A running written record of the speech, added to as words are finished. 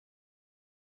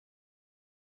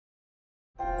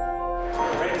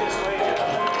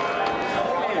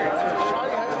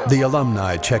The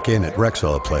alumni check in at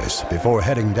Rexall Place before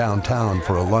heading downtown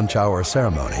for a lunch hour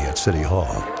ceremony at City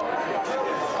Hall.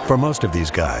 For most of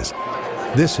these guys,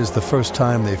 this is the first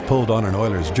time they've pulled on an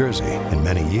Oilers jersey in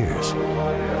many years.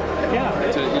 Yeah,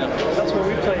 that's where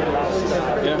we played last.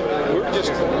 Yeah, we're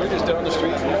just down the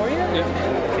street. Oh yeah.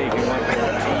 Yeah. Okay, you want to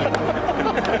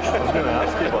I was going to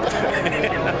ask you about that.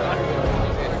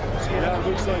 Yeah, it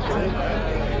looks like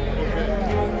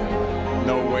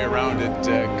no way around it.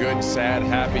 Good, sad,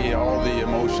 happy, all the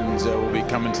emotions will be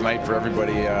coming tonight for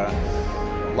everybody. A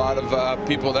lot of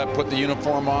people that put the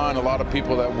uniform on, a lot of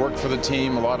people that work for the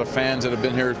team, a lot of fans that have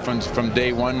been here from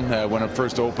day one when it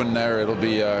first opened there. It'll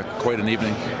be quite an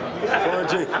evening.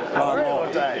 Georgie, how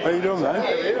you doing, man?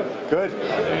 Good.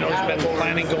 There's been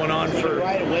planning going on for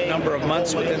a number of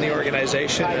months within the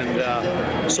organization,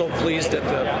 and so pleased at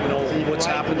what's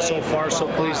happened so far. So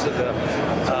pleased at the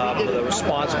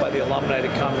response by the alumni to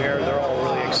come here. They're all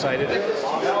really excited.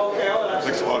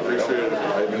 Thanks a lot, appreciate it.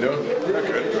 How you been doing?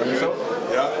 Good. Yourself?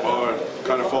 Yeah, well,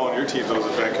 kind of following your teams. I was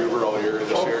in Vancouver all year this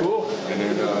year, and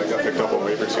then I got picked up on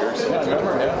waivers here. So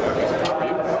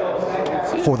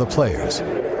For the players,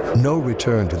 no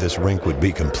return to this rink would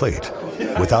be complete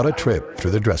without a trip through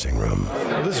the dressing room.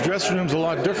 This dressing room's a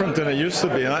lot different than it used to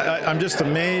be, and I'm just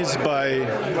amazed by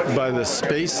the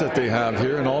space that they have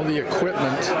here and all the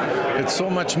equipment. It's so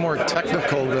much more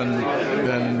technical than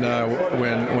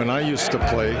when I used to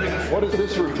play. What is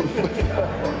this room?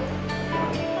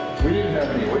 We didn't have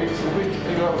any weights. We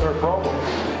think that was our problem.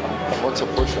 What's a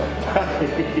push-up?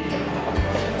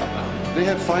 They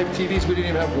had 5 TVs. We didn't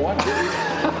even have one.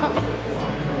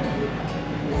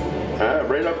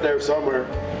 Right up there somewhere.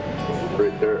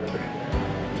 Right there.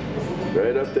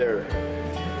 Right up there.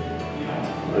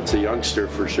 That's a youngster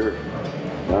for sure.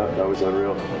 That was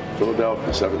unreal.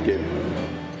 Philadelphia, 7th game.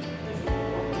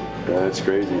 That's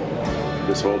crazy.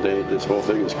 This whole day, this whole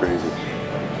thing is crazy.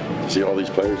 To see all these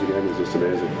players again is just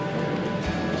amazing.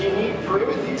 Do you need proof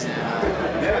of these?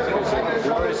 Yeah,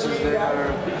 Boris is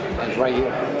there. It's right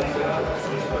here.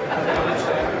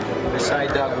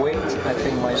 Beside Doug Waite, I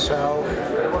think myself,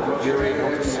 Yuri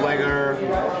Swagger,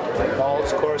 Paul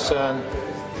Corson,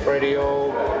 Freddie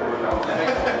O.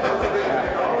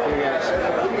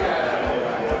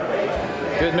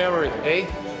 Good memory, eh?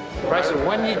 Bryson,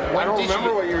 when I don't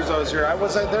remember what years I was here.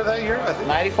 Was I there that year? I think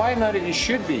 95, 90, you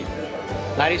should be.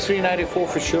 93, 94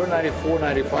 for sure, 94,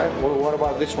 95. Well, what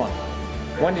about this one?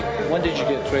 When did you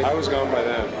get traded? I was gone by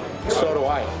then. So do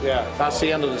I. Yeah. That's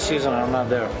the end of the season. I'm not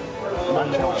there.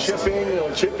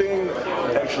 Chipping.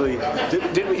 Actually,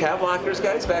 Did we have lockers,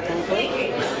 guys, back when we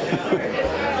played?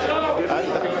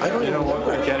 I don't even know what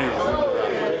I can't even remember.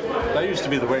 That used to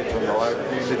be the weight room, though.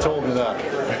 They told me that.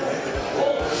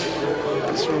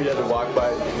 this room you had to walk by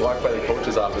the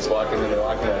coach's office, walking in there,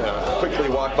 quickly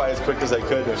walk by as quick as I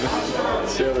could.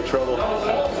 Share the trouble.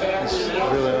 It's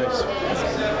really nice.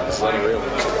 It's unreal.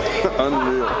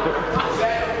 Unreal.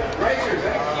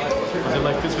 Was it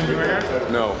like this when you were here?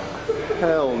 No.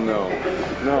 Hell no.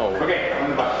 No.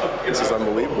 This is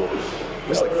unbelievable.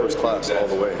 It's like first class all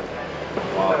the way.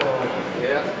 Wow.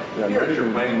 Yeah. Not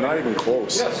even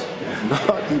close. Yes.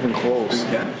 Not even close.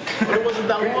 It wasn't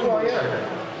that long.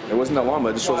 It wasn't that long, but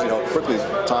it just shows you how quickly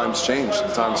times change,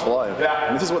 times fly.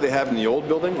 And this is what they have in the old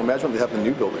building. Imagine what they have in the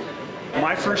new building.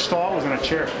 My first stall was in a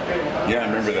chair. Yeah, I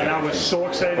remember that. And I was so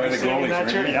excited to be sitting in that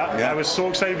chair. Yeah, I was so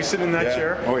excited to be sitting in that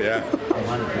chair. Oh, yeah.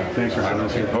 Thanks for having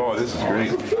us here. Oh, this is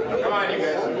great. Come on, you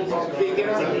guys.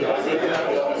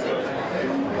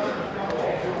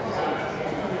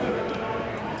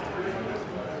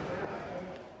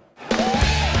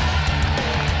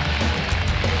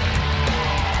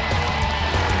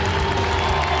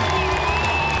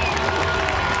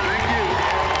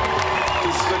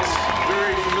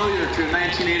 To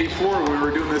 1984 when we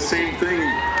were doing the same thing,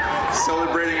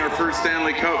 celebrating our first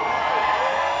Stanley Cup.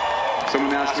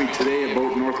 Someone asked me today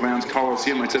about Northlands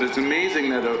Coliseum. I said it's amazing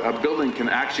that a building can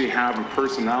actually have a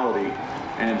personality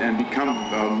and become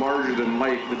larger than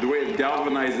life. The way it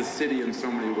galvanizes the city in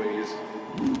so many ways.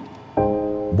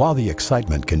 While the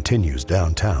excitement continues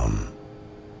downtown,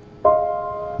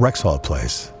 Rexall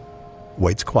Place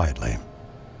waits quietly.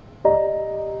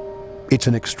 It's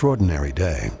an extraordinary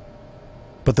day.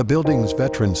 But the building's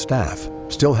veteran staff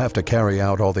still have to carry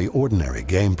out all the ordinary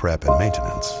game prep and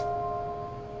maintenance.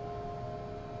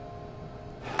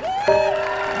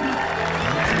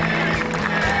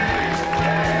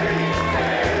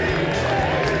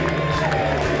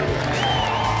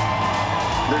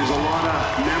 There's a lot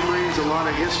of memories, a lot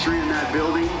of history in that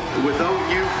building. Without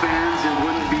you fans, it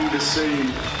wouldn't be the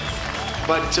same.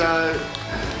 But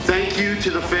thank you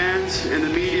to the fans and the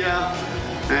media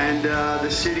and the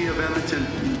city of Edmonton.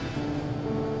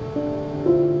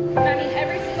 I mean,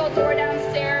 every single door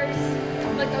downstairs,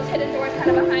 like those hidden doors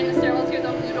kind of behind the stairwells here,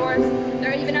 those blue doors,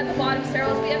 they're even at the bottom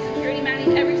stairwells. We have security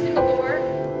manning every single door.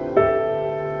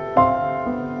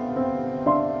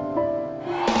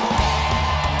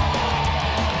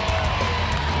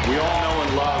 We all know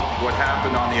and love what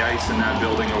happened on the ice in that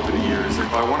building over the years.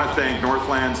 I want to thank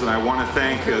Northlands, and I want to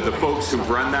thank the folks who've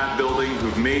run that building,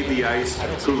 who've made the ice,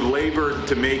 who've labored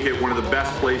to make it one of the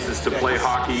best places to play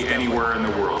hockey anywhere in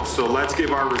the world. So let's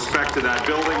give our respect to that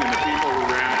building and the people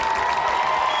who ran it.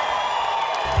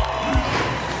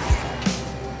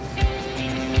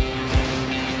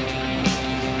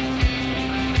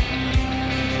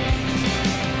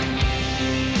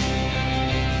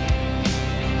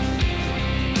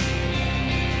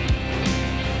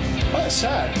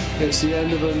 Sad. It's the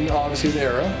end of obviously an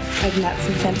era. I've met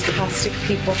some fantastic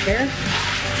people here,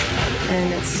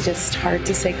 and it's just hard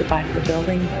to say goodbye to the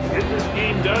building. Get this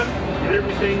game done, get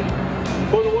everything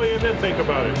put away, and then think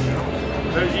about it.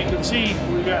 As you can see,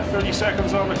 we got 30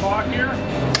 seconds on the clock here.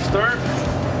 Start.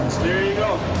 So there you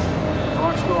go.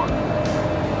 Clock's going.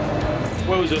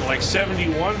 What was it, like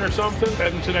 71 or something?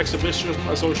 Edmonton Exhibition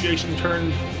Association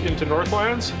turned into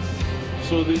Northlands.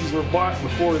 So these were bought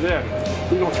before then.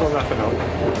 We don't throw nothing out.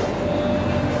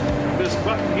 This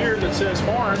button here that says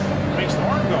horn makes the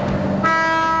horn go.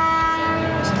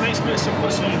 It's a nice bit of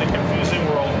simplicity in a confusing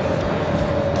world.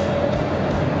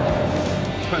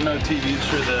 Putting out TVs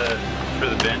for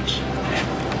the bench,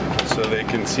 so they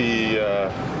can see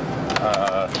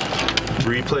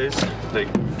replays, like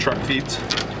truck feeds.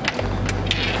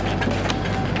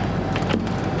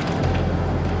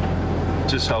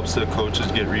 Just helps the coaches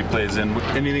get replays in.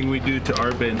 Anything we do to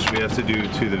our bench, we have to do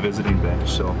to the visiting bench.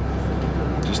 So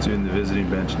just doing the visiting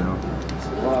bench now. So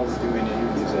while I was doing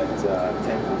interviews at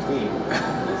 10:15.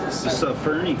 What's up,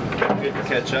 Fernie? Good to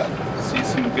catch up. See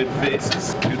some good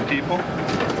faces, good people.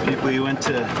 People you went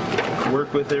to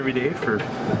work with every day for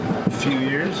a few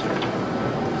years.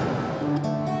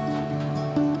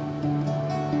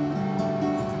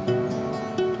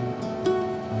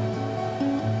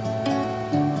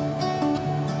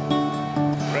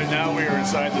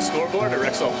 Inside the scoreboard at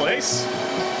Rexall Place.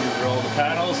 These are all the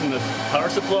panels and the power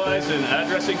supplies and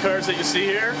addressing cards that you see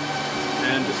here.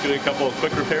 And just doing a couple of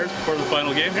quick repairs before the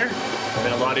final game here.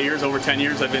 Been a lot of years, over 10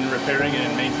 years, I've been repairing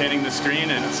and maintaining the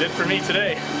screen, and it's it for me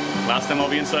today. Last time I'll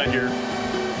be inside here.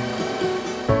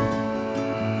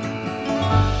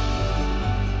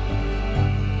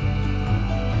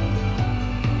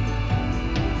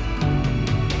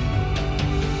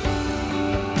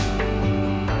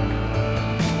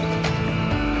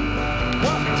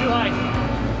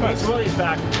 It's Willie's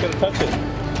back. Gonna touch it.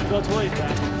 No, it's Willie's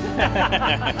back.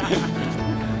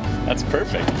 That's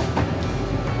perfect.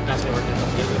 That's what we're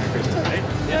doing. Christmas, right?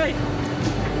 Yay!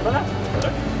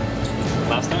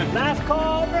 Last time. Last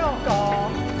call, real call.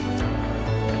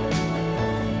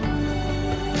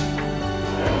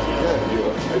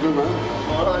 Hey, good man.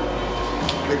 All right.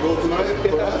 They go tonight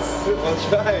for us. I'll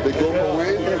try. They go for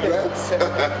Wayne. Congrats.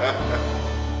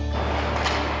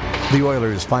 The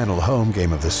Oilers' final home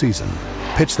game of the season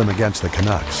pits them against the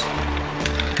Canucks.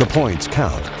 The points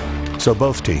count, so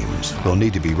both teams will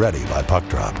need to be ready by puck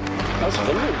drop. How's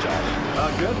Finley,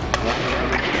 Josh? Good.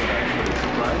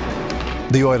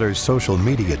 The Oilers' social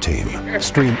media team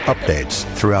stream updates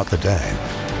throughout the day.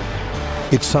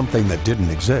 It's something that didn't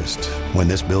exist when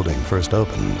this building first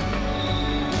opened.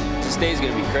 This day is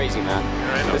going to be crazy, man.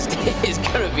 This day is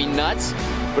going to be nuts,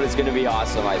 but it's going to be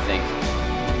awesome, I think.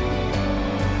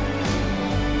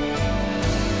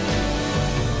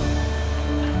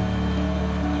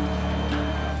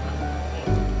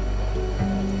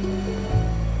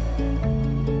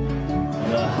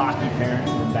 Hockey parent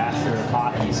and ambassador of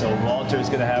hockey. So Walter's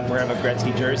going to wear a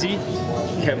Gretzky jersey.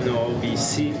 Kevin will be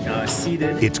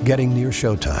seated. It's getting near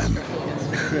showtime.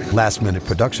 Last-minute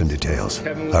production details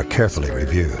are carefully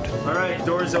reviewed. All right,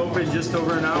 doors open just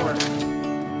over an hour.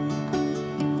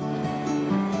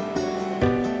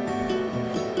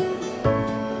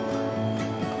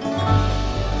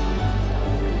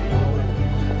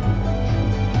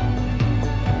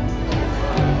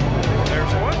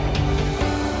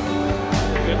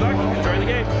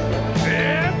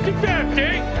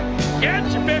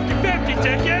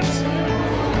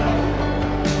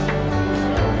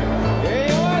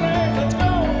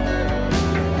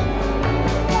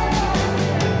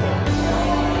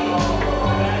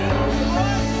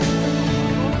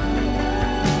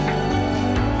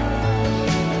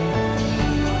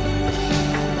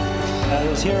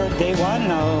 Here day one,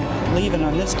 and I'll leave it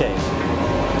on this day,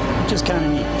 which is kind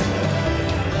of neat.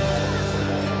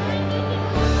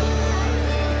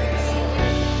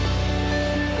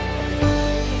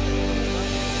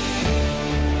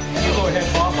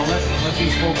 a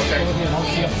peaceful, okay? I'll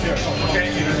see you upstairs. Okay?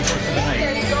 For the night.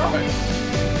 There you go.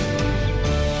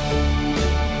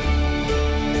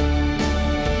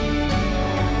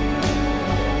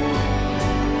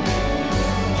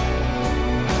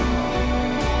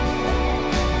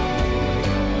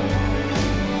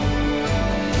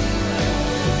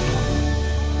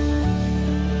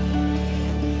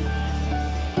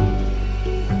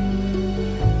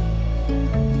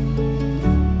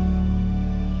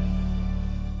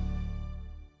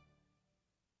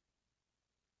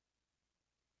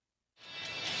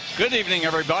 Good evening,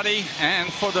 everybody,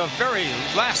 and for the very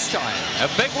last time, a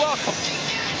big welcome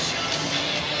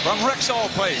from Rexall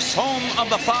Place, home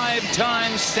of the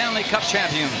 5-time Stanley Cup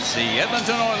champions, the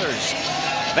Edmonton Oilers.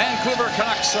 Vancouver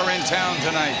Canucks are in town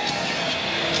tonight.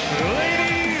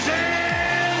 Ladies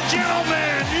and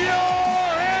gentlemen,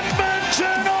 your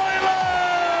Edmonton Oilers!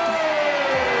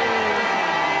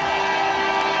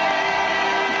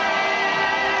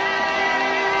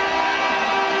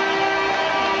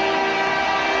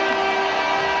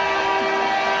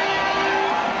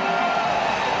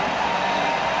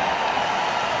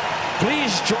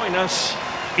 Please join us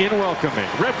in welcoming,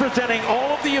 representing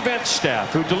all of the event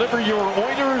staff who deliver your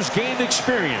Oilers game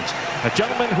experience, a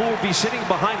gentleman who will be sitting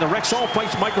behind the Rexall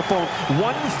Place microphone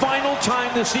one final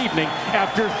time this evening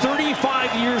after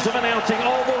 35 years of announcing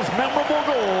all those memorable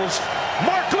goals,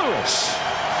 Mark Lewis.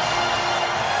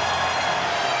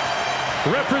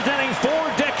 Representing 4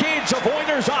 decades of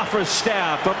Oilers office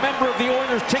staff, a member of the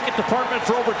Oilers ticket department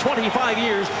for over 25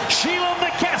 years, Sheila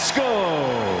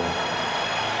McCaskill.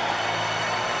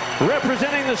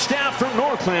 Representing the staff from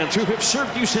Northlands who have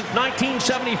served you since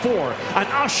 1974, an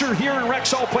usher here in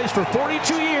Rexall Place for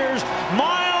 42 years,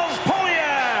 Miles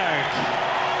Polyak.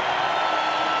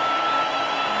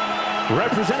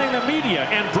 Representing the media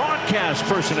and broadcast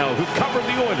personnel who covered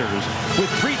the Oilers with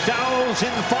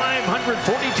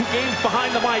 3,542 games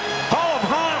behind the mic, Hall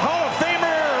of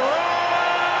Famer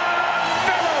Ron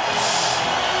Phillips.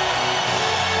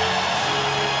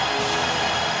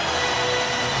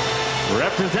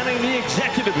 Representing the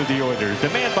executive of the Oilers, the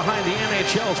man behind the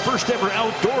NHL's first ever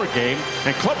outdoor game,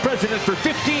 and club president for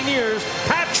 15 years,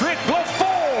 Patrick LaForge.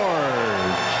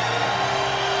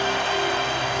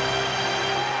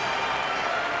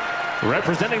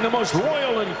 Representing the most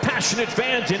loyal and passionate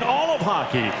fans in all of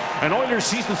hockey, an Oilers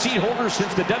season seat holder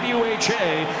since the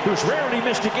WHA, who's rarely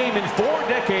missed a game in 4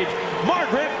 decades,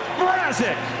 Margaret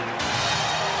Mrazek.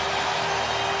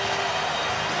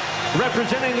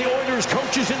 Representing the Oilers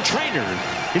coaches and trainers,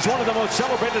 he's one of the most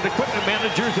celebrated equipment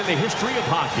managers in the history of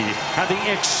hockey, having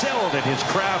excelled at his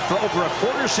craft for over a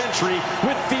quarter-century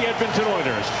with the Edmonton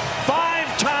Oilers.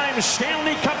 5-time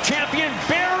Stanley Cup champion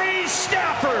Barry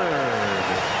Stafford.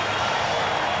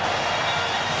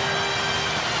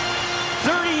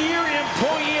 30-year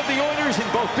employee of the Oilers in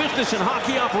both business and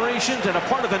hockey operations, and a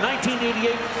part of the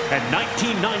 1988 and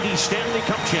 1990 Stanley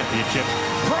Cup championships,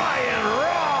 Brian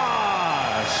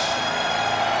Ross.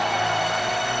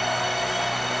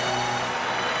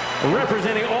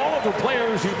 Representing all of the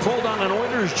players who pulled on an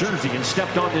Oilers jersey and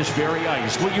stepped on this very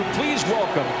ice, will you please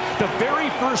welcome the very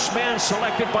first man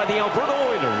selected by the Alberta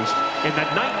Oilers in the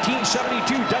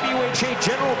 1972 WHA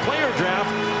General Player Draft,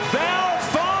 Val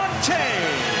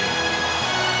Fontaine.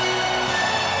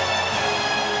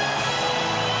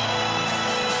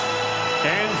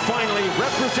 And finally,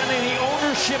 representing the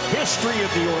ownership history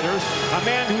of the Oilers, a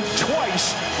man who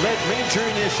twice led major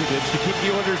initiatives to keep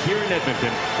the Oilers here in Edmonton,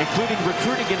 including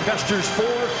recruiting investors for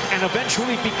and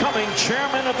eventually becoming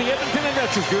chairman of the Edmonton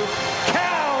Investors Group,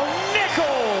 Cal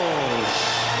Nichols.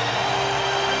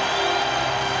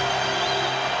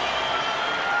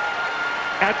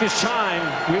 At this time,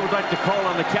 we would like to call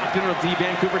on the captain of the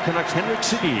Vancouver Canucks, Henrik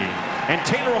Sedin, and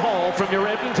Taylor Hall from your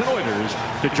Edmonton Oilers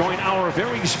to join our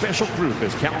very special group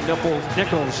as Cal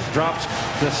Nichols drops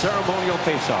the ceremonial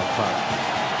face-off puck.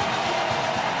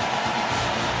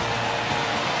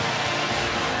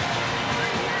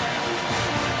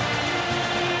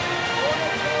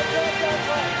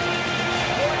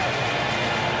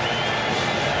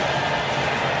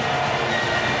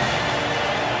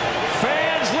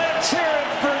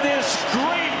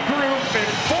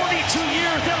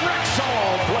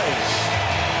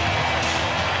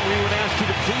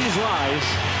 Please rise,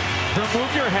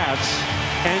 remove your hats,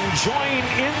 and join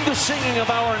in the singing of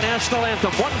our national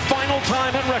anthem one final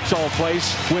time at Rexall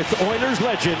Place with Oilers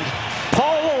legend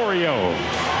Paul Orio.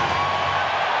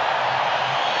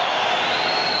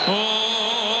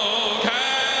 Oh,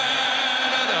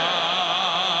 Canada,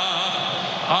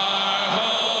 our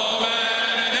home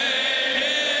and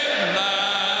native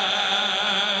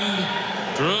land,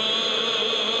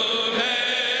 true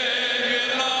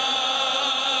patriot love.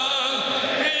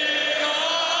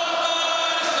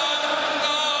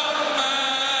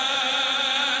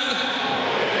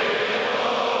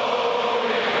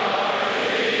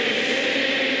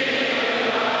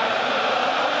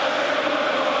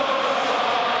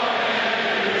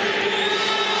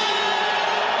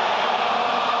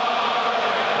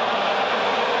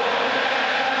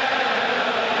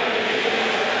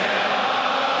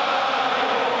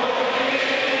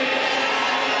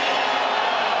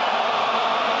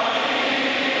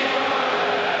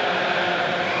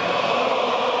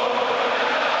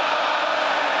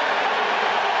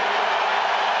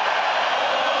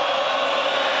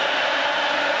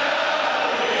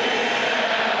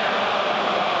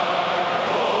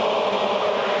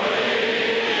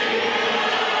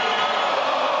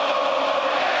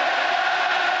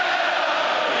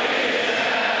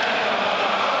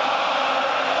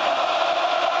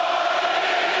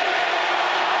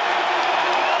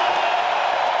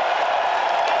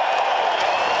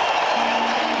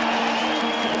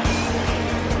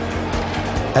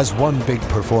 As one big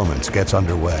performance gets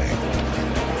underway,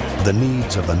 the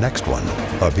needs of the next one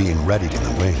are being readied in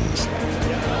the wings.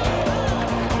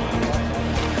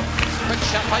 Quick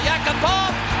shot by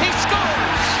Yakupov. He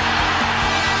scores!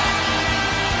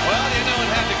 Well, you knew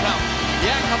it had to come.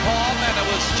 Yakupov, and it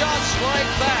was just like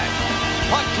that.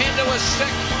 Puck came to his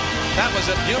stick. That was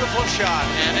a beautiful shot.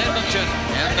 And Edmonton,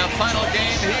 in the final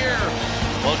game here,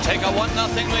 will take a 1-0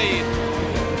 lead.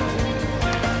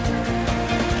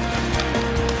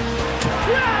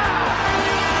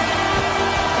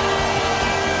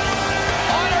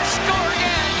 Oilers score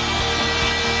again.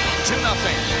 2-0.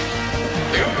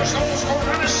 The Oilers goal scored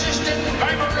unassisted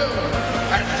by Maroon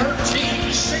at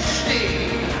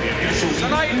 13-16.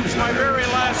 Tonight is my very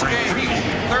last game.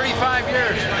 35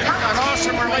 years. An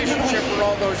awesome relationship for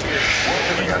all those years.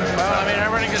 Well, I mean,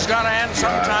 everything has got to end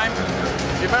sometime.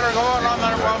 You better go out on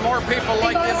while more people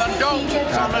like you than don't.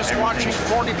 I miss watching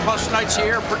 40-plus nights a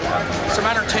year for some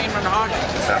entertainment hockey.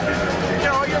 You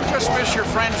know, you just miss your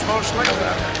friends mostly.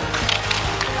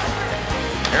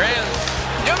 Here is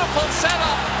beautiful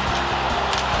setup.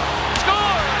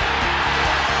 Score!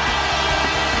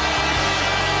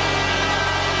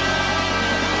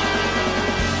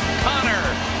 Connor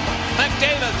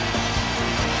McDavid.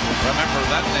 Remember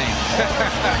that name.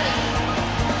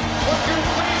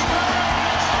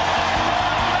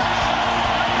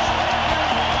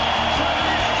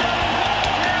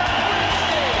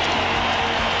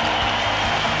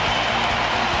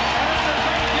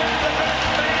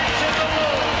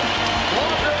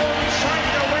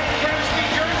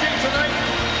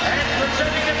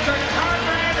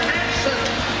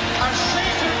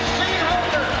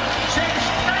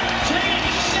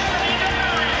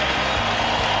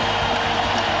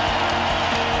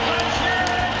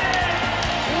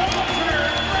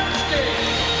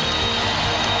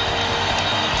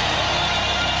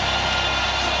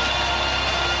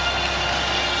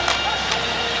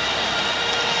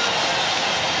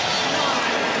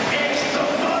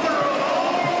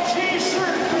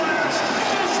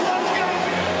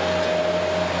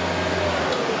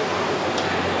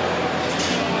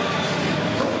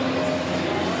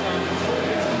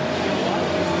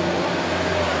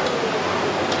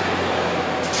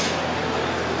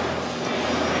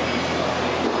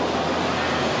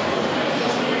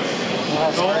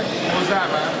 What was that,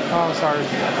 man? Oh, I'm sorry.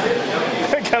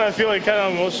 I kind of feel like kind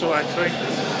of emotional, actually.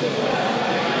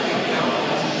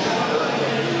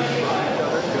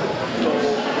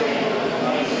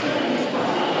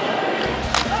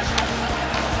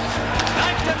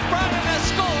 Knifed in front and a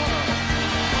score.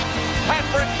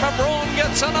 Patrick Maroon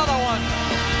gets another one.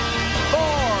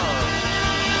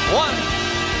 4-1.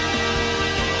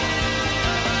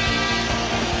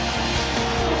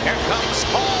 Here comes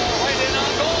Paul right in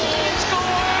on goal.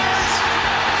 Scores!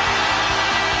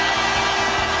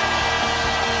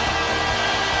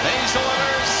 These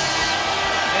Oilers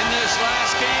in this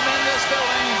last game in this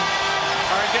building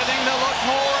are getting to look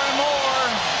more and more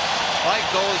like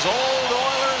those old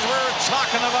Oilers we're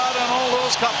talking about in all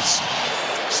those cups.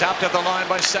 Stopped at the line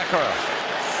by Sekera.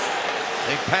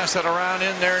 They pass it around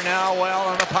in there now. Well,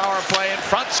 on the power play in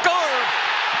front. Score!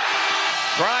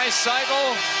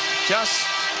 Rexall just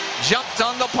jumped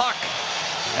on the puck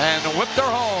and whipped her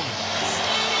home.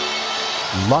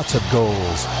 Lots of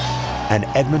goals, an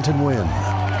Edmonton win,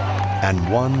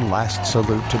 and one last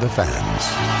salute to the fans.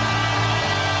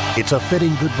 It's a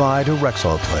fitting goodbye to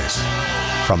Rexall Place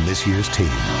from this year's team.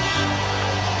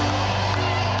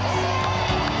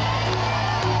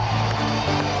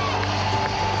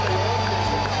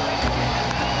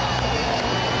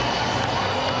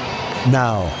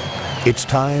 Now, it's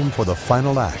time for the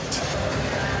final act.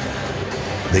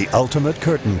 The ultimate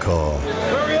curtain call.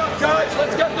 Hurry up, guys.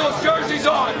 Let's get those jerseys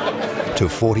on. To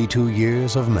 42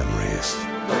 years of memories.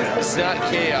 It's not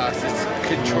chaos. It's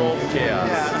controlled chaos.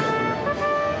 Yeah.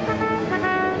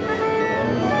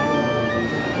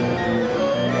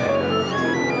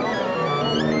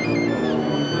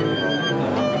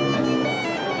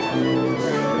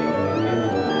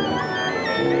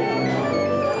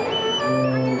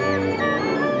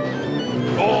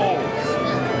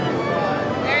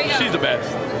 She's the best.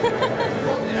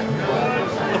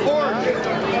 The four.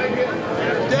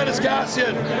 Dennis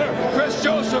Gassian. Chris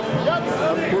Joseph.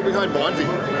 We're behind Bonzi.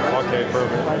 Okay,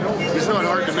 perfect. He's not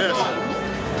hard to miss.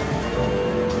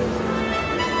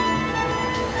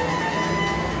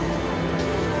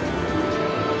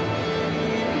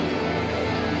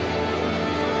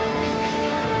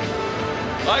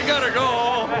 I gotta go.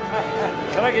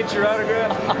 Can I get your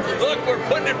autograph? Look, we're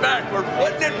putting it back. We're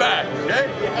putting it back. Okay?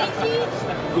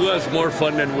 Who has more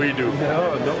fun than we do?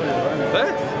 No, nobody.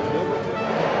 Huh?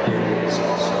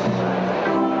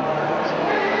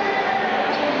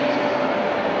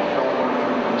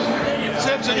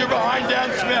 Samson, you're behind Dan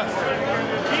Smith.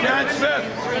 Dan Smith.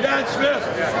 Dan Smith.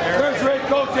 Where's Ray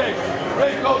Cote?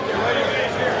 Ray Cote, right here.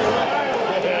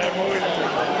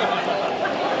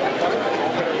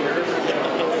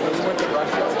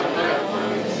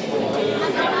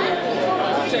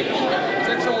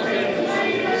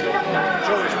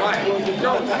 Joey's mine.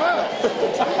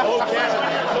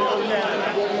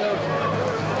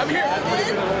 I'm here.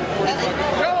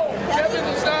 No, Kevin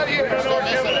is not here.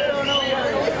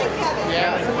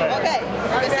 Yeah. Okay.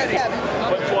 Missing Kevin.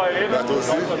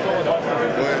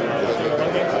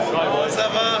 Oh, ça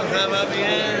va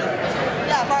bien.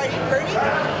 Yeah, Marty. Bernie?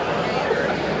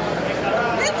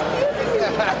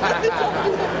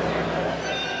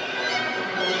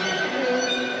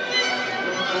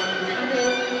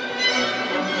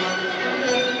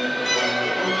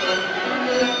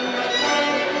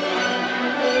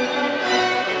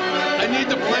 I need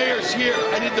the players here.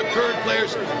 I need the current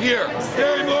players here.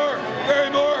 Barry Moore.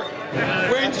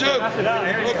 Wayne Zook.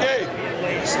 Okay.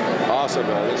 Awesome,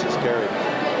 man. This is scary.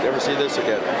 Never see this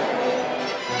again.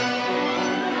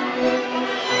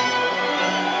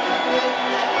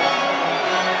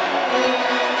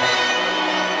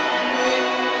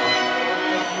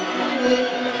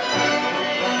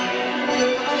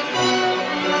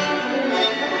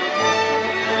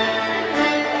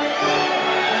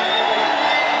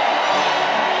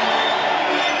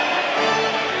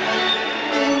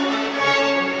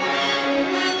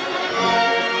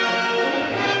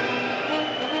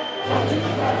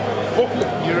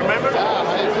 You remember?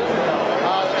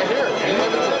 Here.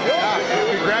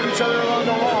 We grabbed each other along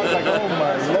the wall. I was like, oh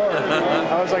my Lord.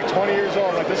 I was like 20 years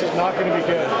old. Like, this is not going to be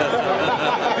good. Look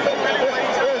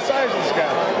at the size of this guy.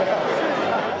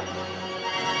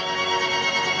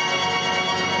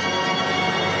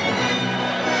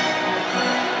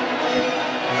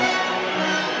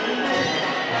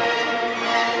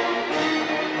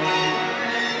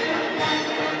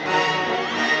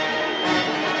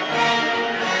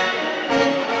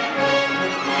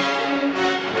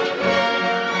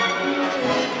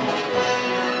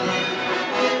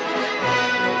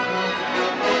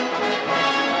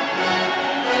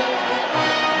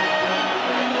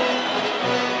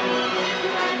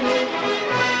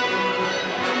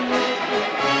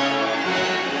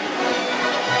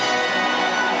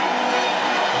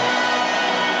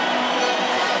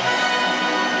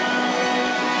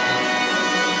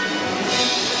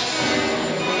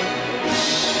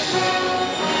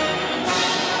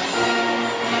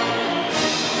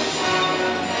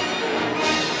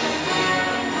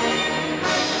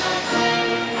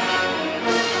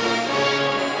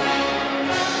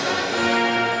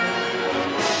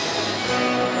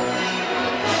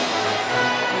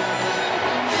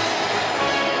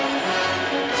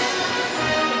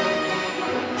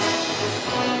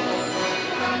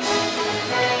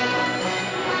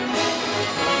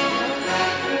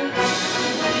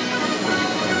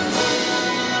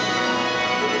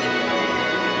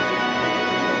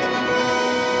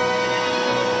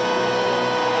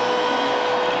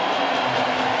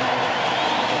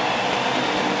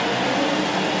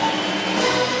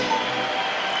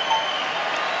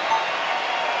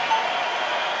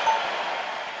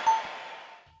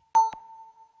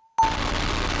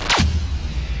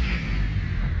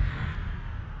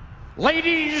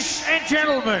 Ladies and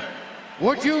gentlemen,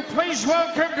 would you please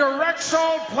welcome to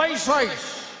Rexall Place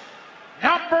Ice,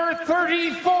 number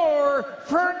 34,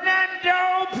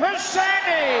 Fernando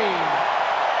Pisani.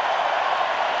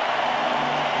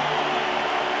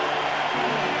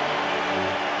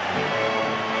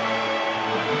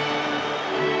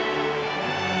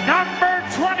 Number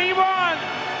 21,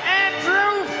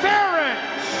 Andrew Ferrens.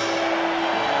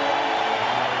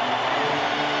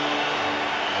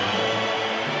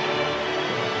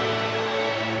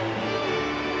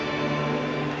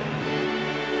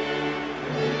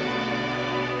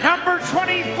 Number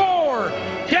 24,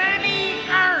 Danny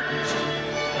Arndt.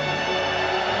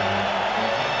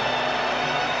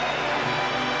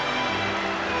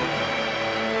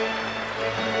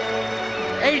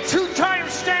 A two-time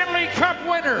Stanley Cup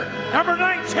winner, number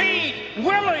 19,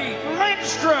 Willie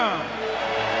Lindstrom.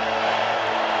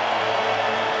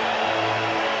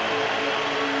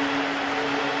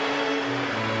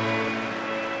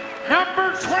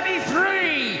 Number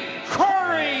 23,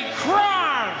 Corey Cross.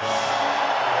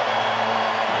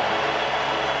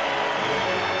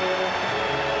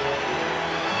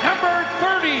 Number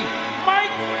 30, Mike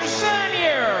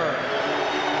Sanier.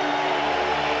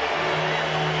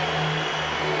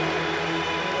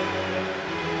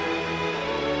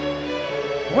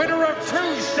 Winner of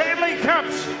 2 Stanley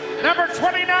Cups, number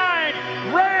 29,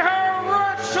 Reijo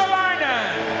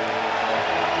Ruotsalainen.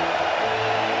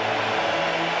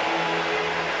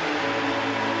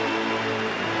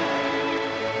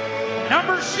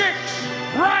 Number 6,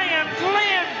 Brian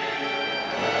Glenn.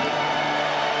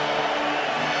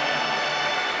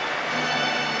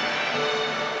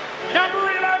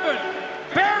 Number 11,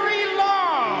 Barry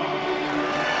Long.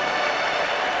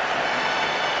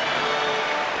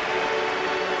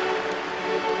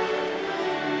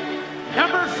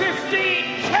 Number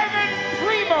 15, Kevin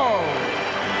Primo.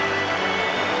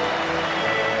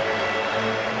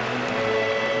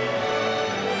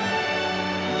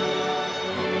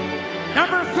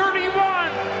 Number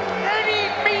 31, Eddie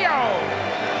Mio.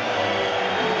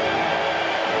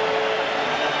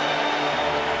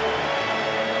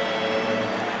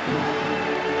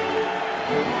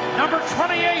 Number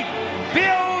 28,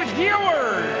 Bill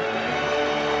Heward.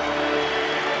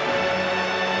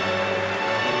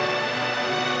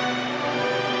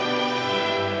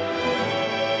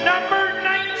 Number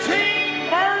 19,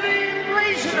 Marty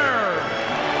Reasoner.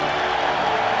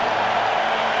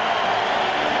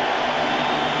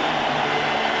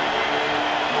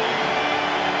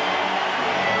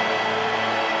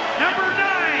 Number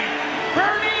 9,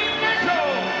 Bernie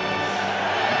Nichols.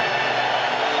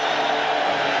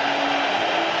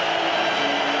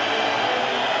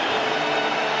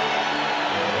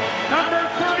 Number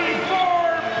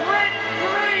 34, Brent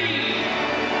Green.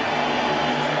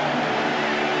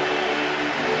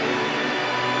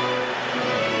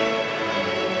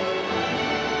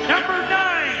 Number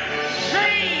 9,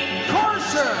 Shane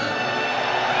Corson.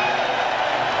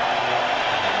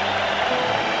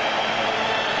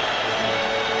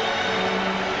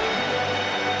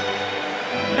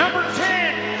 Number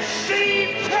 10,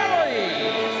 Steve Kelly.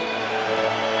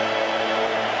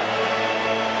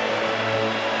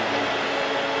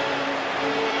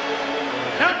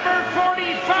 Number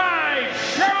 45,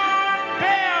 Sean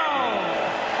Bell.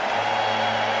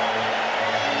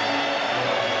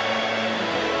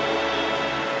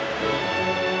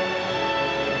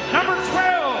 Number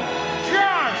 12,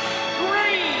 Josh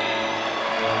Green.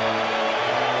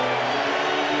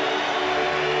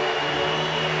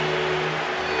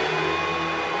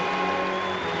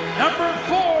 Number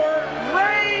 4,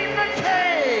 Ray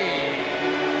McKay.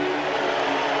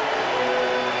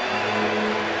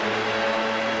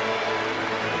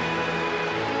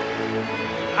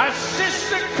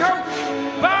 Assistant coach,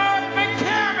 Bob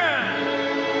McCammon.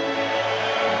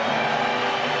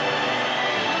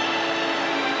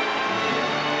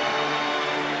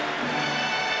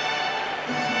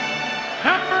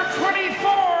 Number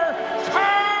 24,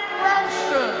 Tom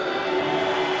Ralston.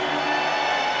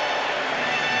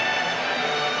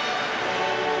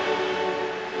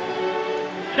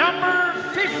 Number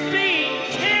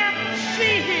 15, Tim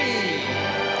Sheehy.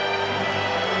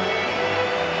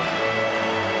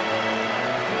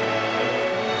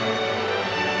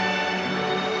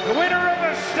 The winner of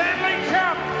the Stanley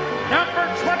Cup, number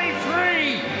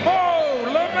 23, Mo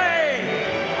LeMay.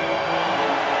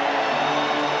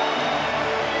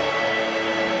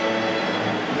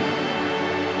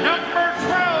 Number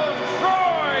 12,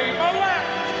 Troy Millette.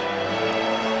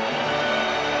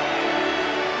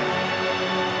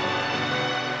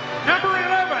 Number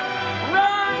 11,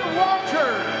 Ron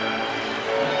Walters.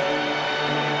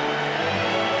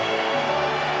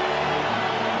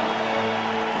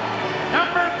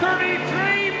 Number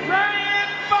 33, Brian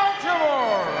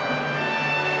Baltimore.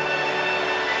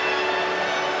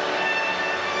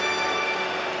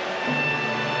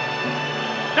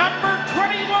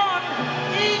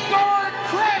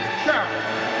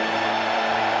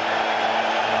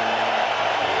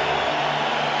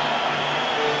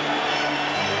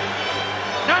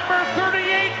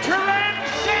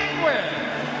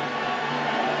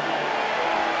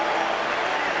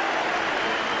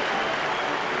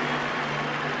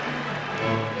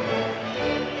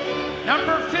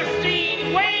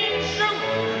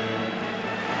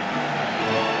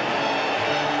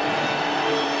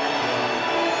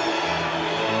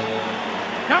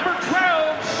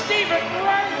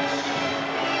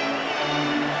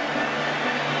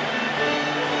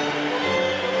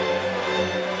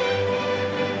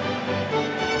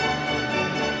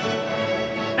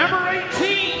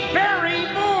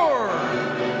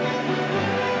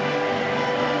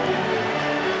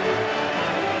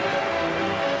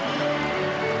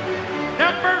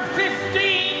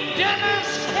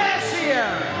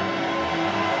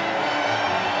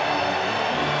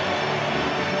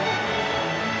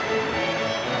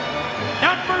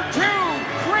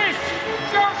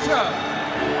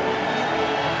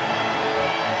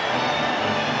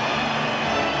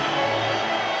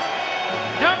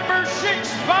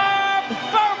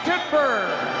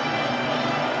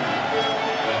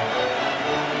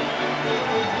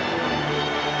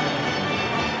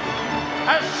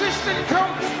 assistant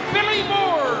coach Billy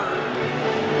Moore.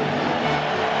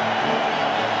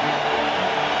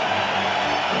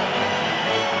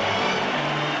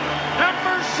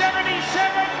 Number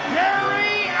 77,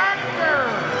 Gary Unger.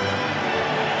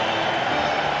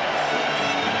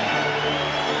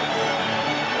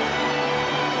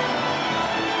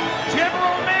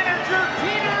 General Manager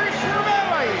Peter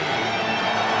Cervelli.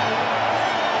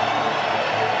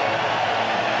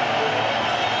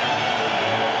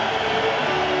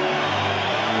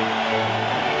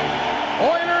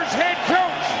 Oilers head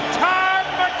coach Todd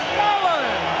McClellan.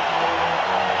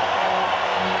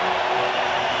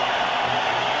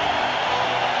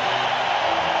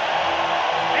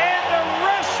 And the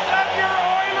rest of your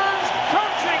Oilers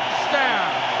coaching staff.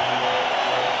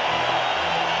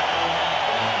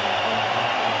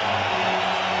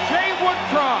 Jay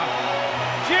Woodcroft,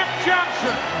 Jim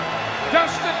Johnson,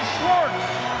 Dustin Schwartz,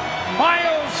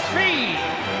 Miles Fee.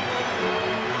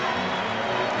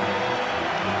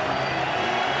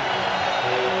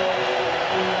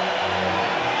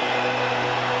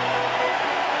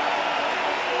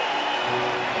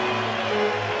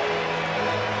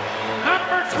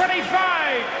 Number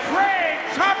 25, Craig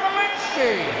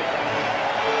Topolinski.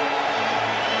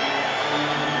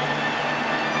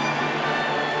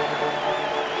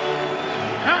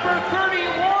 Number 30,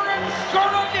 Warren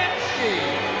Skolodinsky.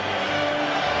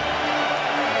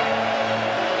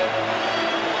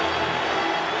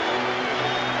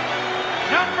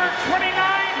 Number 29,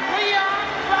 Leon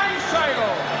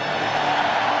Draisaitl.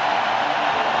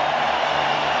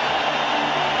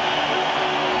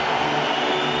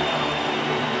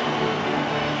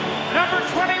 Number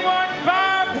 21,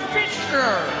 Bob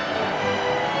Fischer.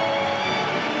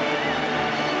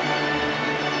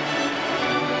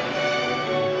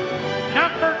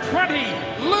 Number 20,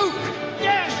 Luke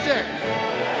Gasdick.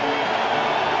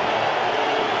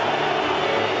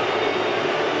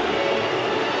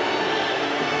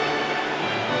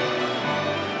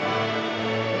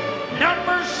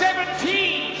 Number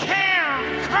 17,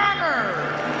 Cam Connor.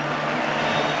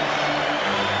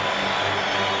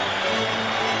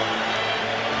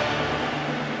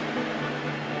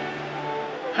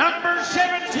 Number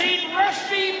 17,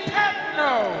 Rusty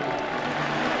Patno.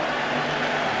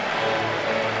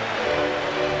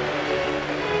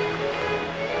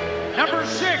 Number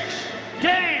 6,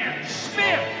 Dan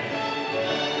Smith.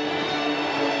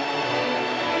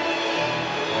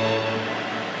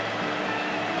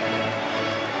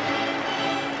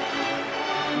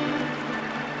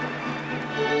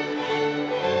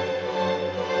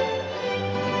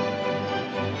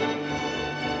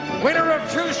 Winner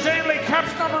of 2 Stanley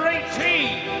Cups, number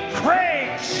 18,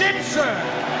 Craig Simpson.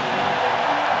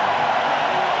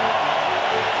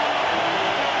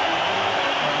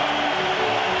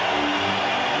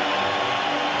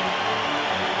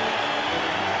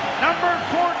 Number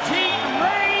 14,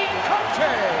 Ray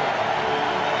Cote.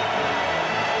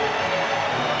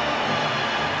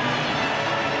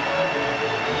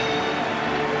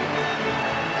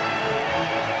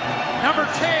 Number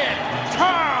 10,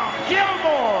 Tom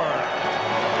Gilmore.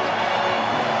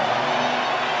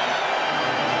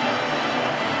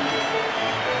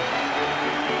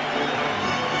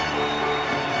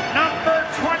 Number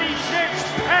 26,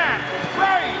 Pat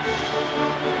Price.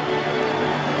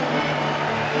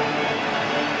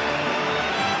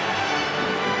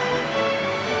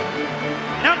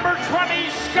 Number 20,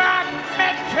 Scott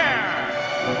Metcalf.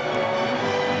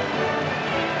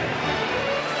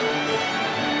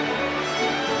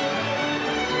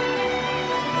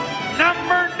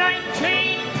 Number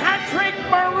 19, Patrick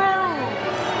Maroon.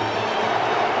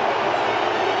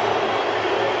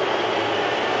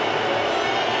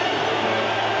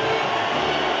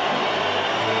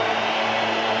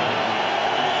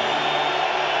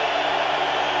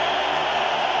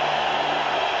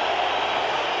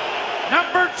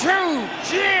 Number 2,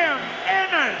 Jim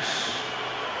Ennis.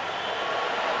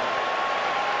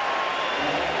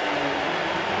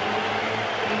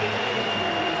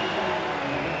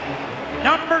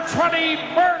 Number 20,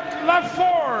 Bert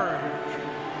LaForge.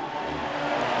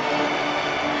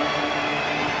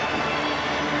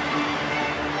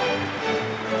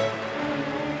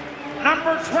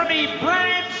 Number 20,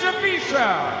 Brian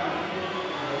Zawisza.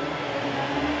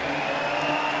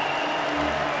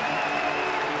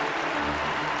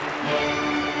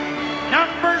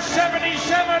 Number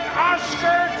 77,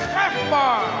 Oscar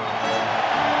Kraftbach.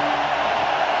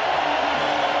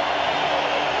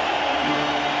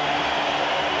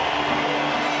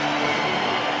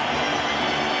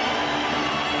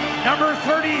 Number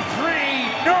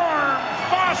 33, Norm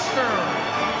Foster.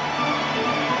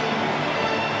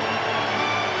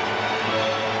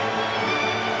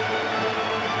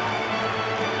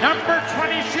 Number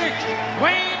 26,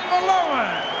 Wayne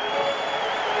Malone.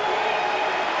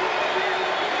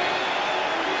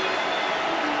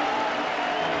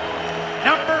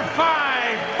 Number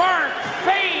 5, Mark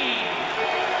Fane.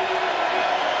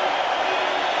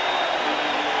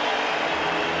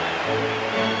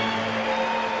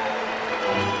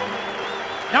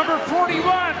 Number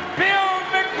 41, Bill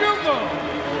McDougall.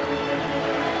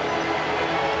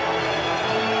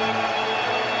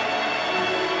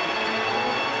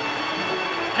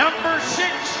 Number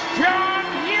 6, John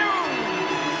Hughes.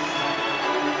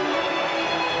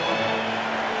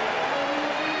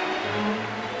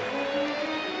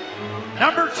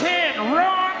 Number 10,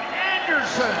 Ron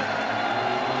Anderson.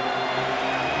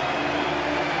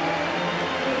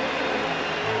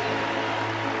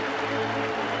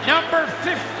 Number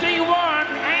 51,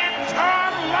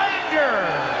 Anton Lander.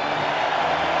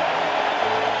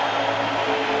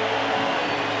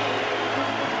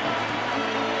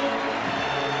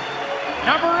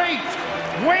 Number 8,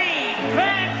 Wayne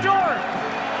Van Dorp.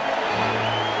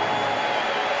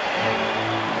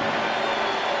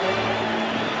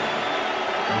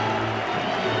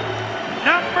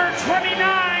 Number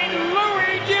 29,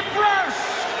 Louis DeBrusk.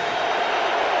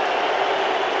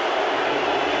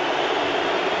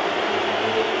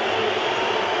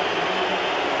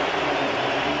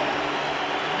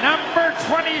 Number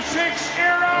 26,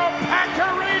 Eero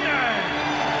Pakarinen.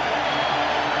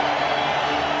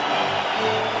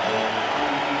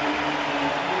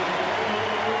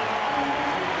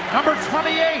 Number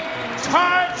 28,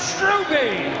 Todd Strube.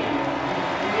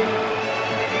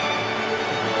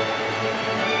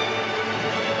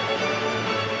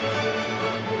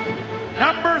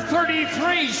 Number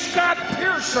 33, Scott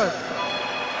Pearson.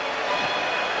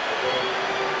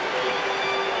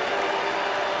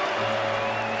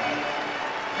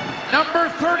 Number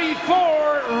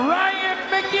 34, Ryan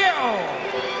McGill.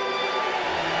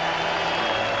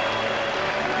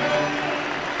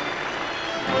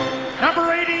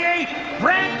 Number 88,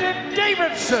 Brandon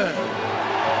Davidson.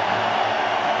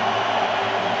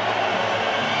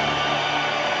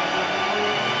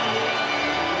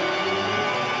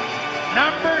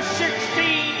 Number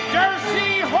 16,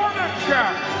 Darcy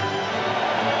Hornachuk.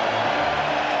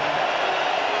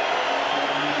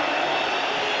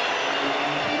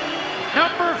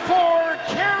 Number 4,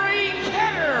 Carrie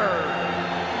Kenner.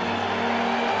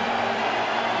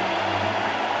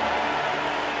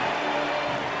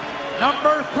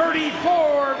 Number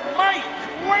 34, Mike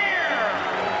Ware.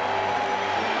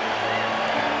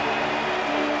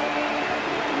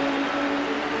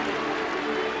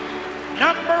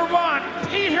 Number 1,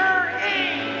 Peter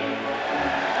Ing.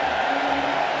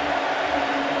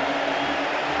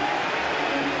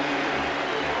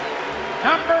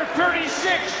 Number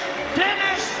 36,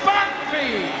 Dennis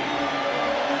Buckby.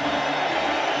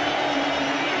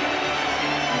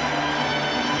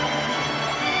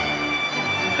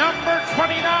 Number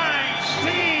 29,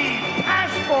 Steve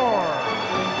Passport.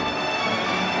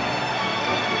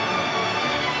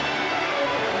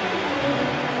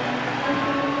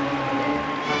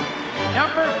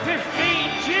 Number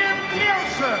 15, Jim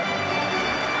Nielsen.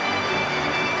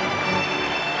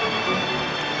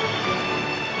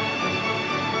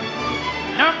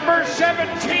 Number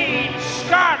 17,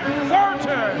 Scott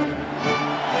Thornton.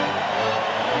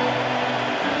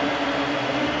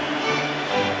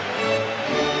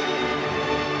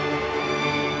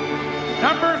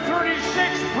 Number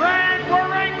 36, Brad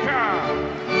Warenka.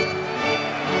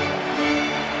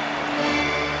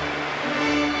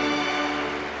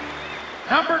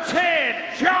 Number 10,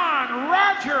 John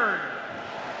Rogers.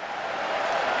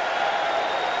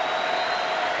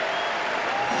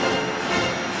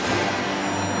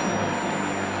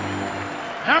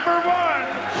 Number 1,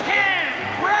 Ken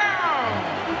Brown.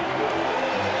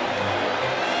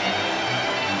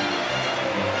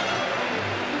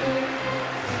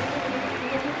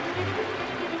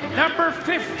 Number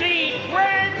 15,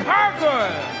 Greg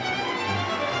Hargood.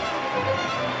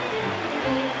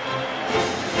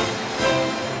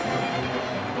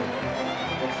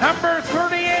 Number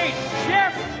 38,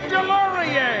 Jeff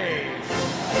Delorier.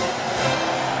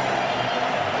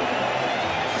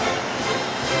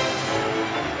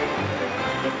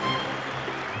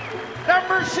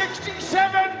 Number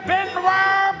 67,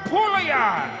 Benoit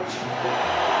Pouliot.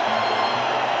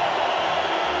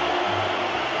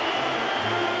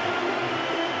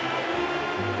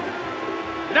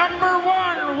 Number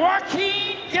 1,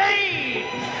 Joaquin Gage.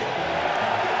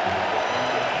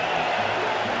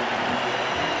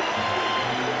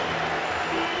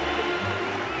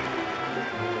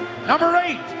 Number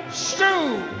 8,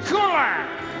 Stu Kulak.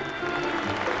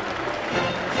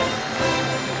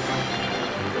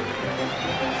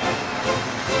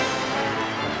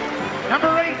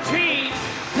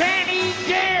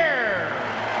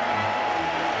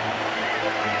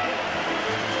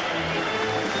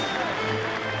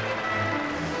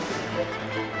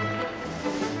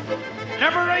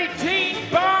 Number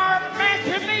 18, Bob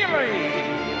McAneely.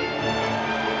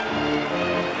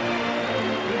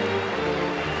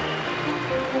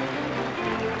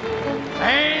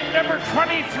 And number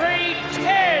 23,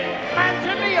 Ted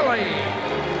McAneely.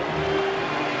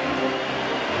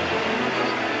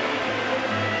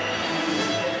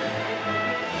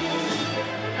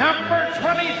 Number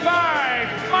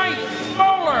 25, Mike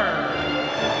Moeller.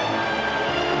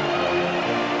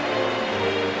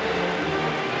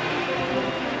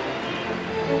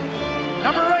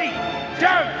 Number 8,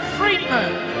 Doug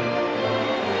Friedman.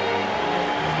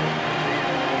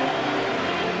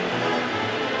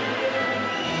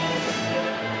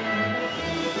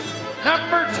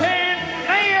 Number 10,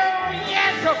 Neil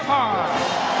Yakupov.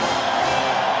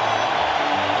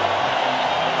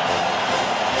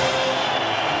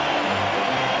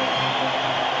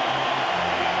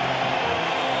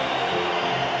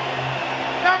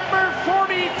 Number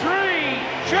 43,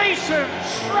 Jason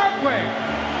Strudwick.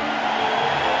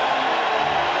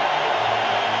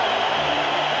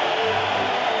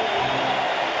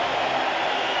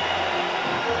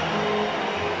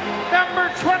 Number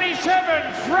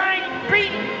 27, Frank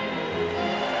Beaton.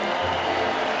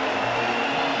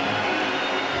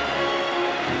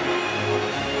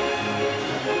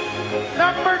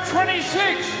 Number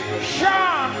 26,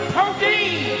 Sean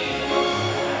Podine.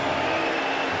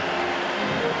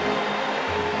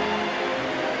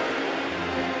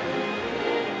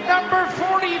 Number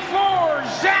 44,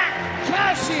 Zach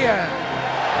Cassian.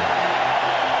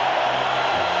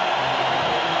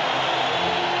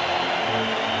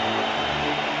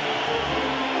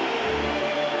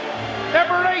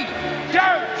 Number 8,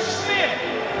 Doug Smith.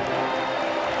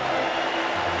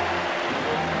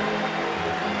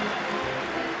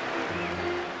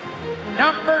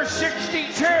 Number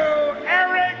 62,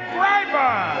 Eric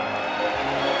Greiber.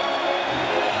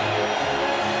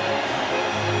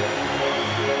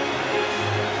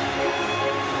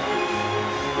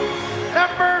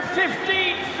 Number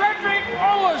 15, Frederick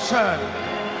Olesen.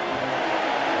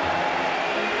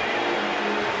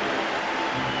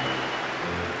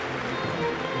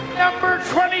 Number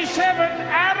 27,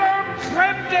 Adam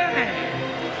Trendene.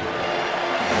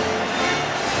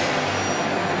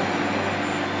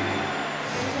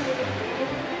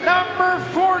 Number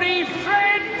 40,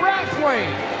 Fred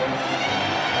Brathwaite.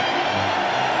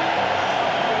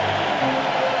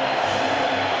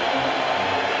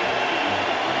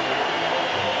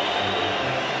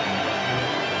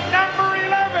 Number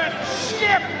 11,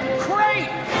 Skip Crate.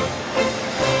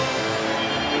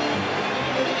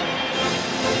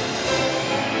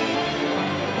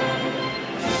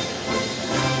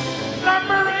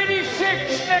 Number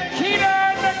 86, Nikita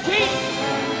Nikit.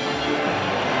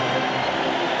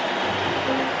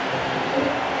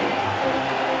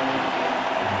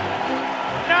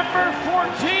 Number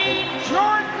 14,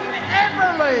 Jordan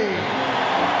Everly.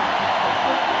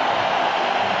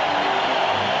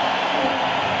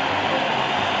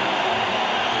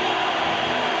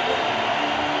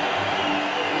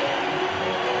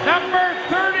 Number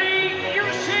 30,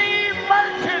 UC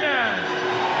Markkinen.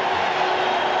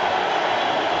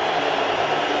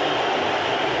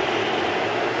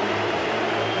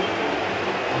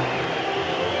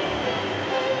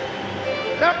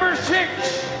 Number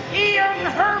 6, Ian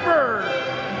Herbert.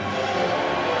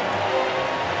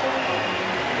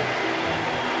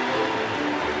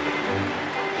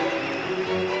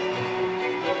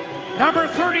 Number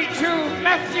 32,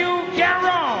 Matthew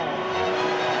Garon.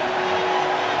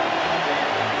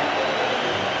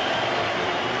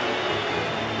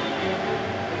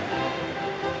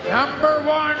 Number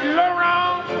 1,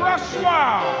 Laurent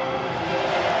Brossois.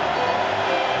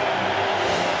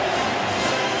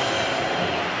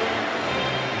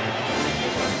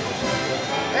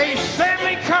 A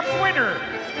Stanley Cup winner,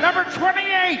 number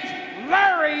 28,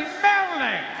 Larry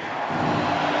Melnick.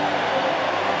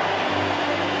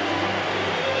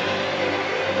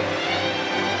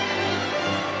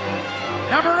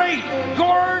 Number 8,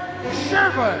 Gord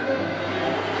Sherwood.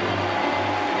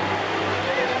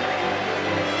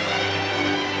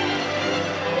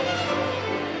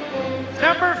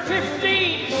 Number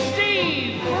 15,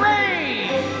 Steve Gray.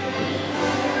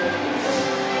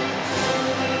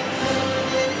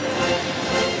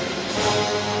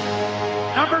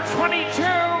 Number 22,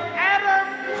 Adam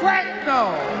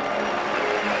Cracknell.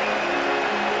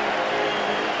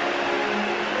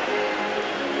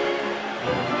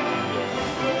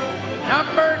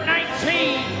 Number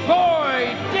 19,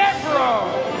 Boyd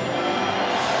Devereaux.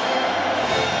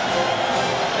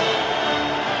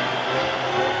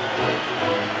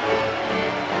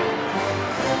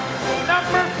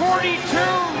 Number 42,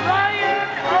 Ryan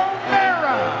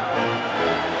O'Mara.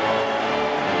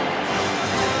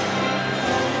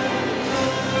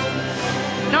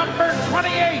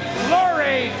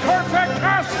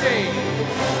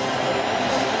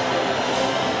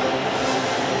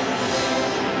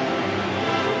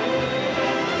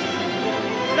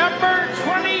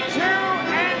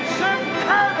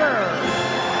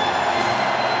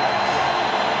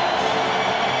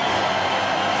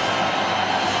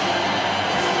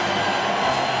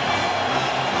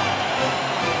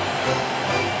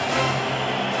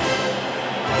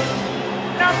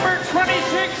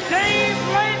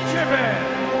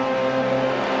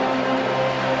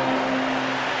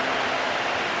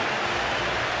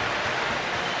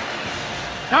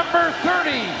 Number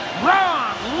 30,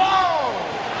 Ron Lowe.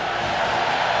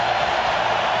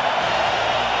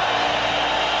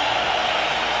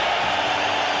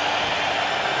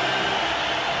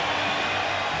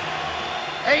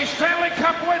 A Stanley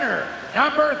Cup winner,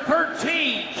 number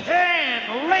 13, Ken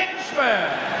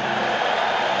Linksman.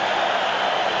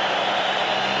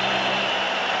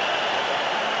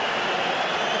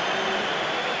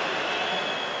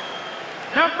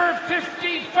 Number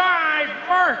 55,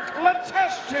 Mark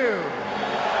Letestu.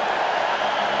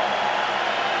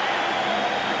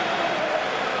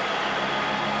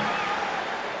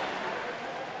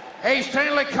 A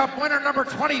Stanley Cup winner, number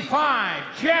 25,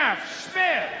 Jeff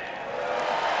Smith.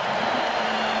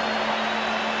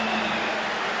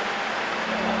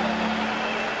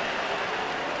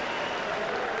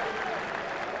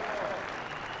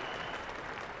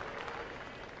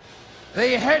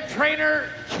 The head trainer,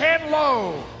 Ken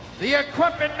Lowe. The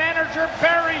equipment manager,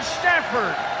 Barry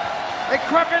Stafford.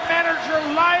 Equipment manager,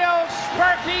 Lyle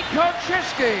Sparky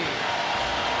Kochiski.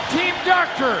 Team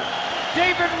doctor,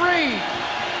 David Reed.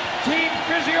 Team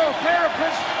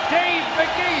physiotherapist, Dave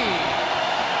McGee.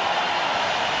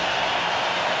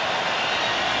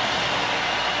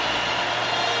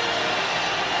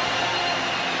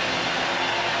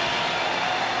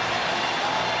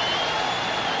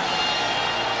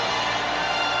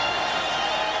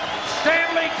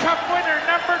 Stanley Cup winner,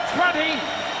 number 20,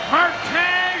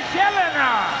 Martin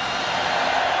Jelena.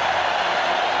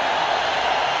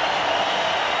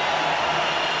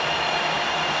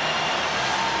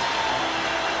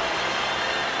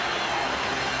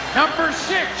 Number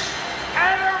 6,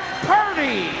 Adam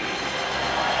Purdy.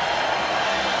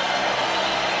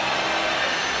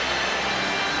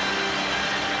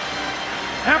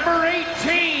 Number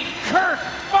 18, Kirk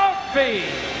Maltby.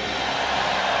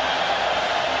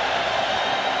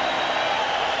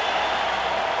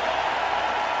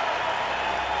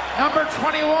 Number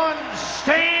 21,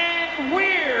 Stan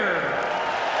Weir.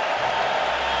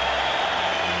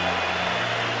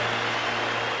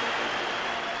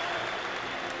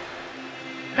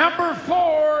 Number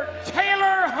 4,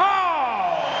 Taylor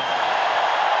Hall.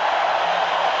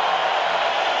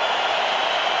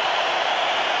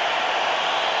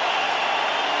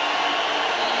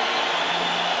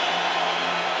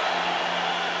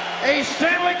 A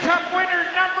Stanley Cup winner,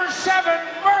 number 7,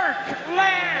 Mark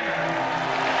Land.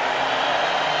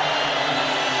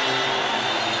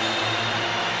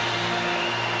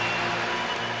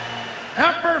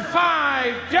 Number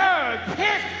 5, Doug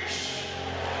Hicks.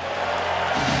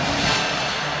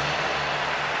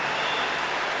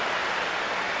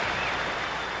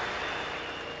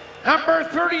 Number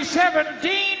 37,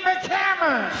 Dean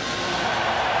McCammon.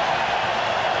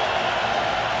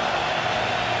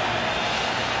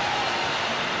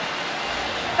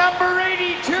 Number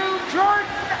 82, Jordan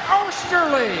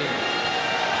Osterley.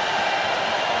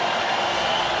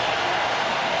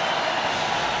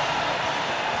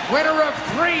 Winner of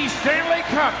 3 Stanley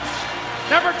Cups,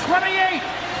 number 28,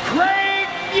 Craig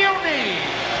Muni.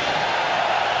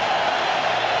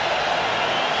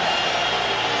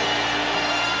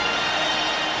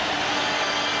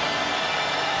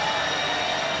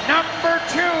 Number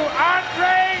 2,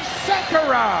 Andre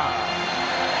Sekera.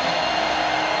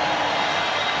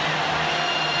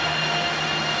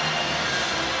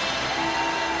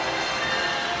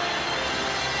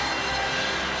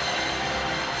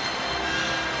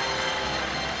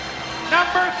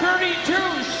 Number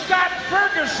 32, Scott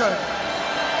Ferguson.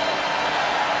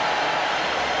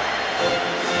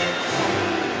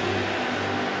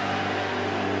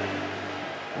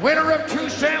 Winner of 2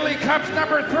 Stanley Cups,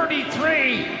 number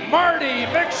 33, Marty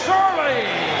McSorley.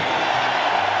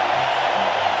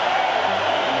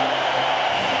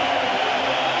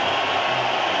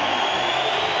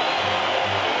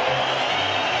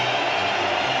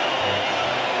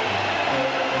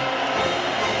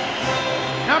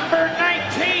 Number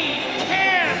 19,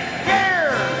 Ken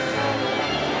Bear.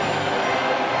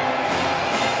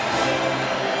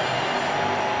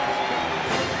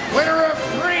 Winner of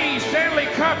 3 Stanley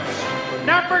Cups,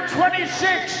 number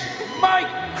 26, Mike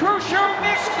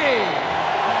Krushelnicki.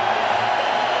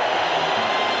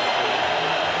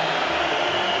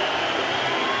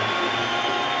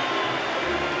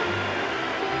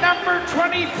 Number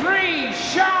 23,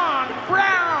 Sean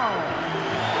Brown.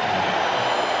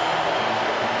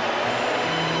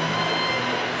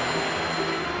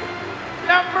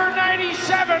 Number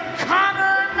 97,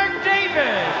 Connor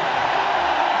McDavid.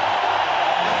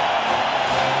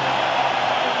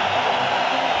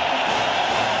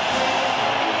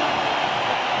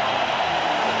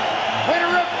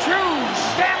 Winner of 2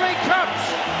 Stanley Cups,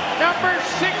 number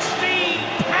 16,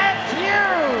 Pat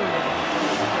Hughes.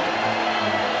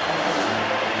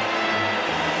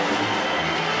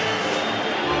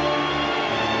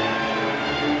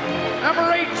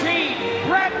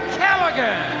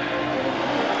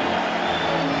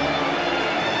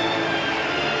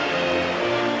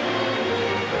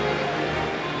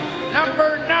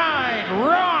 Number 9,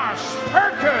 Ross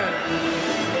Perkins.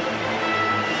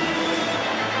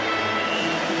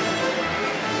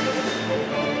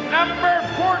 Number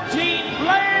 14,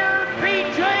 Blair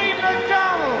B.J.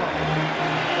 McDonald.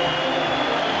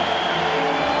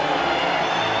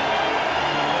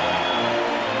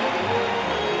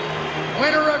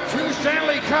 Winner of 2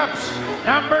 Stanley Cups,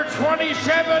 number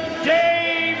 27,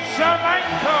 Dave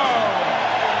Salenko.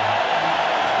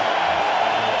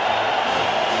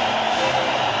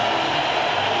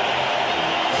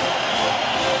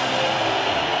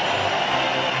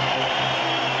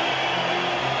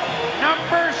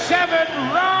 Number 7,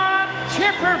 Ron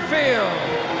Chipperfield.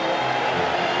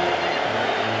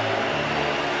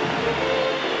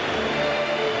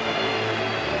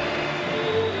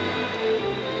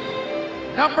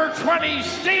 Number 20,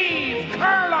 Steve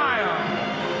Carlisle.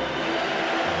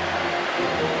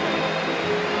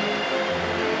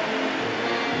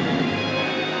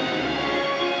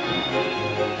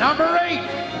 Number 8,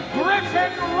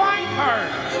 Griffin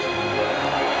Reinhardt.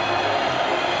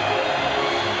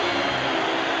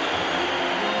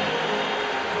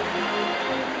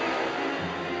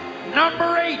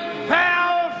 Number 8,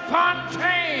 Val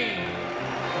Fontaine.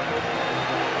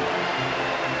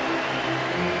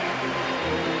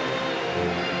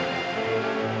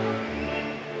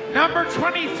 Number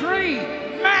 23,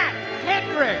 Matt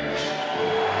Hendricks.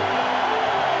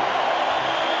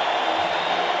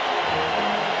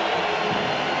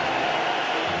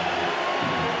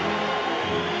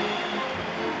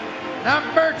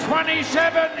 Number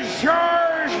 27,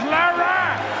 Georges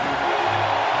Larac.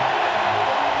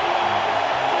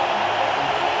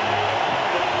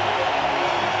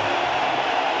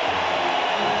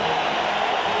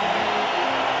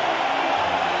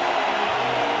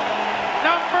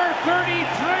 Number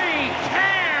 33,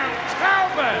 Cam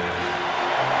Talbot.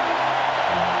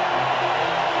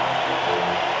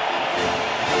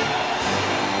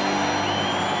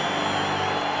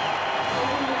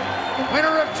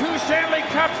 Winner of 2 Stanley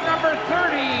Cups, number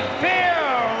 30,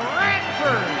 Bill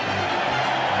Ranford.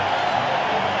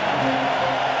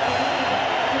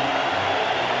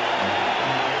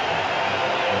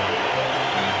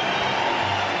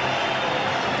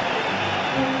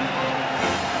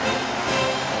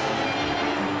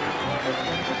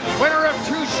 Winner of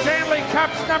 2 Stanley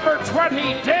Cups, number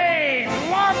 20, Dave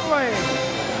Lovely.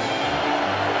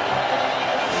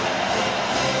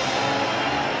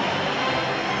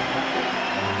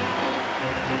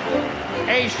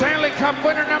 A Stanley Cup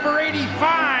winner, number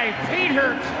 85,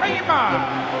 Peter Klima.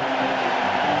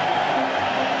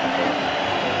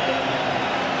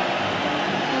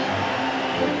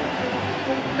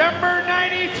 Number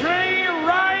 93,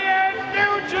 Ryan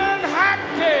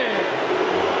Nugent-Hopkins.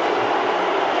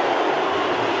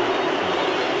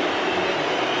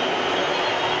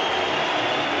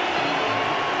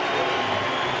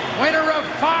 Winner of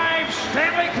 5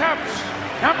 Stanley Cups,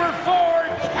 number 4,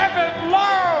 Kevin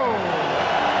Lowe.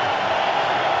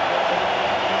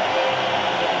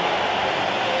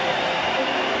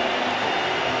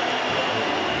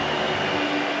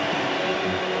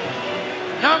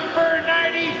 Number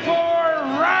 94,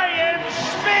 Ryan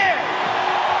Smith.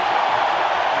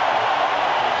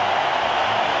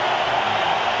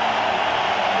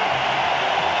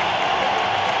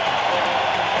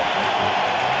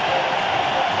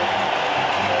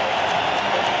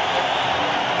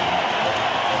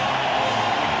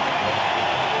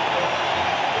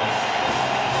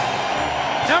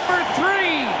 Number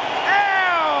 3,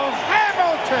 Al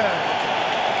Hamilton.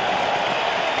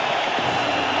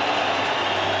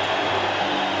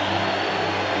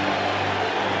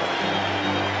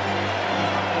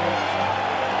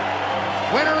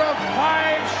 Winner of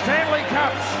 5 Stanley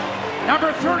Cups,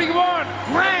 number 31,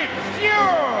 Grant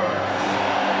Fuhr.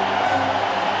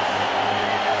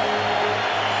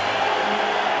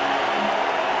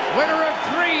 Winner of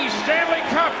 3 Stanley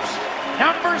Cups,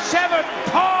 number 7,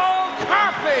 Paul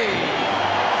Coffey.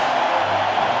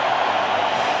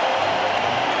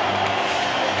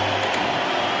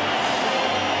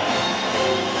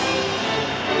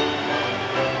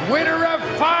 Winner of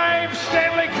 5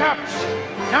 Stanley Cups,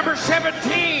 number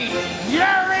 17,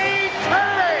 Yuri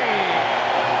Curry.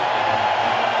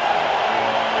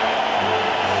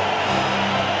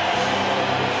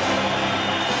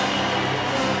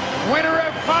 Winner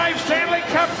of 5 Stanley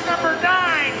Cups, number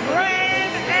 9,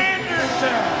 Glenn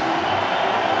Anderson.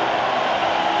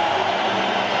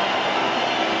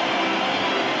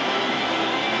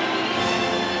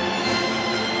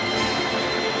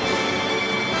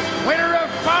 Winner of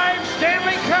 5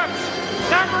 Stanley Cups,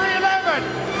 number 11,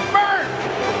 Mark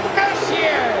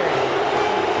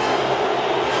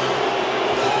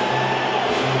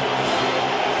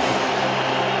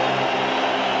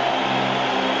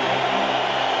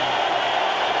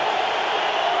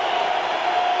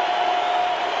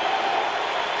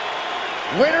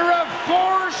winner of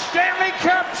 4 Stanley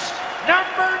Cups,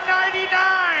 number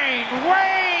 99,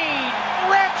 Wayne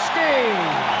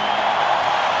Gretzky.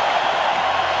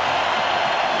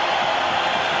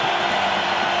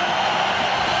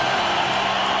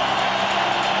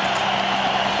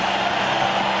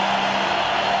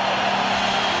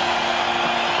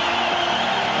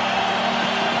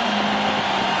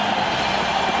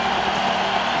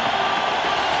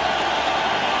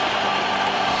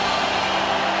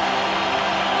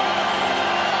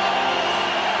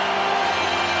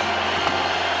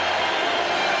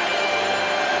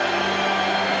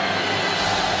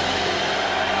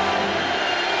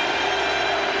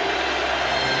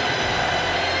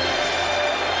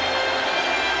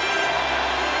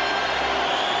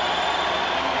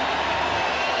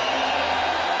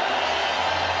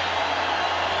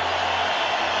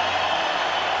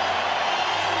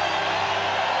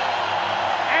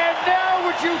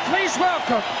 Would you please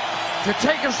welcome, to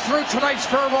take us through tonight's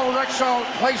farewell Rexall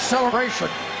Place celebration,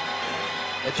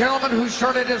 the gentleman who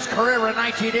started his career in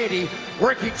 1980,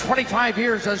 working 25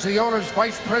 years as the Oilers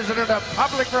Vice President of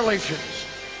Public Relations,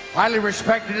 highly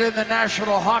respected in the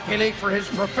National Hockey League for his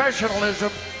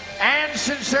professionalism and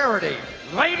sincerity.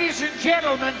 Ladies and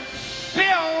gentlemen,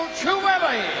 Bill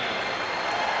Chiuwelli.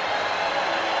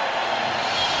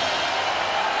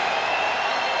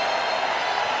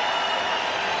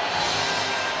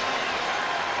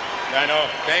 I know.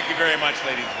 Thank you very much,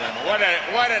 ladies and gentlemen.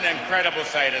 What an incredible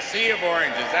sight. A sea of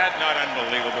orange. Is that not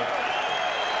unbelievable?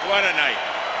 What a night.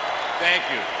 Thank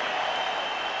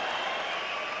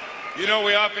you. You know,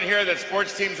 we often hear that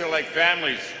sports teams are like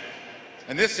families.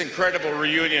 And this incredible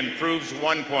reunion proves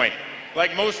one point.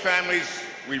 Like most families,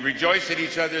 we rejoice at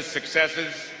each other's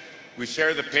successes. We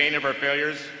share the pain of our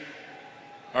failures.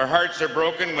 Our hearts are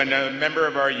broken when a member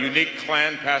of our unique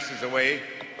clan passes away.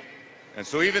 And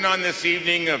so even on this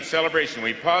evening of celebration,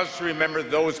 we pause to remember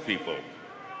those people.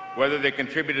 Whether they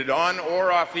contributed on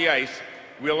or off the ice,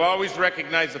 we'll always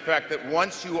recognize the fact that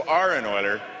once you are an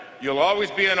Oiler, you'll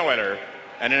always be an Oiler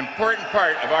and an important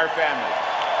part of our family.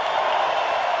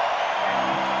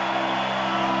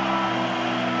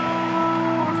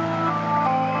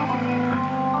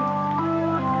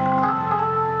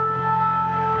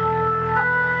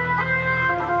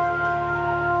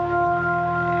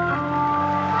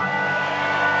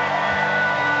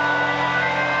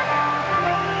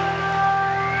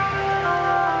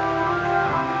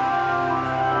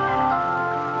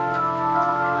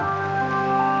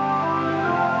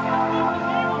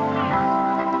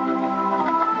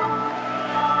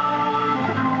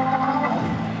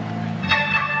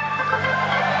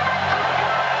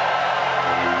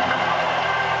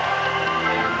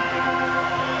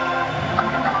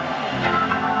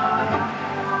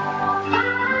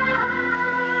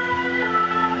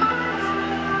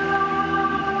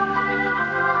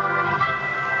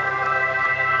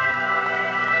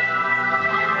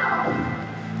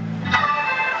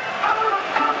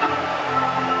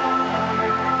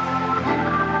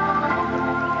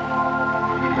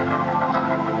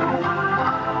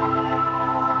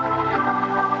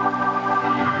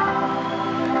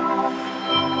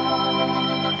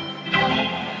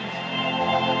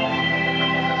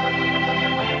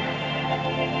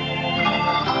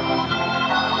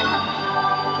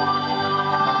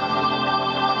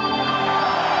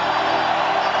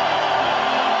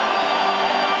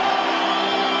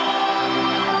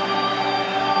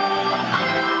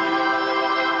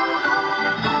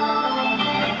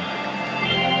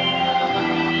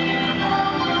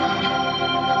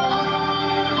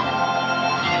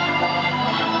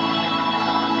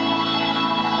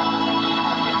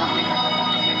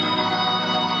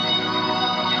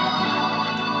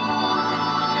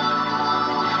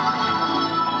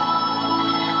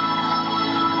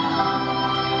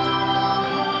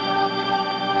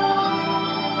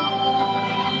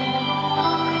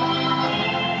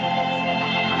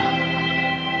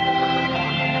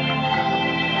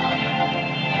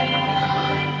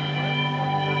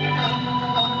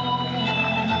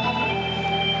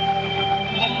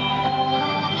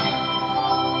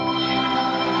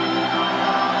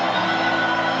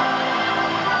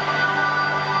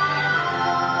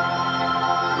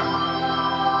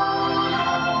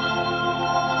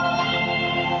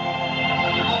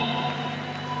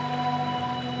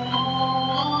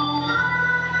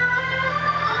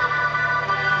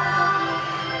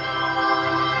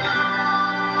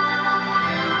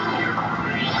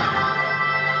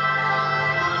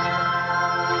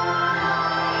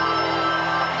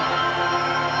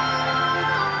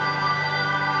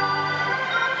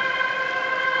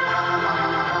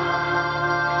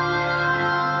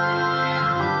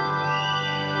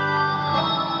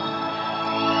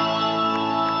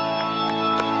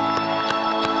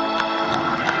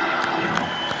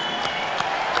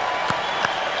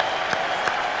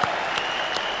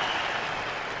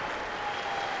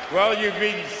 Well, you've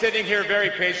been sitting here very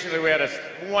patiently. We had a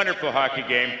wonderful hockey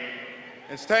game.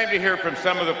 It's time to hear from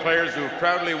some of the players who have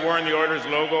proudly worn the Oilers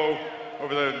logo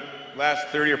over the last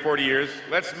 30 or 40 years.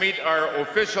 Let's meet our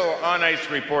official on-ice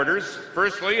reporters.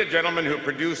 Firstly, a gentleman who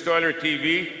produced Oiler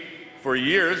TV for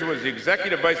years, was the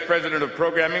Executive Vice President of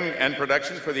Programming and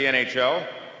Production for the NHL.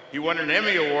 He won an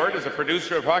Emmy Award as a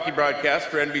producer of hockey broadcasts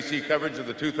for NBC coverage of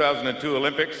the 2002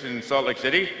 Olympics in Salt Lake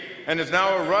City, and is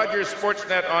now a Rogers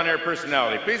Sportsnet on-air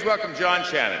personality. Please welcome John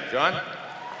Shannon. John?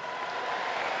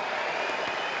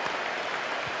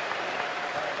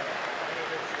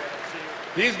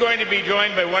 He's going to be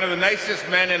joined by one of the nicest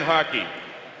men in hockey.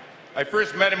 I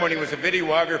first met him when he was a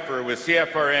videographer with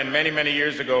CFRN many, many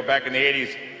years ago, back in the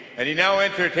 80s, and he now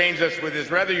entertains us with his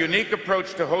rather unique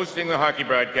approach to hosting the hockey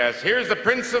broadcast. Here's the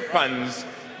Prince of Puns,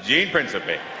 Gene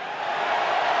Principe.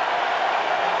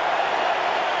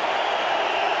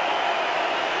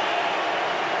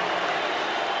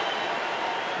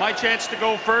 My chance to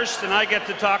go first, and I get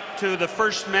to talk to the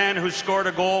first man who scored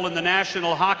a goal in the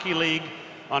National Hockey League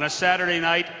on a Saturday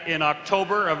night in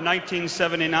October of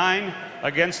 1979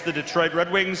 against the Detroit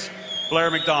Red Wings, Blair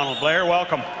McDonald. Blair,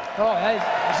 welcome. Oh, hey,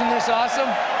 isn't this awesome?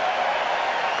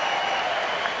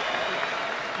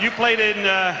 You played in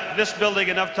this building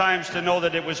enough times to know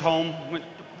that it was home.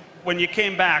 When you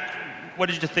came back, what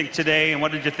did you think today, and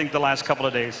what did you think the last couple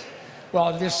of days?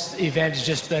 Well, this event has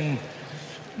just been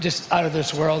out of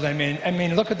this world. I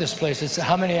mean, look at this place. It's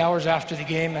how many hours after the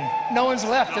game, and no one's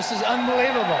left. This is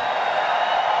unbelievable.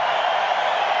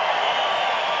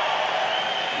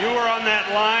 You were on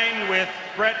that line with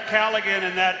Brett Callaghan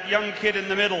and that young kid in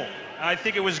the middle. I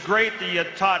think it was great that you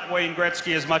taught Wayne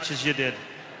Gretzky as much as you did.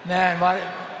 Man,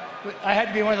 I had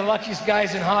to be one of the luckiest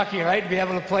guys in hockey, right? To be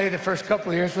able to play the first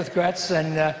couple of years with Gretz.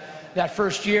 And that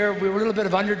first year, we were a little bit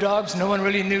of underdogs. No one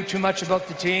really knew too much about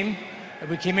the team.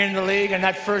 We came into the league, and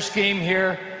that first game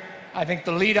here, I think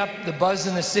the lead up, the buzz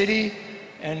in the city,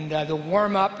 and the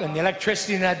warm-up and the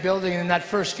electricity in that building in that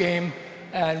first game,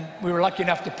 and we were lucky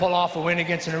enough to pull off a win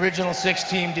against an Original Six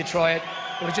team, Detroit.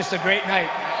 It was just a great night.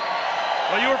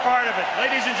 Well, you were part of it.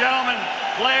 Ladies and gentlemen,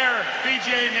 Blair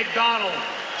B.J. McDonald.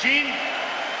 Gene?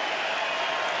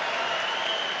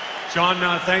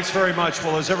 John, thanks very much.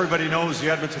 Well, as everybody knows,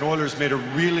 the Edmonton Oilers made a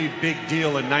really big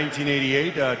deal in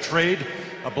 1988, a trade,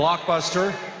 a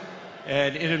blockbuster,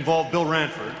 and it involved Bill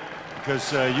Ranford,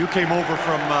 because you came over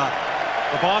from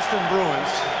the Boston Bruins,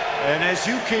 and as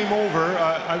you came over,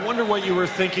 I wonder what you were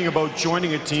thinking about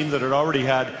joining a team that had already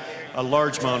had a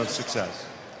large amount of success.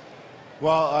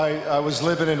 Well, I was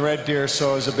living in Red Deer,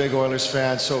 so I was a big Oilers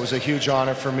fan, so it was a huge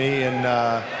honor for me, and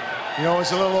you know, it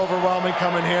was a little overwhelming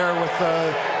coming here with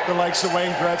the likes of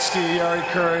Wayne Gretzky, Yari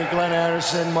Curry, Glenn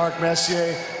Anderson, Mark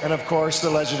Messier, and of course the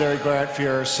legendary Grant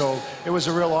Fuhr. So it was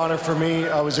a real honor for me.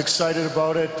 I was excited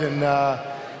about it, and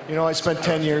you know, I spent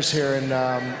 10 years here, and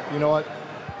you know what?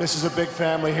 This is a big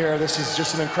family here. This is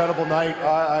just an incredible night.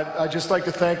 I'd just like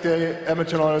to thank the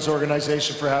Edmonton Oilers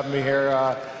organization for having me here.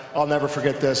 I'll never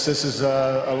forget this. This is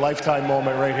a lifetime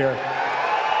moment right here.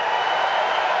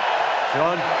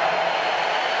 John?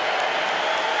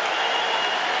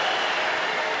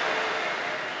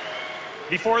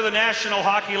 Before the National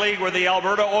Hockey League were the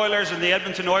Alberta Oilers and the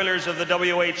Edmonton Oilers of the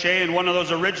WHA, and one of those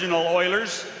original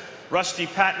Oilers, Rusty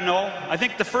Patenaude. I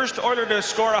think the first Oiler to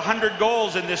score 100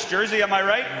 goals in this jersey, am I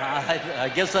right? I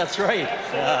guess that's right.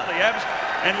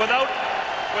 And without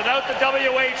the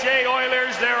WHA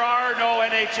Oilers, there are no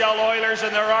NHL Oilers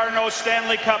and there are no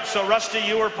Stanley Cups. So Rusty,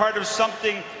 you were part of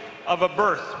something of a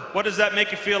birth. What does that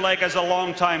make you feel like as a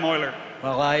long-time Oiler?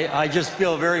 Well, I just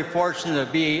feel very fortunate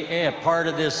to be a part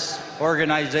of this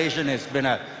organization. It's been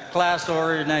a class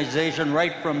organization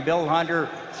right from Bill Hunter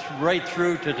right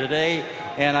through to today,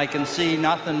 and I can see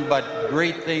nothing but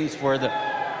great things for the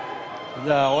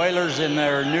Oilers in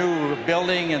their new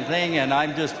building and thing, and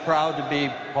I'm just proud to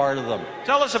be part of them.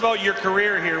 Tell us about your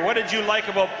career here. What did you like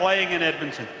about playing in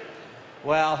Edmonton?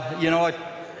 Well, you know what?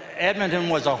 Edmonton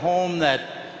was a home that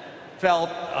felt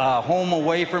home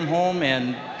away from home,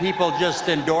 and people just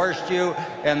endorsed you,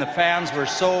 and the fans were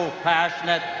so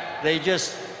passionate. They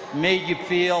just made you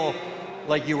feel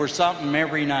like you were something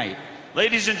every night.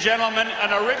 Ladies and gentlemen,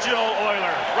 an original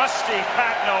Oiler, Rusty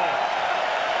Patenaude.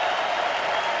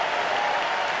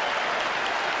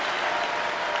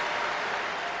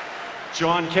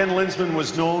 John, Ken Linzman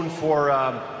was known for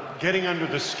getting under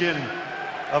the skin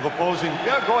of opposing.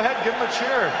 Yeah, go ahead, give him a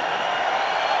cheer.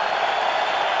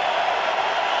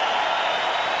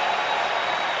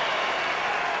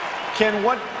 Ken,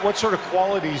 what sort of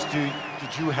qualities did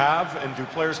you have and do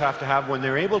players have to have when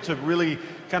they're able to really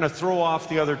kind of throw off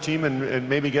the other team and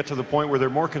maybe get to the point where they're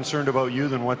more concerned about you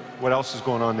than what else is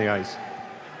going on the ice?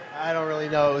 I don't really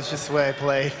know. It was just the way I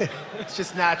played. It's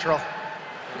just natural.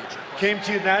 Came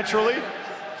to you naturally?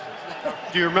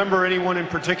 Do you remember anyone in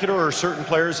particular or certain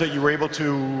players that you were able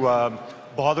to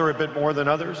bother a bit more than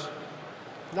others?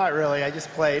 Not really. I just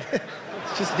played.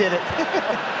 Just did it.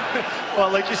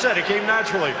 Well, like you said, it came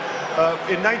naturally.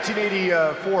 In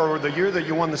 1984, the year that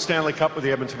you won the Stanley Cup with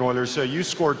the Edmonton Oilers, you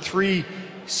scored 3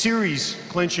 series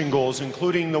clinching goals,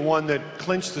 including the one that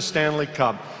clinched the Stanley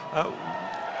Cup.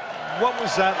 What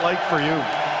was that like for you?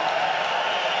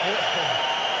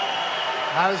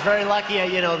 I was very lucky.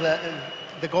 You know,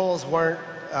 the goals weren't,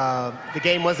 the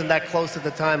game wasn't that close at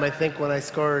the time. I think when I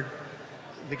scored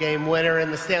the game winner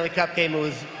in the Stanley Cup game, it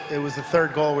was the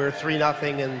 3rd goal. We were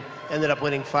 3-0 and ended up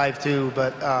winning 5-2.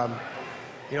 But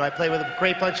you know, I played with a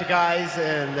great bunch of guys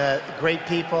and great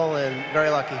people, and very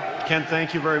lucky. Ken,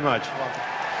 thank you very much. You're welcome.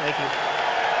 Thank you.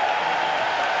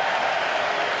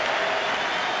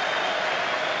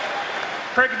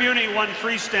 Craig Muni won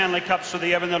 3 Stanley Cups for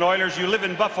the Edmonton Oilers. You live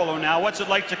in Buffalo now. What's it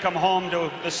like to come home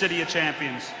to the City of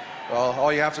Champions? Well,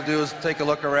 all you have to do is take a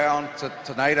look around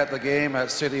tonight at the game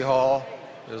at City Hall.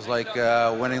 It was like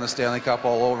winning the Stanley Cup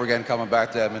all over again, coming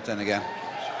back to Edmonton again.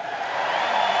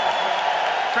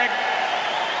 Craig,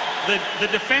 the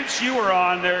defense you were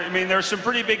on, I mean, there's some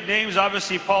pretty big names.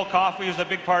 Obviously, Paul Coffey was a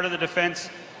big part of the defense.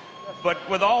 But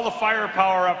with all the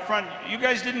firepower up front, you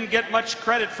guys didn't get much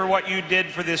credit for what you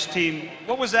did for this team.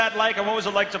 What was that like, and what was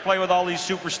it like to play with all these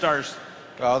superstars?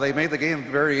 Well, they made the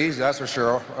game very easy, that's for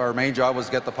sure. Our main job was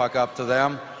to get the puck up to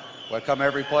them. But come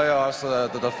every playoffs,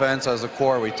 the defense as a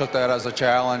core, we took that as a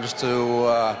challenge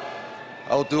to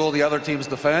outduel the other team's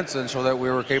defense and show that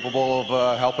we were capable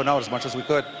of helping out as much as we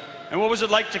could. And what was it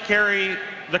like to carry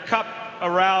the cup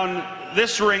around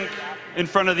this rink in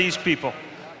front of these people?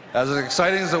 As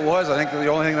exciting as it was, I think the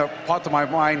only thing that popped to my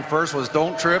mind first was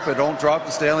don't trip and don't drop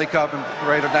the Stanley Cup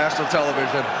right on national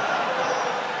television.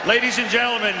 Ladies and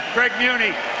gentlemen, Craig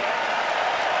Muni.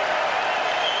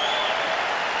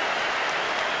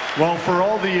 Well, for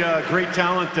all the great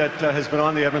talent that has been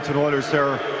on the Edmonton Oilers,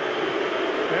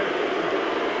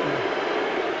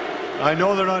 I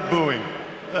know they're not booing.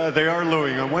 They are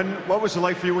looing. And what was it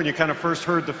like for you when you kind of first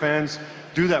heard the fans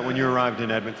do that when you arrived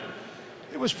in Edmonton?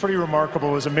 It was pretty remarkable.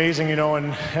 It was amazing, you know,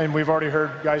 and we've already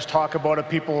heard guys talk about it.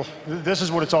 People, this is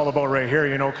what it's all about right here,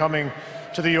 you know, coming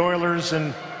to the Oilers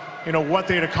and, you know, what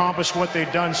they'd accomplished, what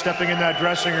they'd done, stepping in that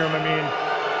dressing room. I mean,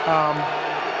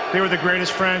 they were the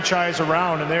greatest franchise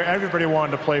around, and everybody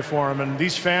wanted to play for them. And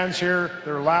these fans here,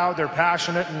 they're loud, they're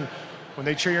passionate, and when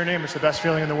they cheer your name, it's the best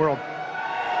feeling in the world.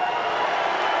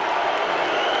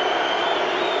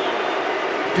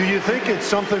 Do you think it's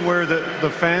something where the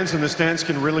fans in the stands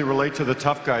can really relate to the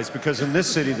tough guys? Because in this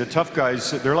city, the tough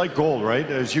guys, they're like gold, right?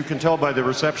 As you can tell by the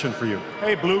reception for you.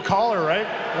 Hey, blue collar, right?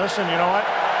 Listen, you know what?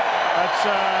 That's,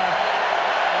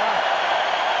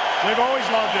 they've always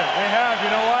loved it. They have, you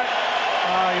know what?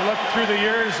 You look through the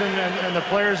years and the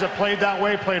players that played that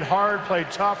way, played hard,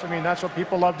 played tough. I mean, that's what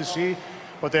people love to see.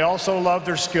 But they also love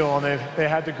their skill, and they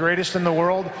had the greatest in the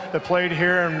world that played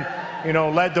here and, you know,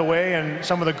 led the way, and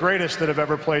some of the greatest that have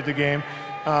ever played the game.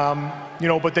 You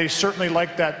know, but they certainly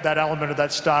like that element of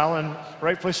that style, and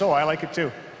rightfully so. I like it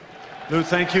too. Lou,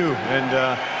 thank you. And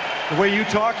the way you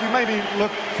talk, you maybe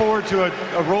look forward to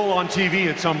a role on TV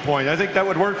at some point. I think that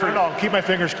would work for you. I'll keep my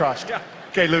fingers crossed. Yeah.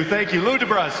 Okay, Lou, thank you. Lou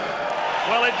DeBrusk.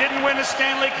 Well, it didn't win a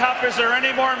Stanley Cup. Is there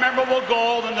any more memorable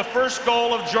goal than the first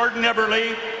goal of Jordan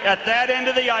Eberle at that end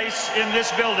of the ice in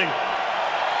this building?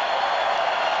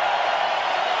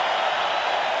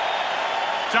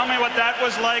 Tell me what that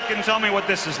was like, and tell me what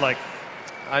this is like.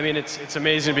 I mean, it's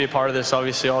amazing to be a part of this.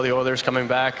 Obviously, all the Oilers coming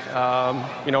back.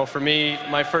 You know, for me,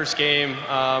 my first game,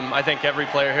 I think every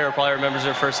player here probably remembers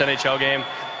their first NHL game.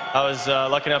 I was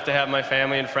lucky enough to have my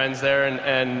family and friends there,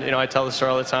 and you know, I tell the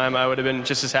story all the time. I would have been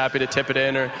just as happy to tip it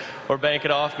in or bank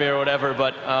it off me or whatever,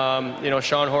 but you know,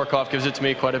 Sean Horkoff gives it to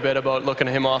me quite a bit about looking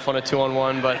him off on a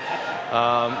 2-on-1, but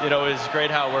you know, it was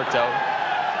great how it worked out.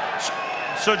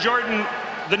 So Jordan,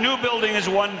 the new building is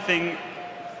one thing.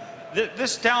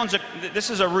 This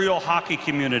is a real hockey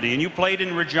community, and you played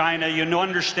in Regina. You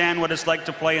understand what it's like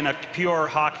to play in a pure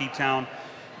hockey town.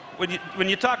 When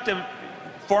you talk to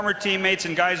former teammates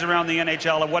and guys around the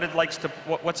NHL,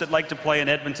 what's it like to play in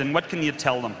Edmonton, what can you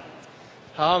tell them?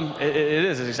 It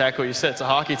is exactly what you said. It's a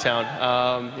hockey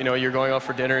town. You know, you're going out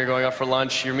for dinner, you're going out for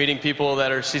lunch, you're meeting people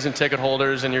that are season ticket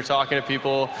holders, and you're talking to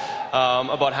people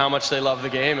about how much they love the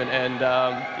game. And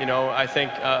you know, I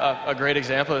think a great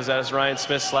example is that is Ryan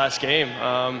Smith's last game.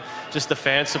 Just the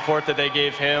fan support that they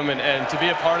gave him, and to be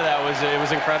a part of that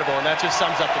was incredible. And that just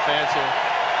sums up the fans here.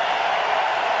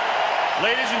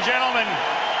 Ladies and gentlemen,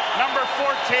 number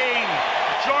 14,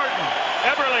 Jordan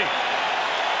Eberle.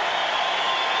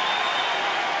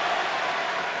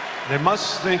 They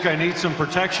must think I need some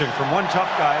protection from one tough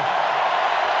guy.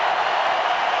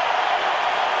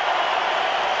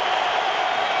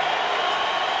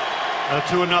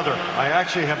 To another. I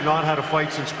actually have not had a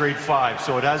fight since grade 5,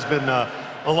 so it has been a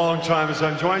long time. As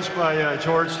I'm joined by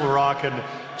George Laraque, and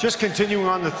just continuing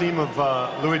on the theme of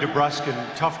Louis DeBrusque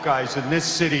and tough guys in this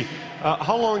city,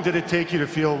 how long did it take you to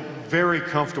feel very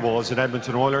comfortable as an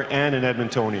Edmonton Oiler and an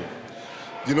Edmontonian?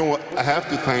 You know what? I have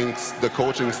to thank the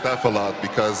coaching staff a lot,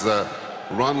 because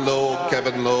Ron Lowe,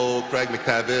 Kevin Lowe, Craig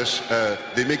McTavish,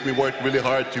 they make me work really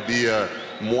hard to be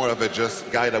more of a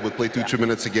just guy that would play 2-3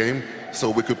 minutes a game, so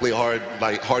we could play hard,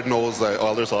 like hard-nosed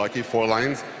Oilers hockey, 4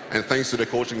 lines. And thanks to the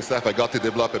coaching staff, I got to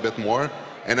develop a bit more.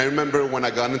 And I remember when I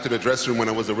got into the dressing room when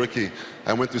I was a rookie,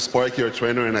 I went to Sparky, our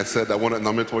trainer, and I said I wanted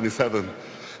number 27.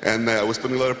 And I was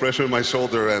putting a lot of pressure on my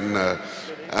shoulder, and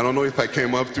I don't know if I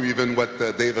came up to even what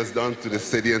Dave has done to the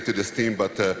city and to this team,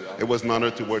 but it was an honor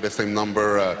to wear the same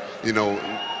number, you know,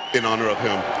 in honor of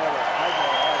him.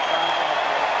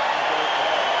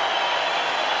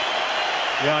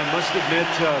 Yeah, I must admit,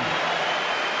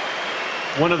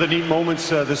 one of the neat moments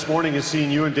this morning is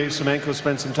seeing you and Dave Semenko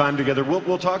spend some time together.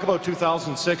 We'll talk about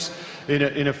 2006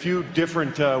 in a few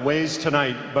different ways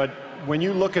tonight, but when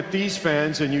you look at these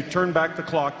fans and you turn back the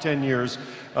clock 10 years,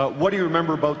 what do you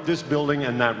remember about this building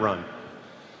and that run?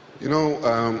 You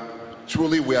know,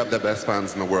 truly we have the best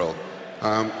fans in the world.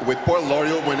 With Paul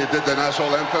Laurier, when he did the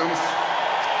national anthems,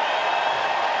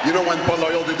 you know, when Paul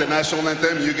Laurier did the national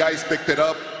anthem, you guys picked it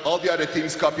up. All the other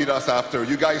teams copied us after.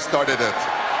 You guys started it.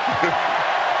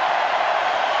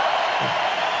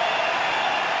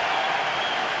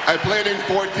 I played in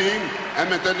 14.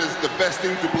 Edmonton is the best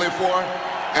team to play for.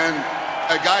 And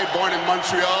a guy born in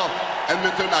Montreal,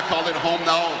 Edmonton, I call it home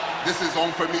now. This is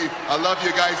home for me. I love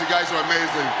you guys. You guys are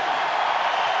amazing.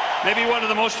 Maybe one of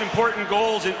the most important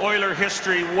goals in Oiler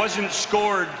history wasn't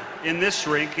scored in this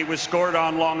rink. It was scored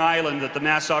on Long Island at the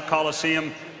Nassau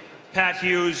Coliseum. Pat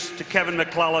Hughes to Kevin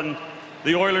McClellan.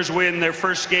 The Oilers win their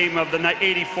first game of the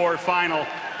 '84 final.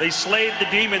 They slayed the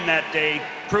Demon that day,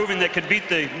 proving they could beat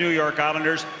the New York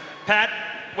Islanders. Pat,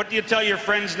 what do you tell your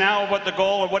friends now about the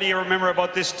goal, or what do you remember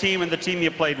about this team and the team you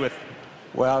played with?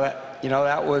 Well,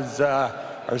 that was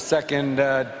our second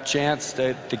chance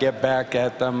to get back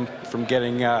at them from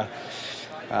getting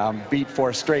beat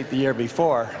 4 straight the year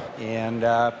before. And,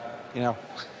 you know,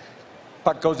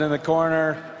 puck goes in the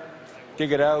corner,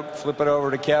 dig it out, flip it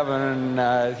over to Kevin,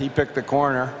 and he picked the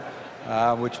corner,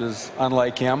 which was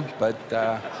unlike him, but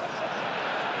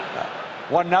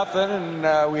 1-0,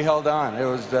 and we held on. It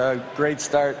was a great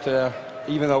start.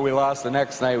 Even though we lost the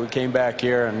next night, we came back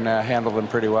here and handled them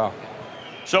pretty well.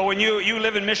 So when you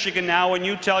live in Michigan now, when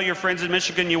you tell your friends in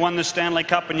Michigan you won the Stanley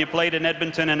Cup and you played in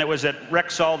Edmonton and it was at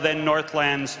Rexall, then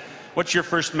Northlands, what's your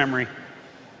first memory?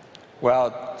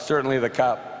 Well, certainly the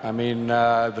cup. I mean,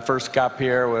 the first cup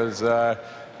here was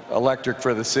electric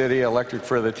for the city, electric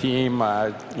for the team.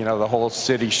 You know, the whole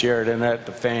city shared in it,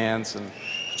 the fans, and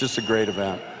just a great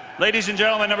event. Ladies and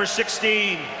gentlemen, number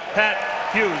 16, Pat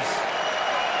Hughes.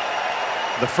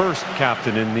 The first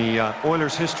captain in the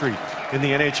Oilers history in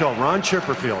the NHL, Ron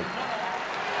Chipperfield.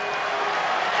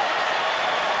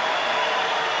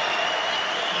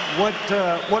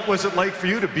 What was it like for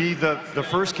you to be the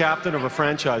first captain of a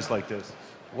franchise like this?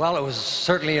 Well, it was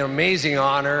certainly an amazing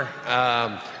honor.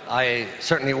 I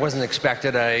certainly wasn't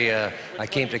expected. I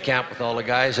came to camp with all the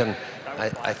guys, and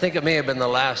I think it may have been the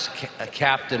last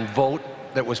captain vote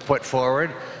that was put forward,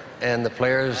 and the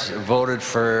players voted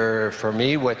for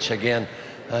me, which again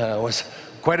was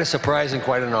quite a surprise and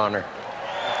quite an honor.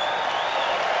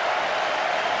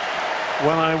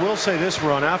 Well, I will say this,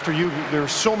 Ron, after you, there were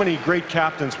so many great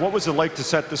captains. What was it like to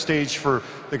set the stage for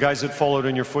the guys that followed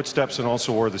in your footsteps and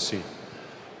also wore the C?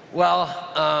 Well,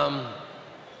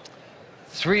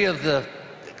 3 of the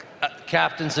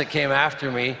captains that came after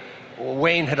me,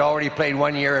 Wayne had already played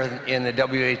 1 year in the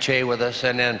WHA with us,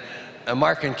 and then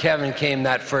Mark and Kevin came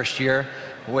that first year,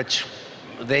 which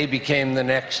they became the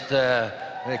next the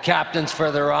captains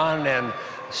further on. And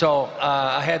so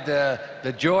I had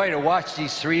the joy to watch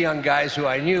these 3 young guys who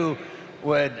I knew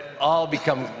would all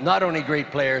become not only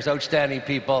great players, outstanding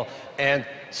people, and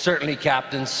certainly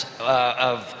captains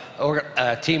of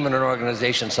a team and an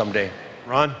organization someday.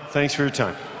 Ron, thanks for your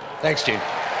time. Thanks, Gene.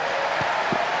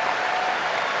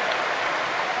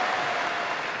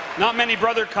 Not many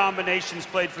brother combinations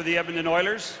played for the Edmonton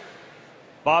Oilers.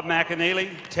 Bob McAneely,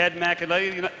 Ted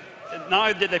McAneely. Not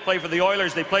only did they play for the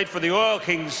Oilers, they played for the Oil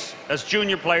Kings as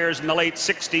junior players in the late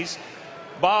 60s.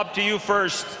 Bob, to you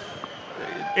first.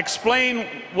 Explain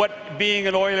what being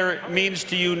an Oiler means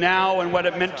to you now and what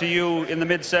it meant to you in the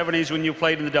mid-70s when you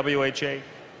played in the WHA.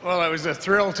 Well, it was a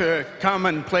thrill to come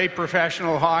and play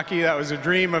professional hockey. That was a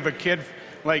dream of a kid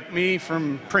like me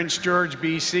from Prince George,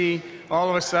 BC. All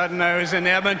of a sudden, I was in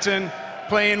Edmonton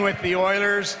playing with the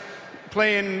Oilers,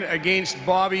 playing against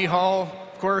Bobby Hull.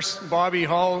 Of course, Bobby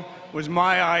Hull was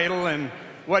my idol, and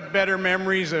what better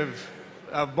memories of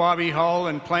Bobby Hull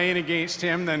and playing against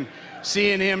him than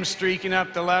seeing him streaking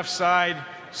up the left side,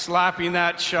 slapping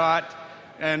that shot,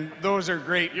 and those are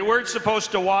great. You weren't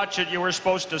supposed to watch it, you were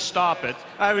supposed to stop it.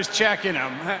 I was checking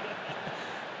him.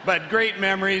 But great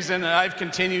memories, and I've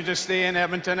continued to stay in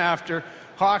Edmonton after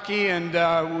hockey,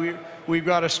 and we've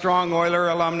got a strong Oiler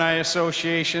Alumni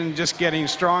Association, just getting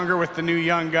stronger with the new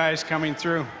young guys coming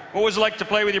through. What was it like to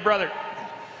play with your brother?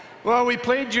 Well, we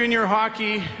played junior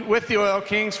hockey with the Oil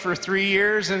Kings for 3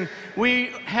 years, and we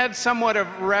had somewhat of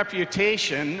a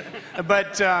reputation,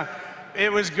 but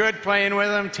it was good playing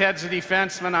with him. Ted's a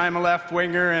defenseman, I'm a left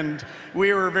winger, and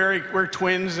we're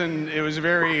twins, and it was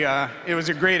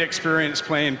a great experience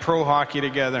playing pro hockey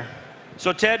together.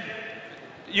 So Ted,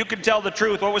 you can tell the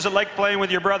truth. What was it like playing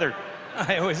with your brother?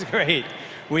 It was great.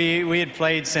 We had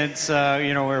played since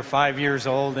we were 5 years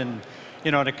old, and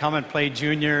to come and play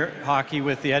junior hockey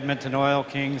with the Edmonton Oil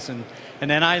Kings, and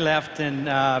then I left and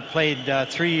played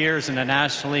 3 years in the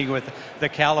National League with the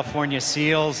California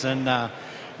Seals, and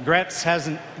Gretz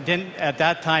at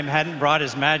that time hadn't brought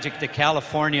his magic to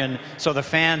California, and so the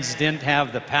fans didn't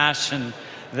have the passion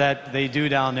that they do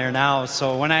down there now.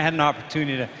 So when I had an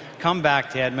opportunity to come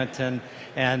back to Edmonton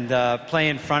and play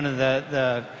in front of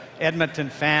the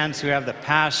Edmonton fans who have the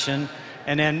passion,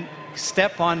 and then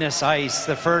step on this ice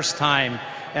the first time,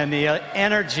 and the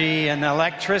energy and the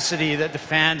electricity that the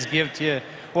fans give to you,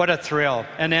 what a thrill.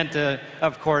 And then to,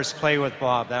 of course, play with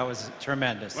Bob. That was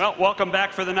tremendous. Well, welcome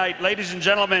back for the night. Ladies and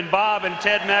gentlemen, Bob and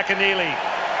Ted McAneely.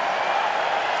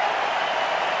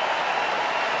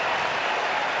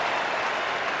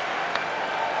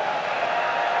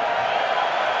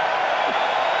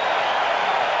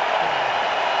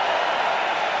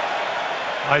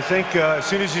 I think as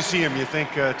soon as you see him, you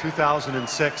think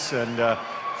 2006, and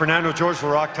Fernando George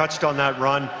Laraque touched on that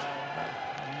run.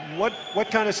 What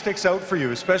kind of sticks out for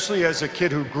you, especially as a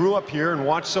kid who grew up here and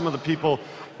watched some of the people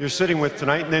you're sitting with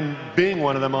tonight, and then being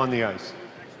one of them on the ice?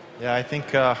 Yeah, I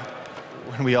think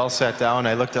when we all sat down,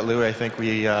 I looked at Louis. I think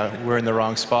we're in the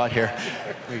wrong spot here.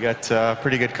 We got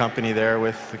pretty good company there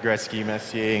with Gretzky,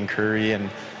 Messier, and Curry, and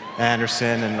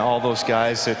Anderson, and all those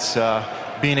guys. It's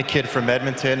being a kid from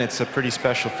Edmonton, it's a pretty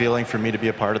special feeling for me to be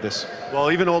a part of this.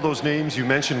 Well, even all those names you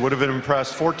mentioned would have been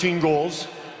impressed. 14 goals,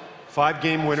 5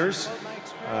 game winners,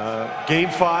 Game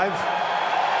 5.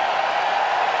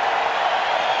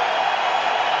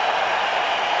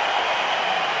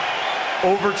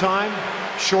 Overtime,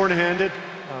 shorthanded.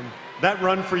 That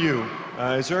run for you,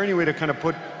 is there any way to kind of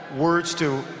put words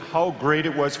to how great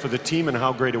it was for the team and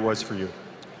how great it was for you?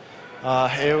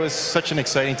 It was such an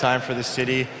exciting time for the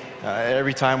city.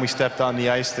 Every time we stepped on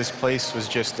the ice, this place was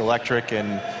just electric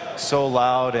and so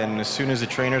loud, and as soon as the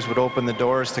trainers would open the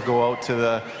doors to go out to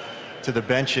the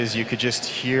benches, you could just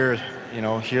hear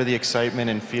the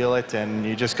excitement and feel it, and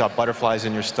you just got butterflies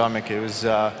in your stomach. It was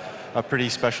a pretty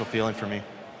special feeling for me.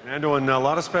 Nando, and a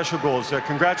lot of special goals.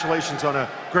 Congratulations on a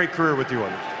great career with the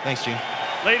Oilers. Thanks, Gene.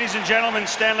 Ladies and gentlemen,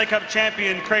 Stanley Cup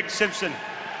champion Craig Simpson.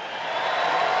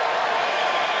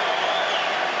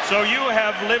 So you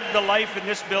have lived the life in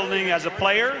this building as a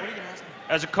player,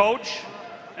 as a coach,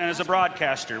 and as a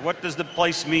broadcaster. What does the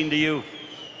place mean to you?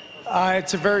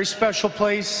 It's a very special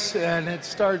place, and it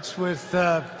starts with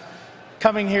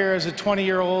coming here as a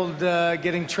 20-year-old,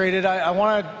 getting traded. I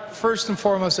want to, first and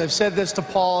foremost, I've said this to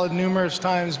Paul numerous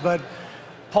times, but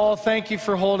Paul, thank you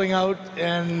for holding out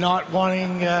and not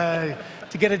wanting to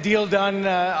get a deal done.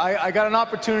 I got an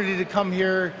opportunity to come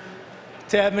here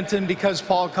to Edmonton because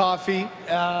Paul Coffey,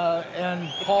 and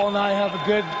Paul and I have a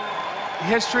good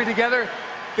history together.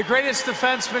 The greatest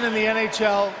defenseman in the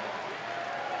NHL,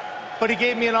 but he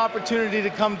gave me an opportunity to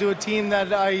come to a team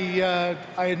that I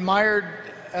admired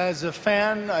as a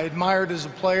fan, I admired as a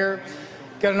player.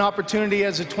 Got an opportunity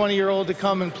as a 20-year-old to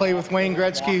come and play with Wayne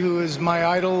Gretzky, who is my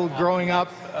idol growing up.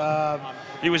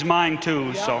 He was mine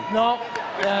too, yeah, so. No,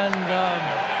 and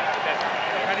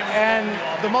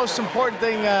And the most important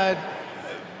thing,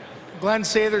 Glenn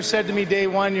Sather said to me day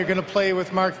one, you're going to play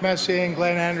with Mark Messier and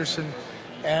Glenn Anderson.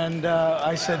 And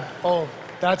I said, oh,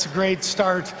 that's a great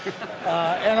start.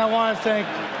 And I want to thank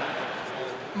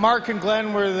Mark and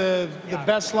Glenn were the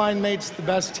best line mates, the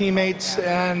best teammates,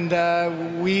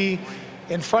 and we,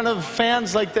 in front of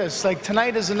fans like this, like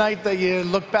tonight is a night that you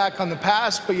look back on the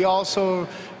past, but you also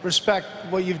respect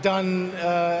what you've done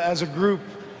as a group.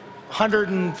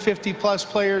 150 plus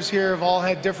players here have all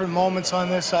had different moments on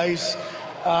this ice.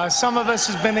 Some of us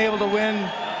have been able to win.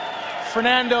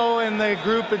 Fernando and the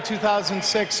group in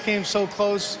 2006 came so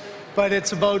close, but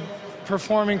it's about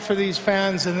performing for these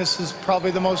fans, and this is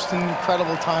probably the most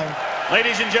incredible time.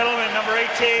 Ladies and gentlemen, number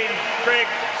 18, Craig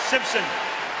Simpson.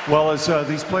 Well, as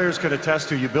these players can attest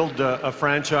to, you build a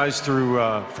franchise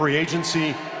through free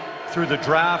agency, through the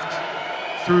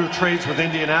draft, through trades with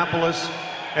Indianapolis,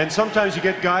 and sometimes you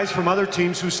get guys from other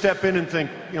teams who step in and think,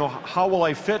 you know, how will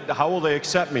I fit? How will they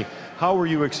accept me? How were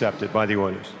you accepted by the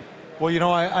Oilers? Well, you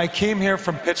know, I came here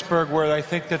from Pittsburgh, where I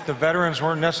think that the veterans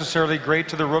weren't necessarily great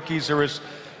to the rookies. There was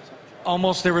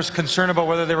concern about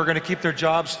whether they were going to keep their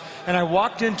jobs. And I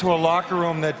walked into a locker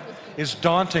room that is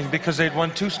daunting because they'd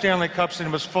won 2 Stanley Cups and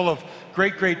it was full of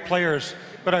great, great players.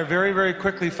 But I very, very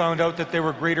quickly found out that they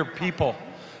were greater people,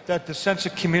 that the sense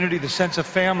of community, the sense of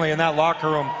family in that locker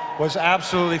room was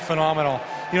absolutely phenomenal.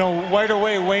 You know, right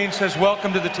away, Wayne says,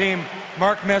 welcome to the team.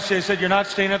 Mark Messier said, you're not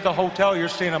staying at the hotel, you're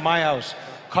staying at my house.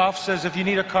 Koff says, if you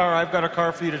need a car, I've got a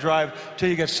car for you to drive till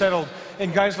you get settled.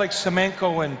 And guys like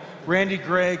Semenko and Randy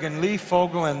Gregg and Lee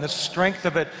Fogelin, the strength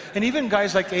of it. And even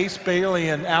guys like Ace Bailey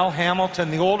and Al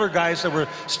Hamilton, the older guys that were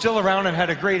still around and had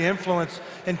a great influence.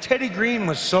 And Teddy Green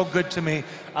was so good to me.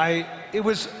 It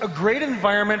was a great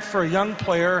environment for a young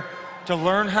player to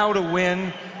learn how to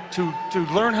win, to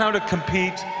learn how to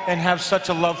compete, and have such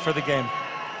a love for the game.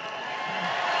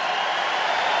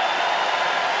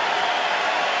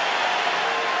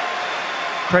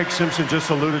 Craig Simpson just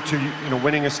alluded to, you know,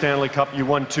 winning a Stanley Cup. You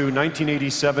won 2,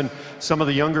 1987. Some of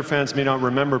the younger fans may not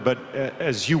remember, but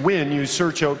as you win, you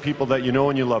search out people that you know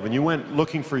and you love. And you went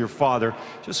looking for your father.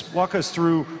 Just walk us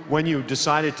through when you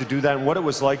decided to do that and what it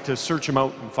was like to search him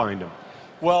out and find him.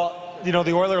 Well, you know,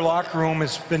 the Oiler locker room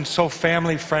has been so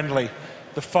family friendly.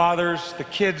 The fathers, the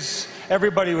kids,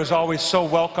 everybody was always so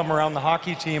welcome around the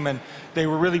hockey team, and they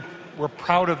were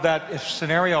proud of that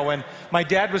scenario. And my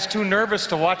dad was too nervous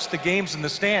to watch the games in the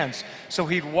stands, so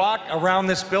he'd walk around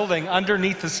this building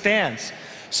underneath the stands.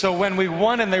 So when we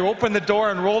won and they opened the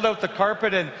door and rolled out the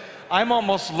carpet, and I'm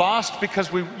almost lost because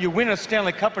you win a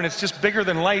Stanley Cup and it's just bigger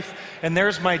than life, and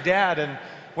there's my dad. And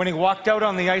when he walked out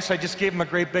on the ice, I just gave him a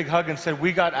great big hug and said,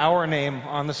 we got our name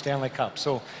on the Stanley Cup.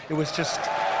 So it was just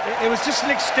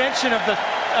an extension of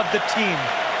the team.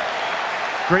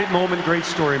 Great moment, great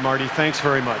story, Marty. Thanks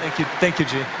very much. Thank you,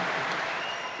 G.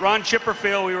 Ron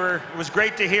Chipperfield, it was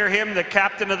great to hear him, the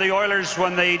captain of the Oilers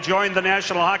when they joined the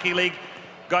National Hockey League,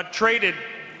 got traded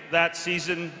that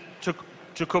season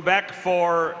to Quebec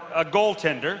for a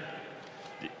goaltender.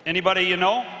 Anybody you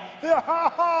know?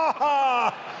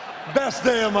 Best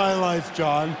day of my life,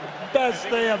 John. Best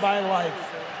day of my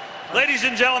life. Ladies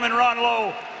and gentlemen, Ron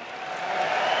Lowe.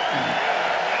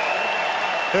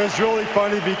 It was really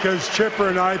funny because Chipper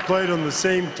and I played on the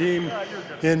same team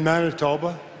in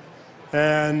Manitoba.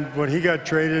 And when he got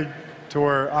traded to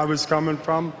where I was coming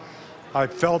from, I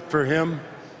felt for him,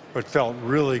 but felt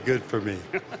really good for me.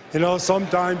 You know,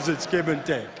 sometimes it's give and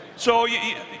take. So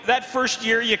that first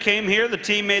year you came here, the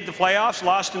team made the playoffs,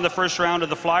 lost in the first round of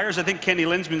the Flyers. I think Kenny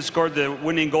Linsman scored the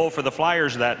winning goal for the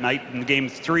Flyers that night in Game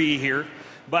 3 here.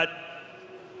 But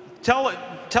tell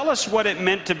us what it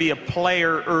meant to be a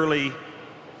player early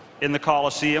in the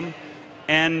Coliseum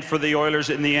and for the Oilers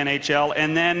in the NHL,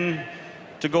 and then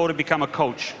to go to become a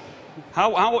coach.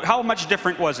 How much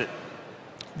different was it?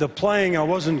 The playing, I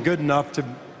wasn't good enough to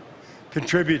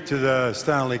contribute to the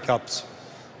Stanley Cups.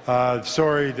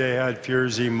 Sorry, they had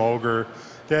Fierzy, Moger,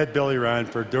 they had Billy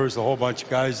Ranford. There was a whole bunch of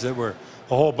guys that were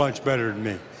a whole bunch better than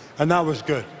me. And that was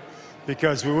good,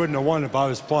 because we wouldn't have won if I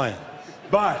was playing.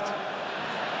 But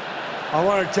I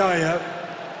want to tell you,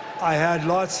 I had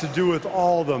lots to do with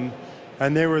all of them,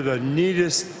 and they were the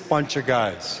neatest bunch of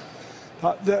guys.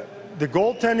 The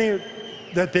goaltending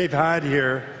that they've had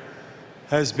here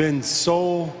has been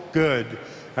so good,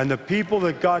 and the people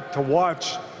that got to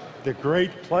watch the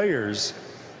great players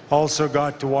also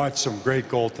got to watch some great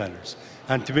goaltenders.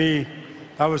 And to me,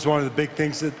 that was one of the big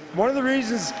things, one of the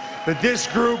reasons that this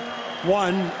group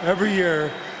won every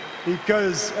year,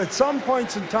 because at some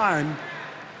points in time,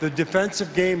 the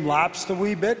defensive game lapsed a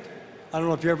wee bit. I don't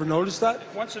know if you ever noticed that.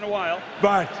 Once in a while.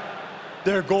 But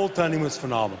their goaltending was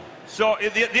phenomenal. So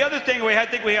the other thing I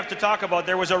think we have to talk about,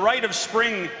 there was a rite of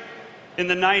spring in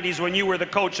the 90s when you were the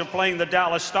coach of playing the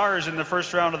Dallas Stars in the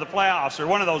first round of the playoffs, or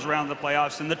one of those rounds of the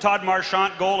playoffs, and the Todd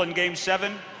Marchant goal in Game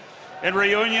 7 in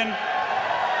reunion.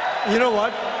 You know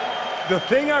what? The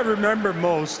thing I remember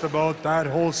most about that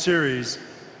whole series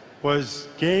was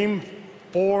Game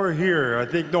 4 here. I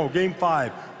think, no, Game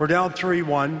 5. We're down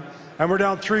 3-1, and we're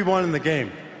down 3-1 in the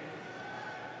game.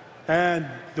 And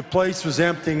the place was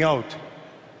emptying out.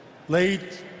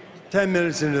 Late, 10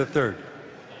 minutes into the third.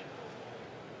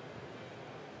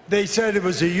 They said it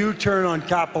was a U-turn on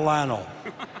Capilano.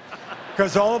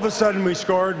 Because all of a sudden we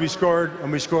scored,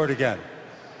 and we scored again.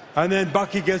 And then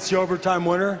Bucky gets the overtime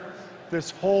winner.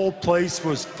 This whole place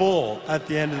was full at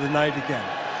the end of the night again.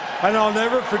 And I'll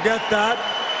never forget that,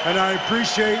 and I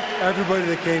appreciate everybody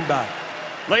that came back.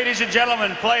 Ladies and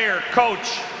gentlemen, player,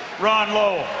 coach, Ron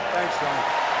Lowe. Thanks,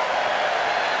 Ron.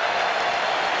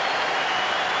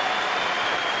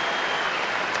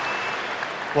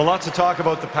 Well, lots of talk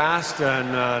about the past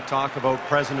and talk about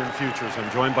present and futures. I'm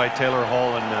joined by Taylor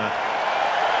Hall and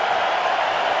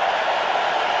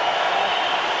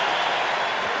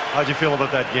how'd you feel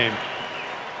about that game?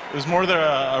 It was more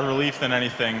a relief than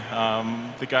anything.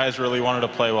 The guys really wanted to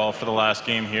play well for the last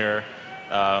game here.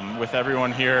 With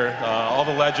everyone here, all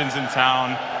the legends in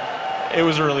town, it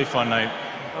was a really fun night.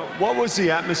 What was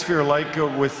the atmosphere like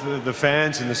with the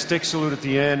fans and the stick salute at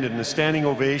the end and the standing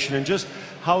ovation, and just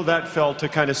how that felt to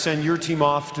kind of send your team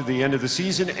off to the end of the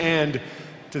season and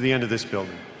to the end of this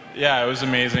building? Yeah, it was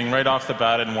amazing. Right off the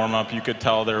bat in warm-up, you could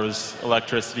tell there was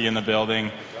electricity in the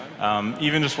building.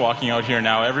 Even just walking out here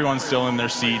now, everyone's still in their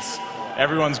seats.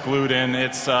 Everyone's glued in.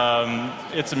 It's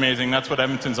amazing. That's what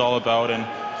Edmonton's all about. And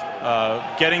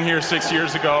getting here 6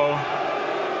 years ago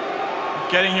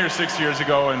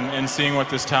and seeing what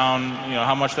this town,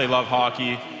 how much they love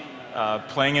hockey,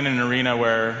 playing in an arena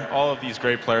where all of these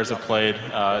great players have played,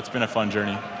 it's been a fun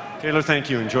journey. Taylor, thank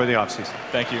you. Enjoy the offseason.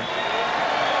 Thank you.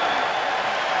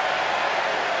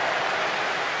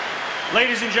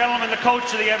 Ladies and gentlemen, the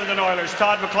coach of the Edmonton Oilers,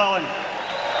 Todd McLellan.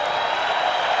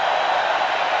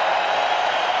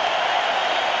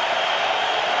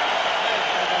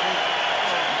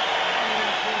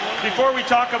 Before we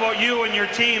talk about you and your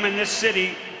team in this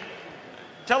city,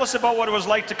 tell us about what it was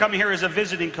like to come here as a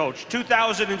visiting coach.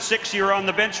 2006, you were on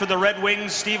the bench for the Red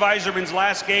Wings. Steve Yzerman's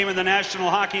last game in the National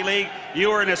Hockey League. You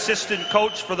were an assistant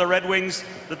coach for the Red Wings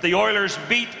that the Oilers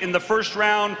beat in the first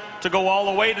round to go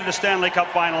all the way to the Stanley Cup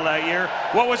final that year.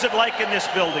 What was it like in this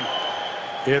building?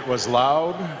 It was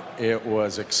loud. It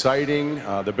was exciting.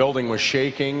 The building was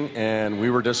shaking, and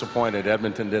we were disappointed.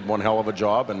 Edmonton did one hell of a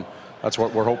job, and that's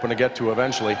what we're hoping to get to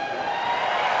eventually.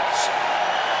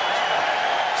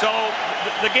 So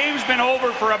the game's been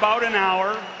over for about an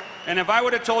hour, and if I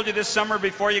would have told you this summer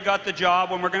before you got the job,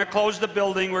 when we're going to close the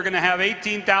building, we're going to have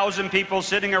 18,000 people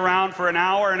sitting around for an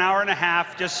hour and a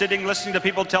half, just sitting, listening to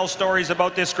people tell stories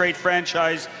about this great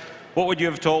franchise, what would you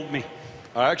have told me?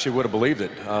 I actually would have believed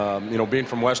it. Being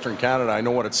from Western Canada, I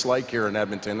know what it's like here in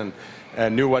Edmonton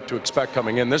and knew what to expect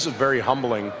coming in. This is very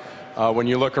humbling when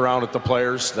you look around at the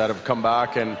players that have come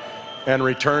back and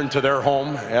returned to their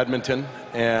home, Edmonton,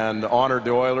 and honored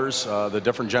the Oilers, the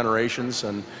different generations.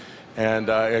 And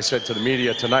I said to the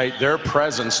media tonight, their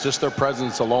presence, just their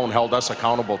presence alone, held us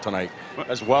accountable tonight,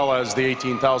 as well as the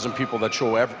 18,000 people that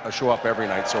show up every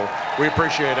night. So we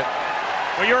appreciate it.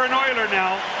 Well, you're an Oiler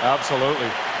now. Absolutely.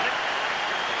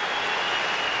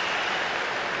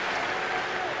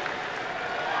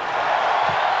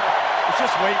 It's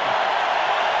just waiting.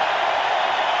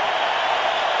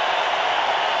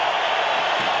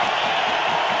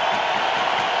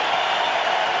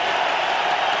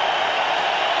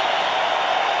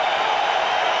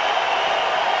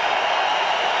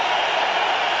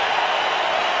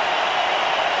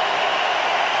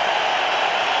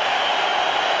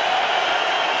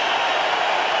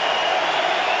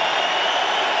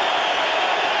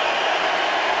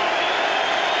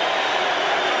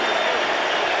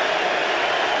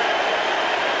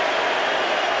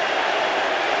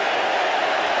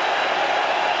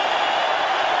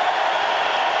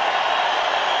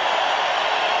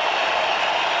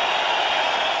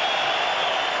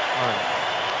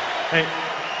 Hey,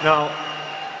 now,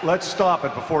 let's stop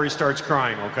it before he starts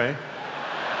crying, okay?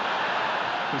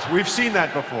 Because we've seen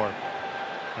that before.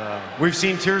 We've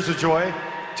seen tears of joy,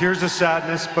 tears of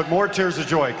sadness, but more tears of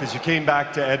joy because you came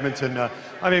back to Edmonton.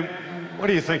 I mean, what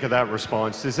do you think of that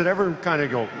response? Does it ever kind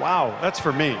of go, wow, that's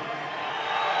for me?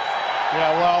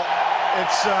 Yeah, well,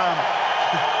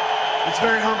 it's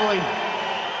very humbling.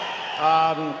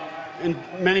 in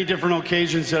many different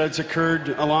occasions that it's occurred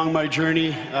along my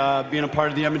journey, being a part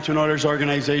of the Edmonton Oilers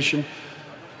organization.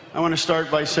 I want to start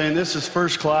by saying this is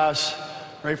first class,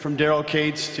 right from Daryl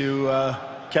Cates to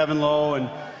Kevin Lowe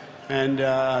and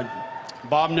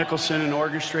Bob Nicholson and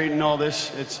orchestrating all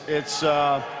this. It's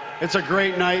a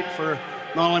great night for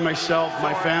not only myself,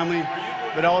 my family,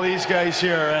 but all these guys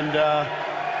here, and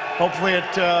hopefully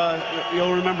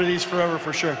you'll remember these forever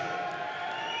for sure.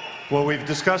 Well, we've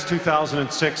discussed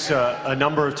 2006 a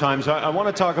number of times. I want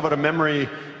to talk about a memory.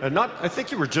 I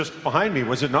think you were just behind me.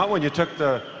 Was it not when you took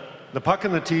the puck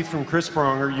in the teeth from Chris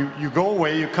Pronger? You go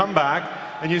away, you come back,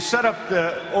 and you set up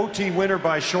the OT winner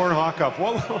by Shorn Hawkup.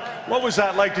 What was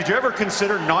that like? Did you ever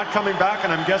consider not coming back?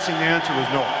 And I'm guessing the answer was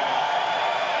no.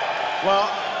 Well,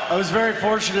 I was very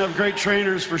fortunate to have great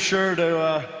trainers for sure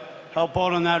to help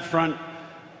out on that front.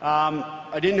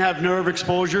 I didn't have nerve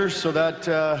exposure, so that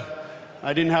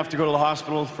I didn't have to go to the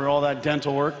hospital for all that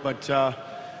dental work. But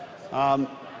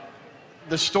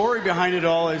the story behind it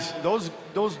all is those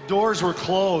doors were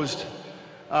closed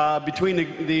between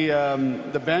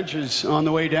the benches on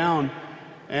the way down,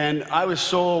 and I was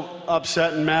so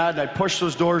upset and mad. I pushed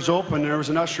those doors open, and there was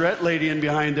an usherette lady in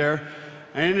behind there.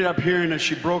 I ended up hearing that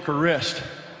she broke her wrist.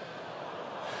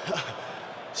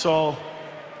 So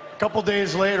a couple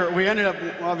days later, we ended up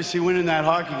obviously winning that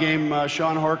hockey game.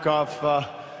 Sean Horkoff,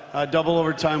 double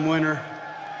overtime winner.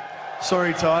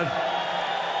 Sorry, Todd.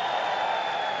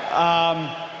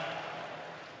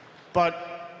 But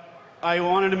I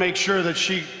wanted to make sure that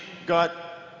she got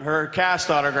her cast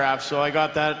autograph, so I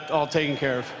got that all taken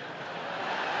care of.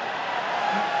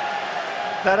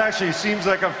 That actually seems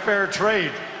like a fair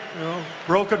trade. You know,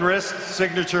 broken wrist,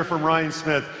 signature from Ryan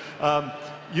Smith.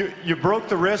 You broke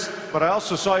the wrist, but I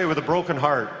also saw you with a broken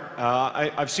heart.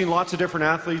 I've seen lots of different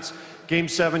athletes. Game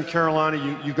 7,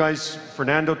 Carolina, you guys,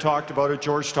 Fernando talked about it,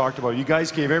 George talked about it. You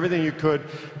guys gave everything you could,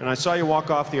 and I saw you walk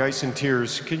off the ice in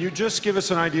tears. Can you just give us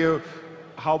an idea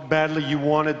how badly you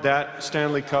wanted that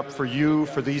Stanley Cup for you,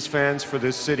 for these fans, for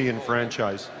this city and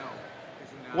franchise?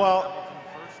 Well,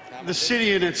 the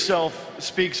city in itself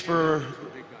speaks for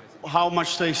how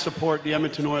much they support the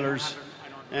Edmonton Oilers,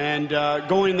 and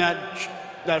going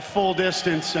that full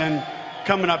distance and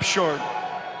coming up short.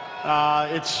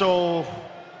 It's so,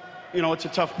 it's a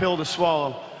tough pill to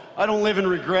swallow. I don't live in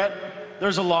regret.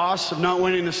 There's a loss of not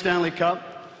winning the Stanley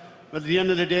Cup, but at the end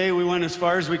of the day, we went as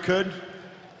far as we could,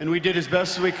 and we did as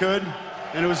best as we could,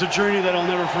 and it was a journey that I'll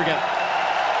never forget.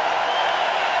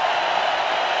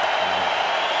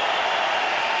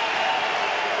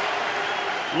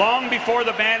 Long before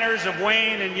the banners of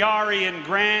Wayne and Yari and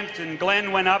Grant and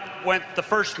Glenn went up, went the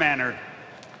first banner,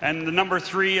 and the number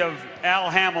 3 of Al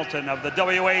Hamilton of the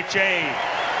WHA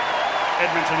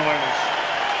Edmonton Oilers.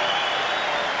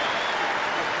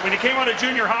 When he came out of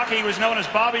junior hockey, he was known as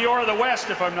Bobby Orr of the West,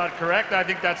 if I'm not correct. I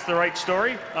think that's the right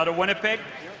story, out of Winnipeg.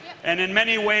 And in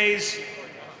many ways,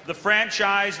 the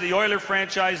franchise, the Oiler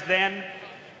franchise then,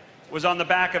 was on the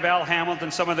back of Al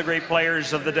Hamilton, some of the great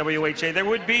players of the WHA. There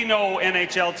would be no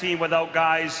NHL team without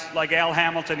guys like Al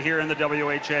Hamilton here in the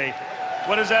WHA.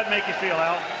 What does that make you feel,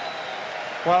 Al?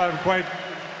 Well,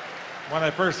 when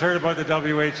I first heard about the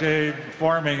WHA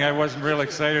forming, I wasn't real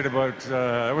excited about,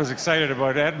 I was excited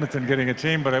about Edmonton getting a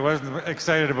team, but I wasn't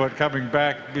excited about coming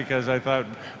back because I thought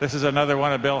this is another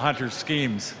one of Bill Hunter's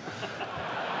schemes.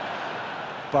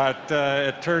 But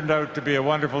it turned out to be a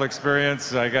wonderful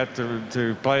experience. I got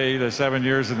to play the 7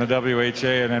 years in the WHA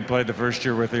and then played the first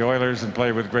year with the Oilers and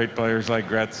played with great players like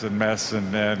Gretz and Mess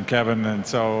and Kevin, and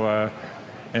so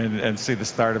and see the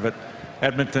start of it.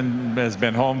 Edmonton has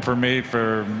been home for me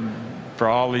for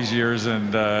all these years,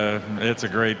 and it's a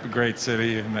great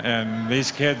city. And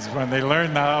these kids, when they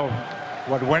learn now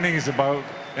what winning is about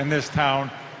in this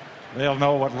town, they'll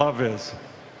know what love is.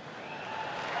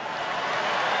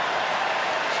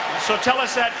 So tell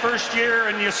us that first year,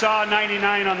 and you saw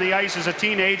 99 on the ice as a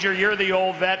teenager. You're the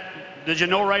old vet. Did you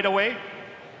know right away?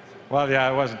 Well, yeah,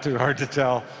 it wasn't too hard to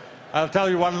tell. I'll tell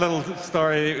you one little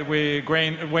story.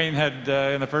 Wayne had,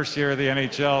 in the first year of the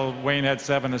NHL, Wayne had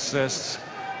 7 assists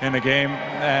in a game,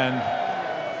 and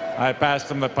I passed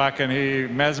him the puck, and he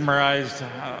mesmerized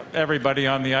everybody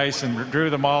on the ice and drew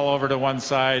them all over to one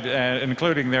side,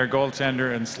 including their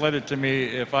goaltender, and slid it to me.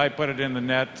 If I put it in the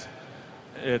net,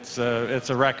 it's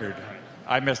a record.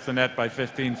 I missed the net by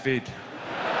 15 feet.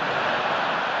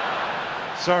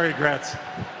 Sorry, Gretz.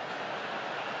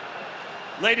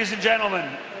 Ladies and gentlemen,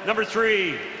 number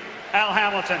 3, Al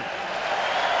Hamilton.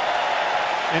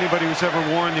 Anybody who's ever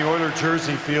worn the Oiler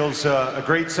jersey feels a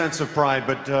great sense of pride.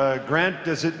 But Grant,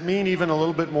 does it mean even a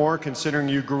little bit more considering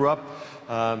you grew up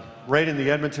right in the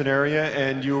Edmonton area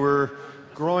and you were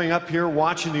growing up here,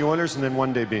 watching the Oilers, and then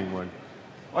one day being one?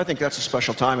 I think that's a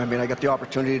special time. I mean, I got the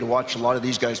opportunity to watch a lot of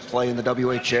these guys play in the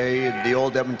WHA and the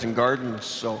old Edmonton Gardens.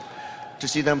 So to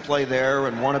see them play there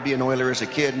and want to be an Oiler as a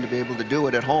kid and to be able to do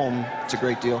it at home, it's a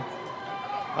great deal.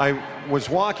 I was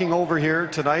walking over here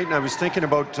tonight, and I was thinking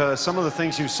about some of the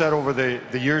things you said over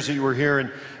the years that you were here. And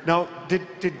now,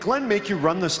 did Glenn make you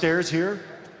run the stairs here?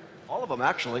 All of them,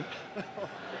 actually.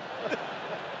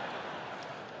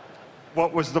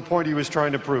 What was the point he was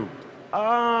trying to prove? We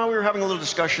were having a little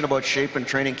discussion about shape in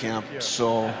training camp,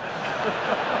 so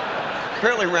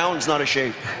apparently round's not a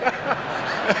shape.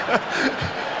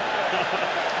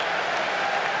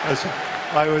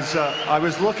 I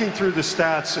was looking through the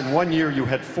stats, and one year you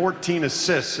had 14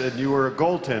 assists, and you were a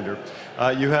goaltender.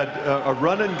 You had a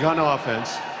run-and-gun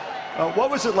offense. What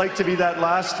was it like to be that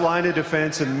last line of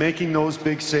defense and making those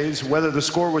big saves, whether the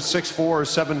score was 6-4 or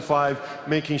 7-5,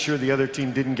 making sure the other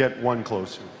team didn't get one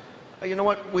closer? You know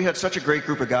what? We had such a great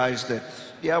group of guys that,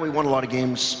 yeah, we won a lot of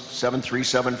games 7-3,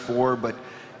 7-4, but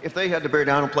if they had to bear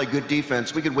down and play good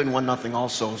defense, we could win 1-0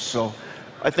 also. So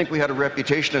I think we had a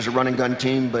reputation as a run-and-gun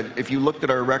team, but if you looked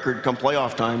at our record come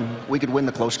playoff time, we could win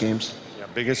the close games. Yeah,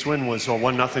 biggest win was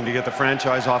 1-0 to get the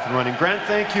franchise off and running. Grant,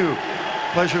 thank you.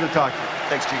 Pleasure to talk to you.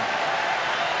 Thanks, Gene.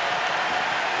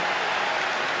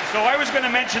 So I was going to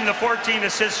mention the 14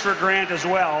 assists for Grant as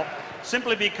well,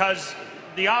 simply because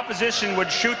the opposition would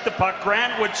shoot the puck,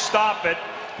 Grant would stop it,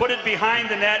 put it behind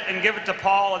the net and give it to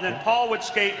Paul, and then Paul would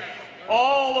skate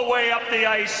all the way up the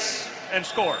ice and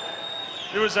score.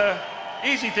 It was a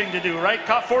easy thing to do, right?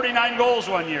 Caught 49 goals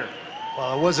one year.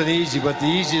 Well, it wasn't easy, but the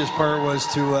easiest part was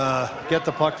to get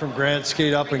the puck from Grant,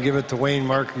 skate up and give it to Wayne,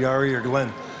 Mark, Yari, or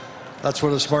Glenn. That's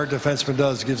what a smart defenseman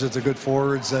does, gives it to good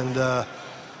forwards, and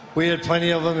we had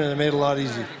plenty of them, and it made it a lot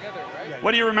easier.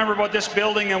 What do you remember about this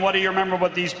building, and what do you remember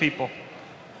about these people?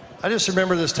 I just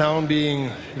remember this town being,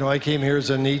 you know, I came here as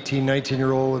an 18,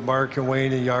 19-year-old with Mark and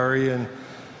Wayne and Yari,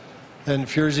 and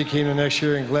Furzy came the next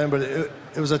year, and Glenn, but it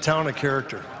was a town of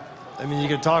character. I mean, you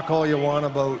can talk all you want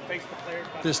about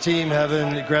this team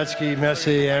having Gretzky,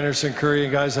 Messier, Anderson, Curry,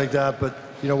 and guys like that, but,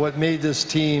 you know, what made this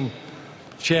team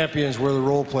champions were the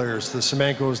role players, the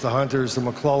Semenkos, the Hunters, the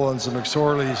McClellans, the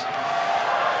McSorleys,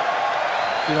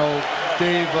 you know,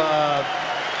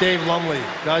 Dave Lumley,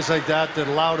 guys like that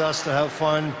allowed us to have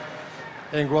fun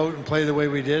and go out and play the way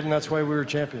we did, and that's why we were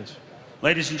champions.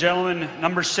 Ladies and gentlemen,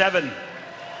 number 7,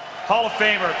 Hall of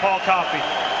Famer Paul Coffey.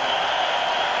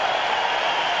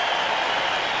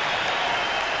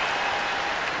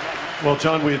 Well,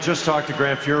 John, we had just talked to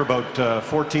Grant Fuhr about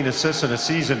 14 assists in a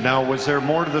season. Now, was there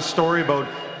more to the story about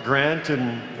Grant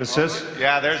and assists?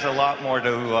 Yeah, there's a lot more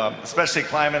to, especially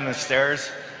climbing the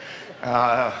stairs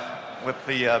with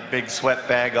the big sweat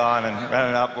bag on and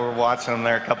running up. We were watching them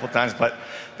there a couple times, but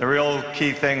the real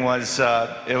key thing was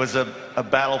it was a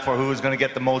battle for who was going to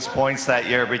get the most points that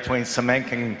year between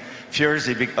Semenk and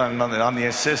Furzy on the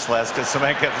assist list, because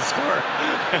Semenk had the score.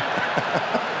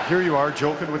 Here you are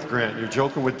joking with Grant, you're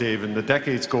joking with Dave, and the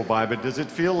decades go by, but does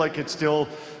it feel like it's still,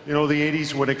 you know, the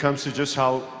 80s when it comes to just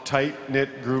how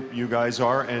tight-knit group you guys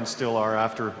are and still are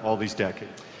after all these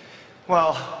decades?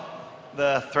 Well,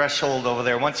 the threshold over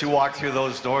there, once you walk through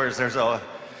those doors,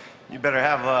 you better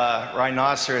have a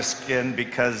rhinoceros skin,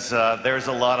 because there's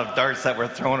a lot of darts that were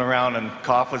thrown around, and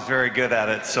Koff was very good at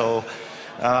it. So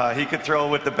he could throw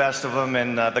with the best of them,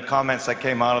 and the comments that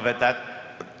came out of it,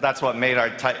 that's what made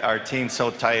our team so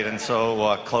tight and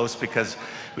so close, because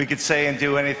we could say and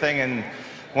do anything, and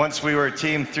once we were a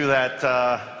team through that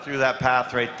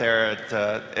path right there,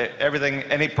 everything,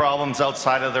 any problems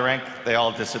outside of the rink, they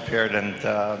all disappeared,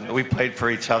 and we played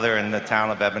for each other in the town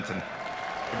of Edmonton.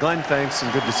 Glenn, thanks,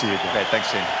 and good to see you again. Okay,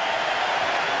 thanks, Shane.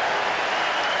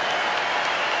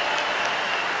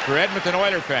 For Edmonton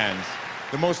Oilers fans,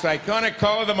 the most iconic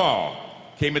call of them all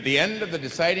came at the end of the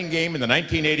deciding game in the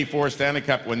 1984 Stanley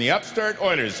Cup, when the upstart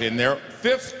Oilers, in their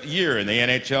 5th year in the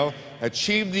NHL,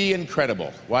 achieved the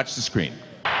incredible. Watch the screen.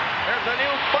 There's a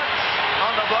new bunch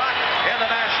on the block in the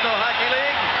National Hockey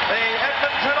League. The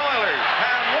Edmonton Oilers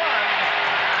have won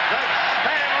the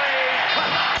Stanley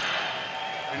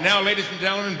Cup. And now, ladies and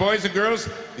gentlemen, boys and girls,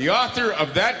 the author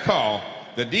of that call,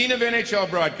 the Dean of NHL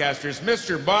Broadcasters,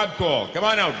 Mr. Bob Cole. Come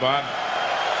on out, Bob.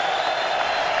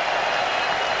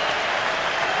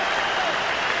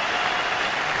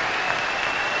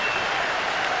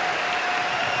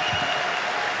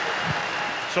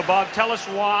 So, Bob, tell us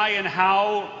why and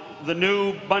how the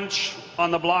new bunch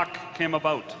on the block came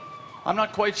about. I'm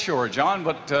not quite sure, John,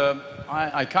 but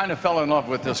I kind of fell in love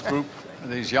with this group,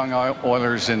 these young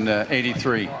Oilers in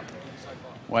 '83,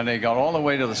 when they got all the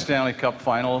way to the Stanley Cup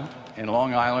final in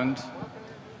Long Island.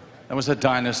 There was a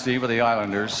dynasty with the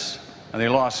Islanders, and they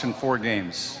lost in 4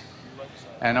 games.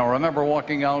 And I remember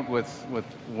walking out with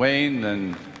Wayne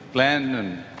and Glenn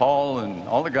and Paul and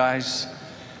all the guys,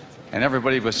 and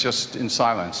everybody was just in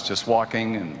silence, just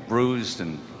walking and bruised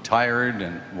and tired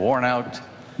and worn out.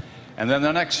 And then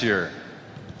the next year,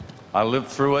 I lived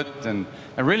through it and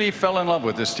I really fell in love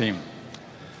with this team.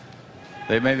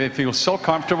 They made me feel so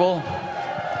comfortable.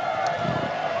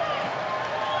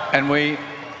 And we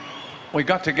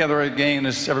got together again,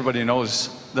 as everybody knows,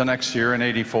 the next year in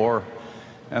 '84,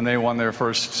 and they won their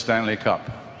first Stanley Cup.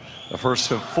 The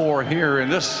first of 4 here in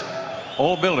this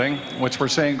old building, which we're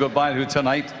saying goodbye to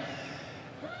tonight.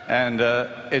 And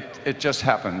it just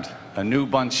happened. A new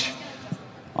bunch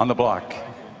on the block.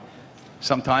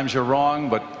 Sometimes you're wrong,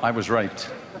 but I was right.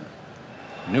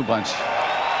 New bunch.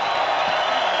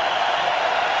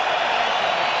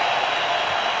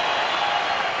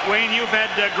 Wayne, you've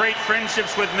had great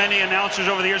friendships with many announcers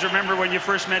over the years. I remember when you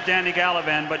first met Danny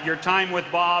Gallivan, but your time with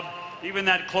Bob, even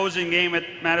that closing game at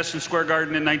Madison Square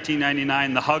Garden in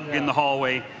 1999, the hug in the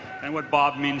hallway, and what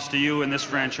Bob means to you in this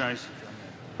franchise.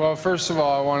 Well, first of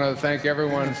all, I want to thank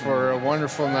everyone for a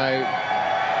wonderful night.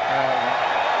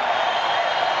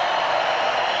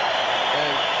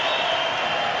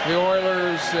 The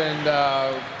Oilers and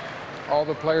all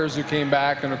the players who came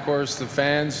back, and of course the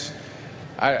fans.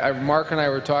 Mark and I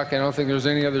were talking, I don't think there's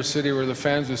any other city where the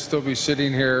fans would still be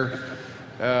sitting here.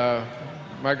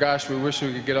 My gosh, we wish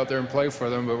we could get out there and play for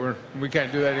them, but we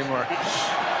can't do that anymore.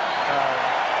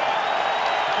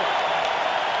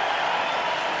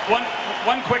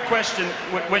 One quick question.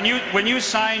 When you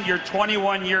signed your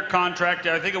 21-year contract,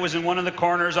 I think it was in one of the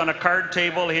corners on a card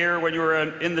table here when you were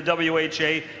in the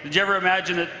WHA, did you ever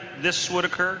imagine that this would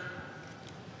occur?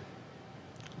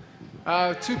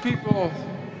 2 people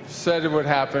said it would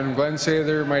happen. Glenn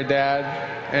Sather, my dad,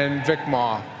 and Vic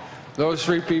Maw. Those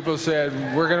 3 people said,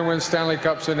 we're going to win Stanley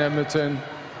Cups in Edmonton.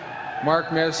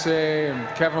 Mark Messe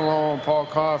and Kevin Lowe and Paul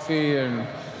Coffey, and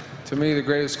to me, the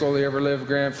greatest goalie ever lived,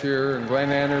 Grant Fuhr and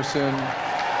Glenn Anderson.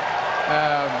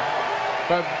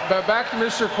 But back to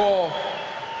Mr. Cole.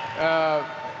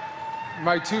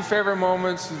 My 2 favorite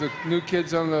moments, the new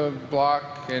kids on the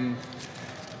block, and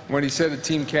when he said to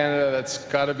Team Canada, that's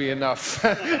got to be enough.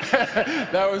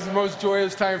 That was the most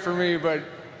joyous time for me. But,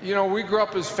 you know, we grew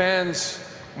up as fans.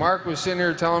 Mark was sitting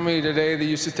here telling me today they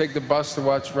used to take the bus to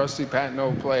watch Rusty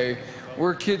Patino play.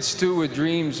 We're kids, too, with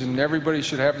dreams, and everybody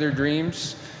should have their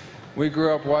dreams. We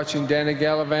grew up watching Danny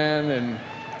Gallivan and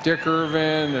Dick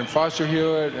Irvin and Foster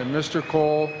Hewitt and Mr.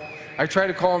 Cole. I try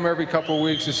to call him every couple of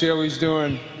weeks to see how he's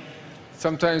doing.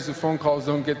 Sometimes the phone calls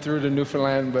don't get through to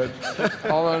Newfoundland, but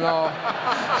all in all,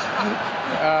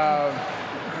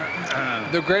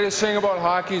 the greatest thing about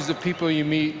hockey is the people you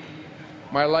meet.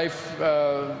 My life,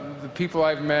 the people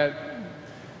I've met,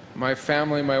 my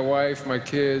family, my wife, my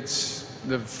kids,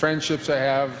 the friendships I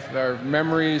have, our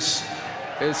memories.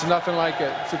 It's nothing like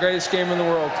it. It's the greatest game in the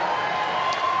world.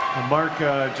 Mark,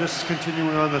 just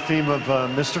continuing on the theme of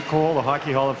Mr. Cole, the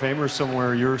Hockey Hall of Famer,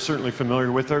 somewhere you're certainly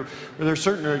familiar with. Were there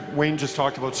certain, Wayne just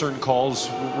talked about certain calls,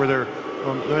 were there,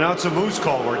 now it's a Moose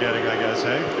call we're getting, I guess,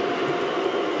 eh?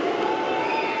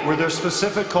 Were there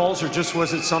specific calls, or just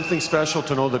was it something special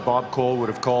to know that Bob Cole would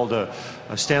have called a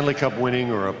Stanley Cup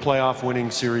winning or a playoff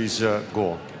winning series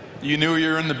goal? You knew you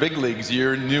were in the big leagues.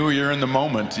 You knew you're in the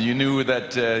moment. You knew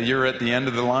that you're at the end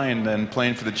of the line and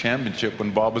playing for the championship when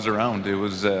Bob was around. It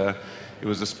was a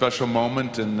special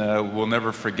moment, and we'll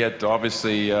never forget,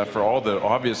 obviously, for all the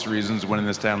obvious reasons, winning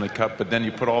the Stanley Cup, but then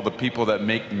you put all the people that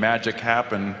make magic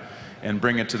happen and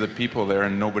bring it to the people there,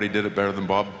 and nobody did it better than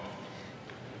Bob.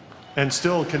 And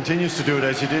still continues to do it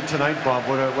as you did tonight, Bob.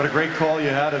 What a great call you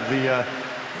had of the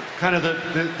kind of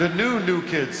the new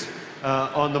kids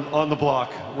on the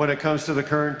block when it comes to the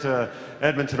current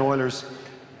Edmonton Oilers.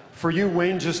 For you,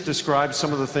 Wayne just described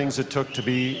some of the things it took to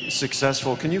be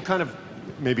successful. Can you kind of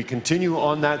maybe continue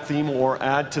on that theme or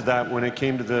add to that when it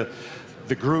came to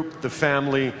the group, the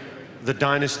family, the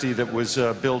dynasty that was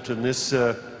built in this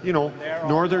you know,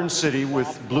 northern city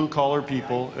with blue-collar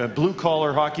people,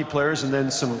 blue-collar hockey players, and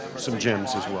then some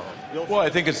gyms as well? Well, I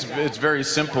think it's very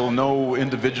simple. No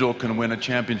individual can win a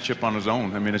championship on his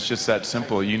own. I mean, it's just that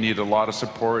simple. You need a lot of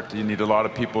support. You need a lot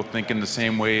of people thinking the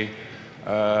same way,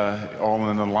 all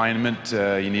in alignment.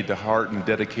 You need the heart and the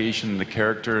dedication and the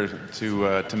character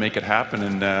to make it happen.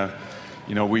 And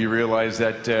you know, we realize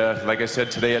that, like I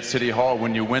said today at City Hall,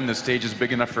 when you win, the stage is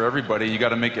big enough for everybody. You got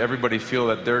to make everybody feel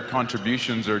that their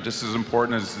contributions are just as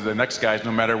important as the next guys,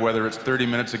 no matter whether it's 30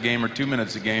 minutes a game or 2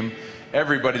 minutes a game.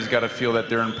 Everybody's got to feel that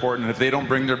they're important. And if they don't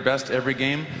bring their best every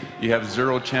game, you have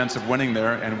zero chance of winning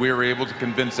there. And we were able to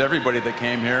convince everybody that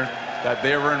came here that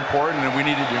they were important and we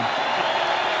needed to.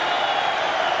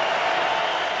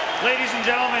 Ladies and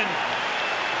gentlemen,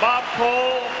 Bob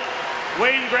Cole,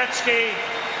 Wayne Gretzky,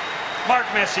 Mark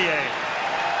Messier.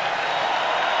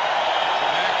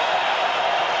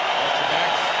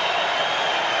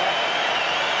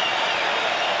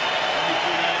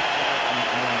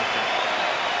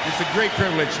 It's a great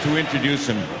privilege to introduce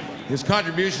him. His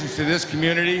contributions to this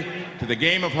community, to the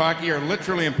game of hockey, are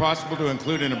literally impossible to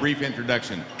include in a brief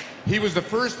introduction. He was the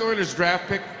first Oilers draft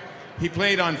pick. He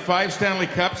played on 5 Stanley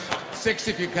Cups, 6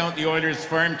 if you count the Oilers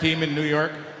farm team in New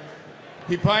York.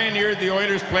 He pioneered the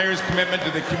Oilers players' commitment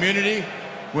to the community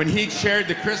when he chaired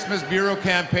the Christmas Bureau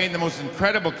campaign, the most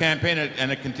incredible campaign,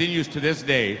 and it continues to this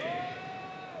day.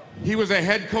 He was a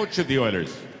head coach of the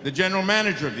Oilers, the general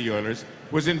manager of the Oilers,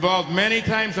 was involved many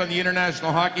times on the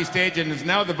international hockey stage, and is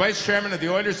now the vice chairman of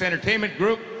the Oilers Entertainment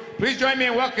Group. Please join me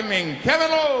in welcoming Kevin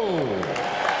Lowe.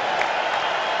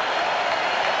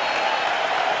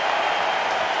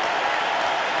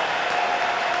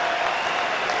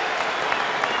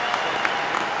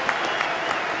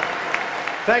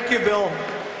 Thank you, Bill.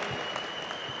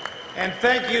 And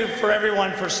thank you for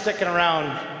everyone for sticking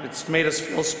around. It's made us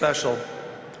feel special.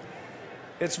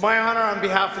 It's my honor on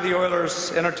behalf of the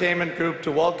Oilers Entertainment Group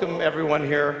to welcome everyone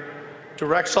here to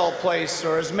Rexall Place,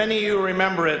 or as many of you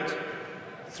remember it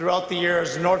throughout the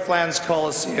years, Northlands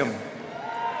Coliseum.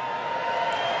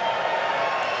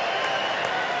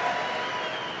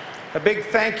 A big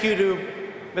thank you to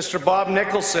Mr. Bob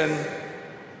Nicholson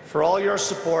for all your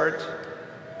support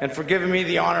and for giving me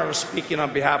the honor of speaking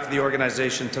on behalf of the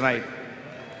organization tonight.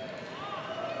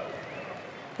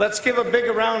 Let's give a big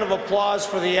round of applause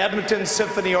for the Edmonton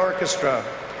Symphony Orchestra.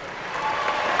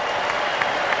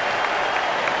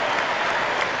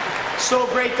 So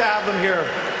great to have them here.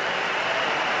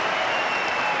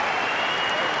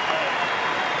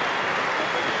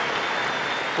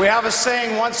 We have a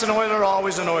saying, once an Oiler,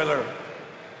 always an Oiler.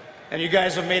 And you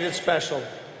guys have made it special.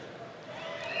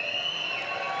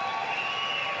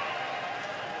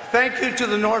 Thank you to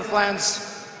the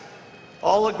Northlands,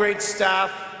 all the great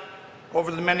staff over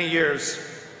the many years.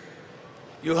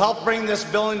 You helped bring this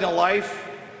building to life,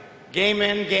 game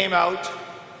in, game out,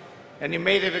 and you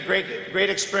made it a great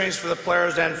experience for the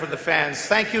players and for the fans.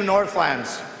 Thank you,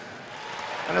 Northlands.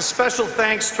 And a special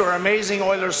thanks to our amazing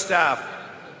Oilers staff,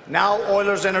 now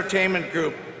Oilers Entertainment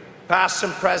Group, past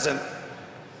and present.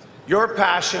 Your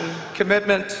passion,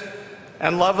 commitment,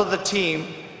 and love of the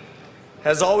team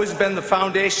has always been the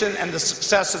foundation and the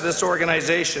success of this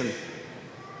organization.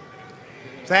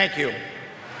 Thank you.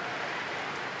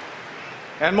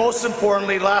 And most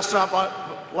importantly, last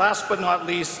but not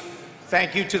least,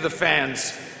 thank you to the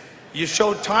fans. You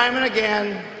showed time and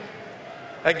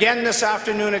again this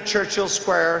afternoon at Churchill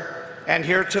Square and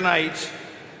here tonight,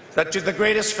 that you're the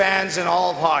greatest fans in all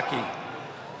of hockey.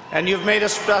 And you've made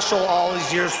us special all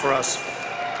these years for us.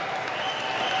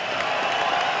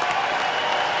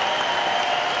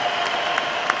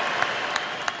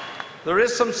 There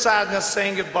is some sadness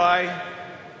saying goodbye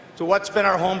to what's been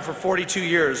our home for 42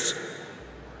 years,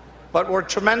 but we're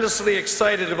tremendously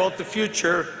excited about the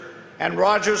future and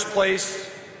Rogers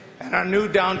Place and our new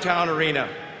downtown arena.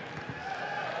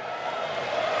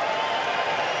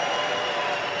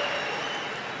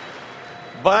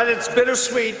 But it's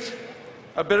bittersweet,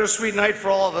 a bittersweet night for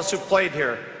all of us who played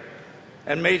here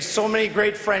and made so many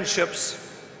great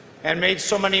friendships and made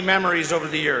so many memories over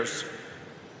the years.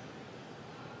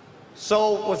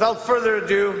 So, without further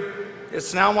ado,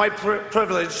 it's now my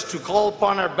privilege to call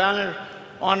upon our banner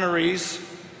honorees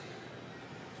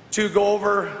to go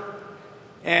over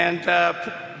and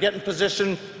get in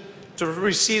position to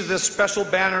receive this special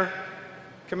banner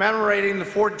commemorating the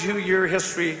 42-year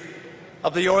history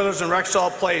of the Oilers in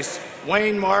Rexall Place.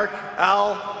 Wayne, Mark,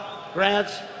 Al, Grant,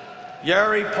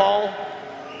 Yari, Paul,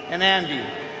 and Andy.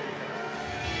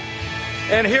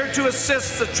 And here to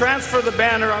assist to transfer the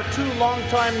banner are 2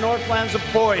 longtime Northlands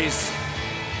employees.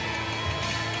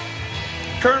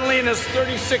 Currently in his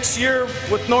 36th year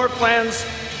with Northlands,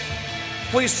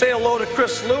 please say hello to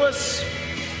Chris Lewis.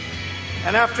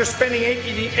 And after spending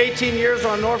 18 years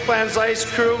on Northlands ice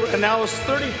crew and now his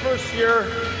 31st year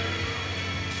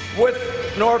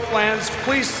with Northlands,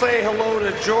 please say hello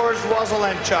to George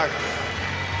Wazelenchuk.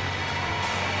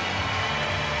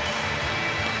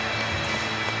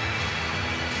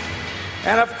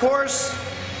 And of course,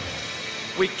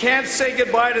 we can't say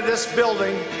goodbye to this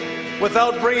building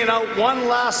without bringing out one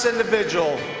last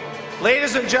individual.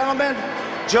 Ladies and gentlemen,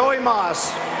 Joey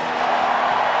Moss.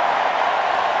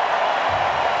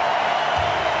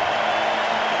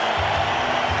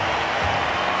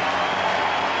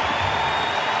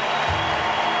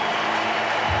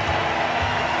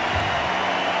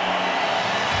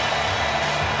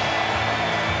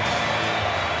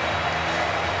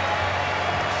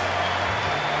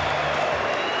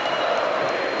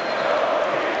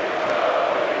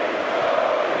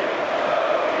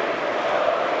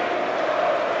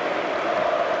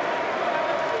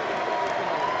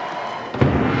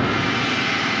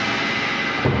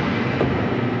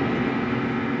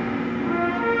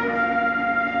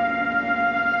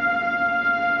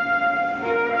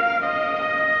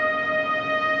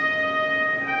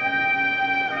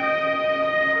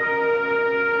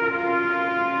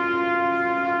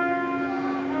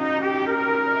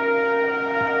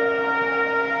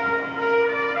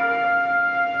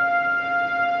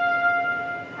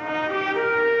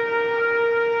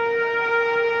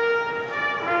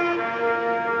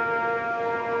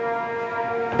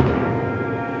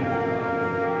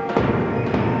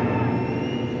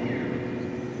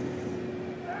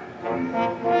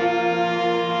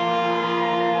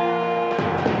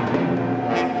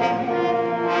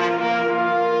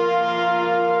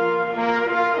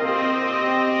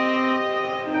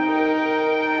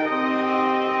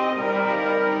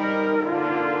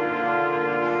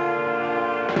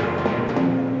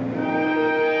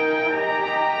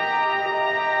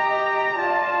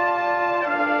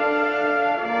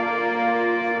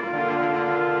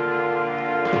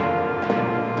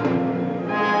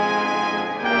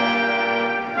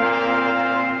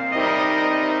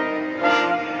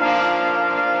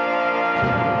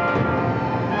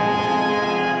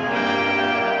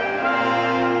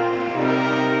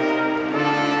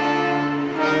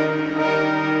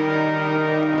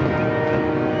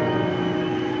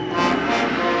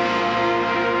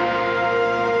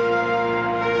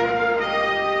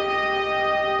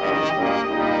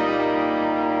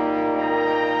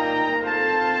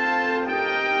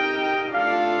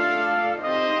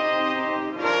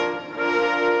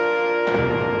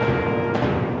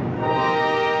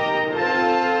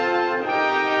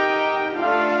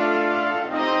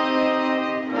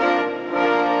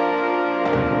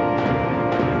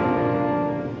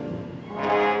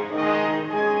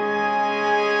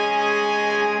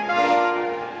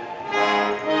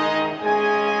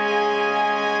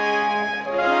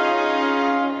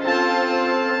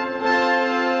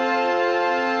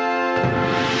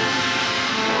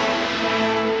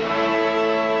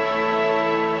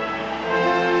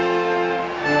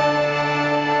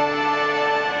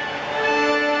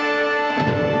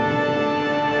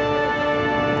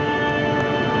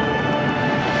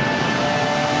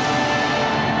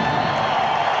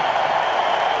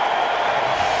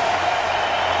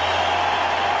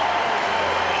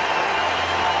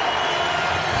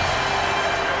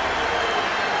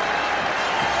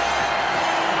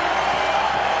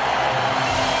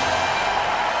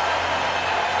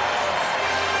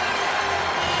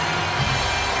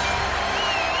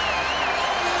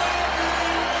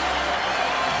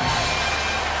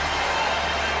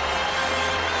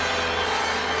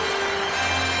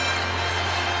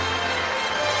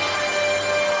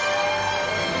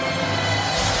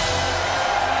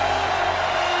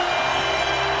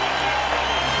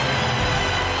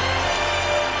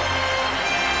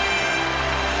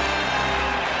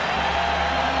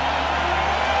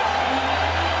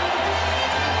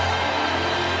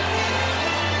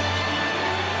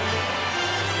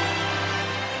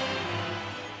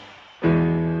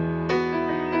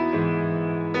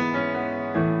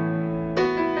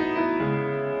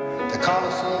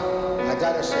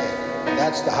 gotta say,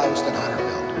 that's the house that Hunter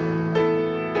built.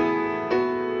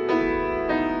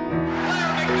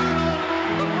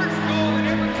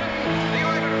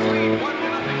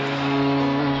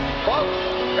 Folks,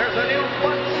 there's a new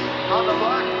flux on the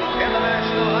block in the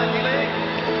National Hockey League.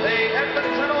 The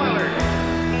Edmonton Oilers.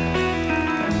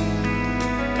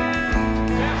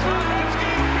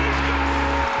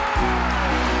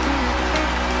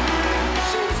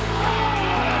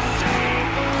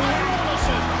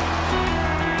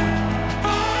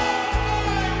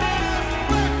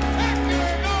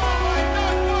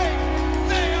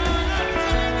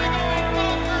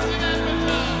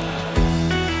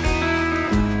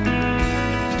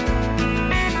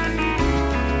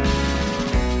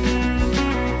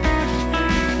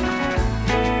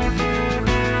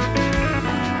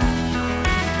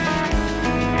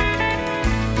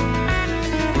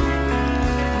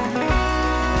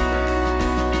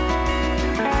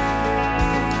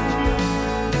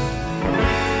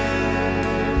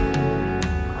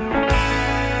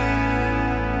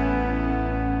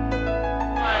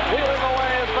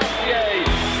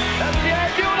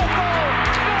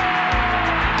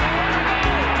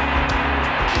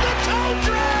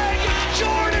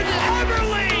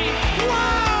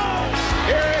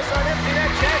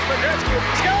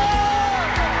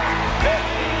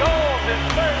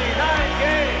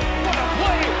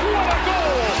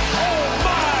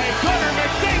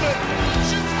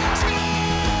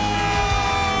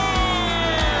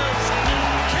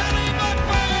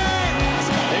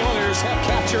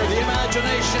 The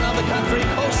imagination of the country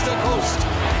coast to coast.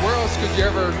 Where else could you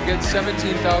ever get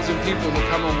 17,000 people to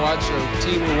come and watch a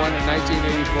team who won in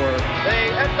 1984?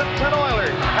 The Edmonton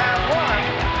Oilers have won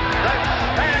the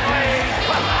Stanley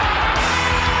Cup.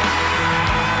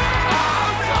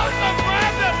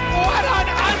 What an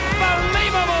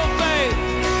unbelievable thing!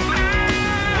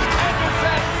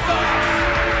 Anderson!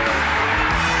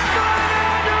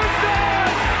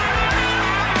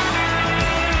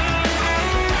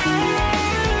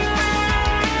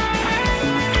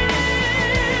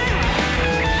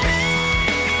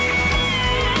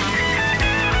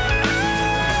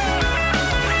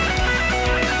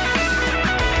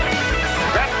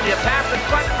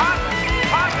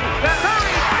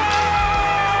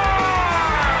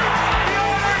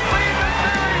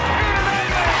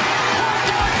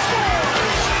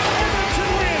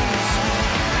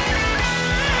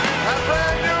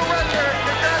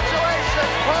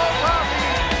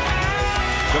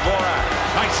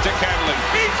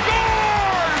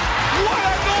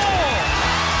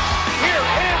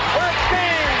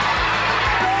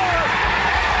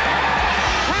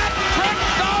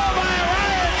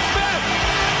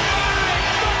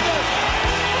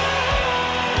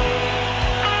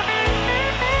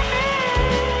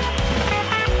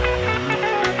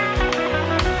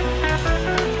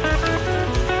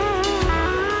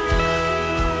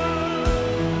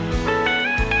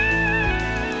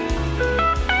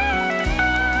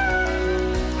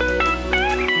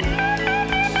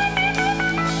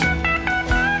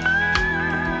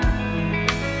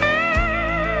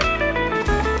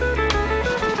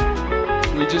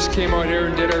 just came out here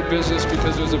and did our business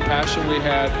because it was a passion we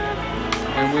had.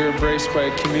 And we were embraced by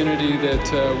a community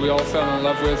that we all fell in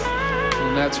love with.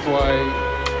 And that's why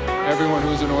everyone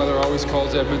who's an Oiler always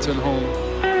calls Edmonton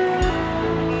home.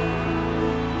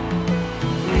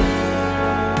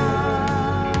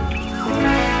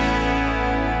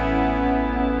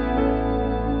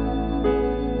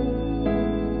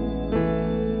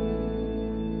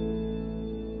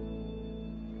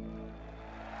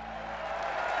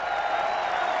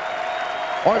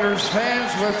 Oilers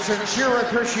fans, with sincere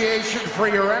appreciation for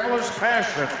your endless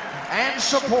passion and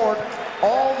support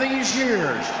all these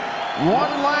years.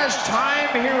 One last time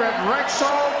here at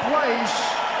Rexall Place,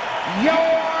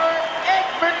 your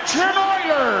Edmonton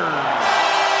Oilers!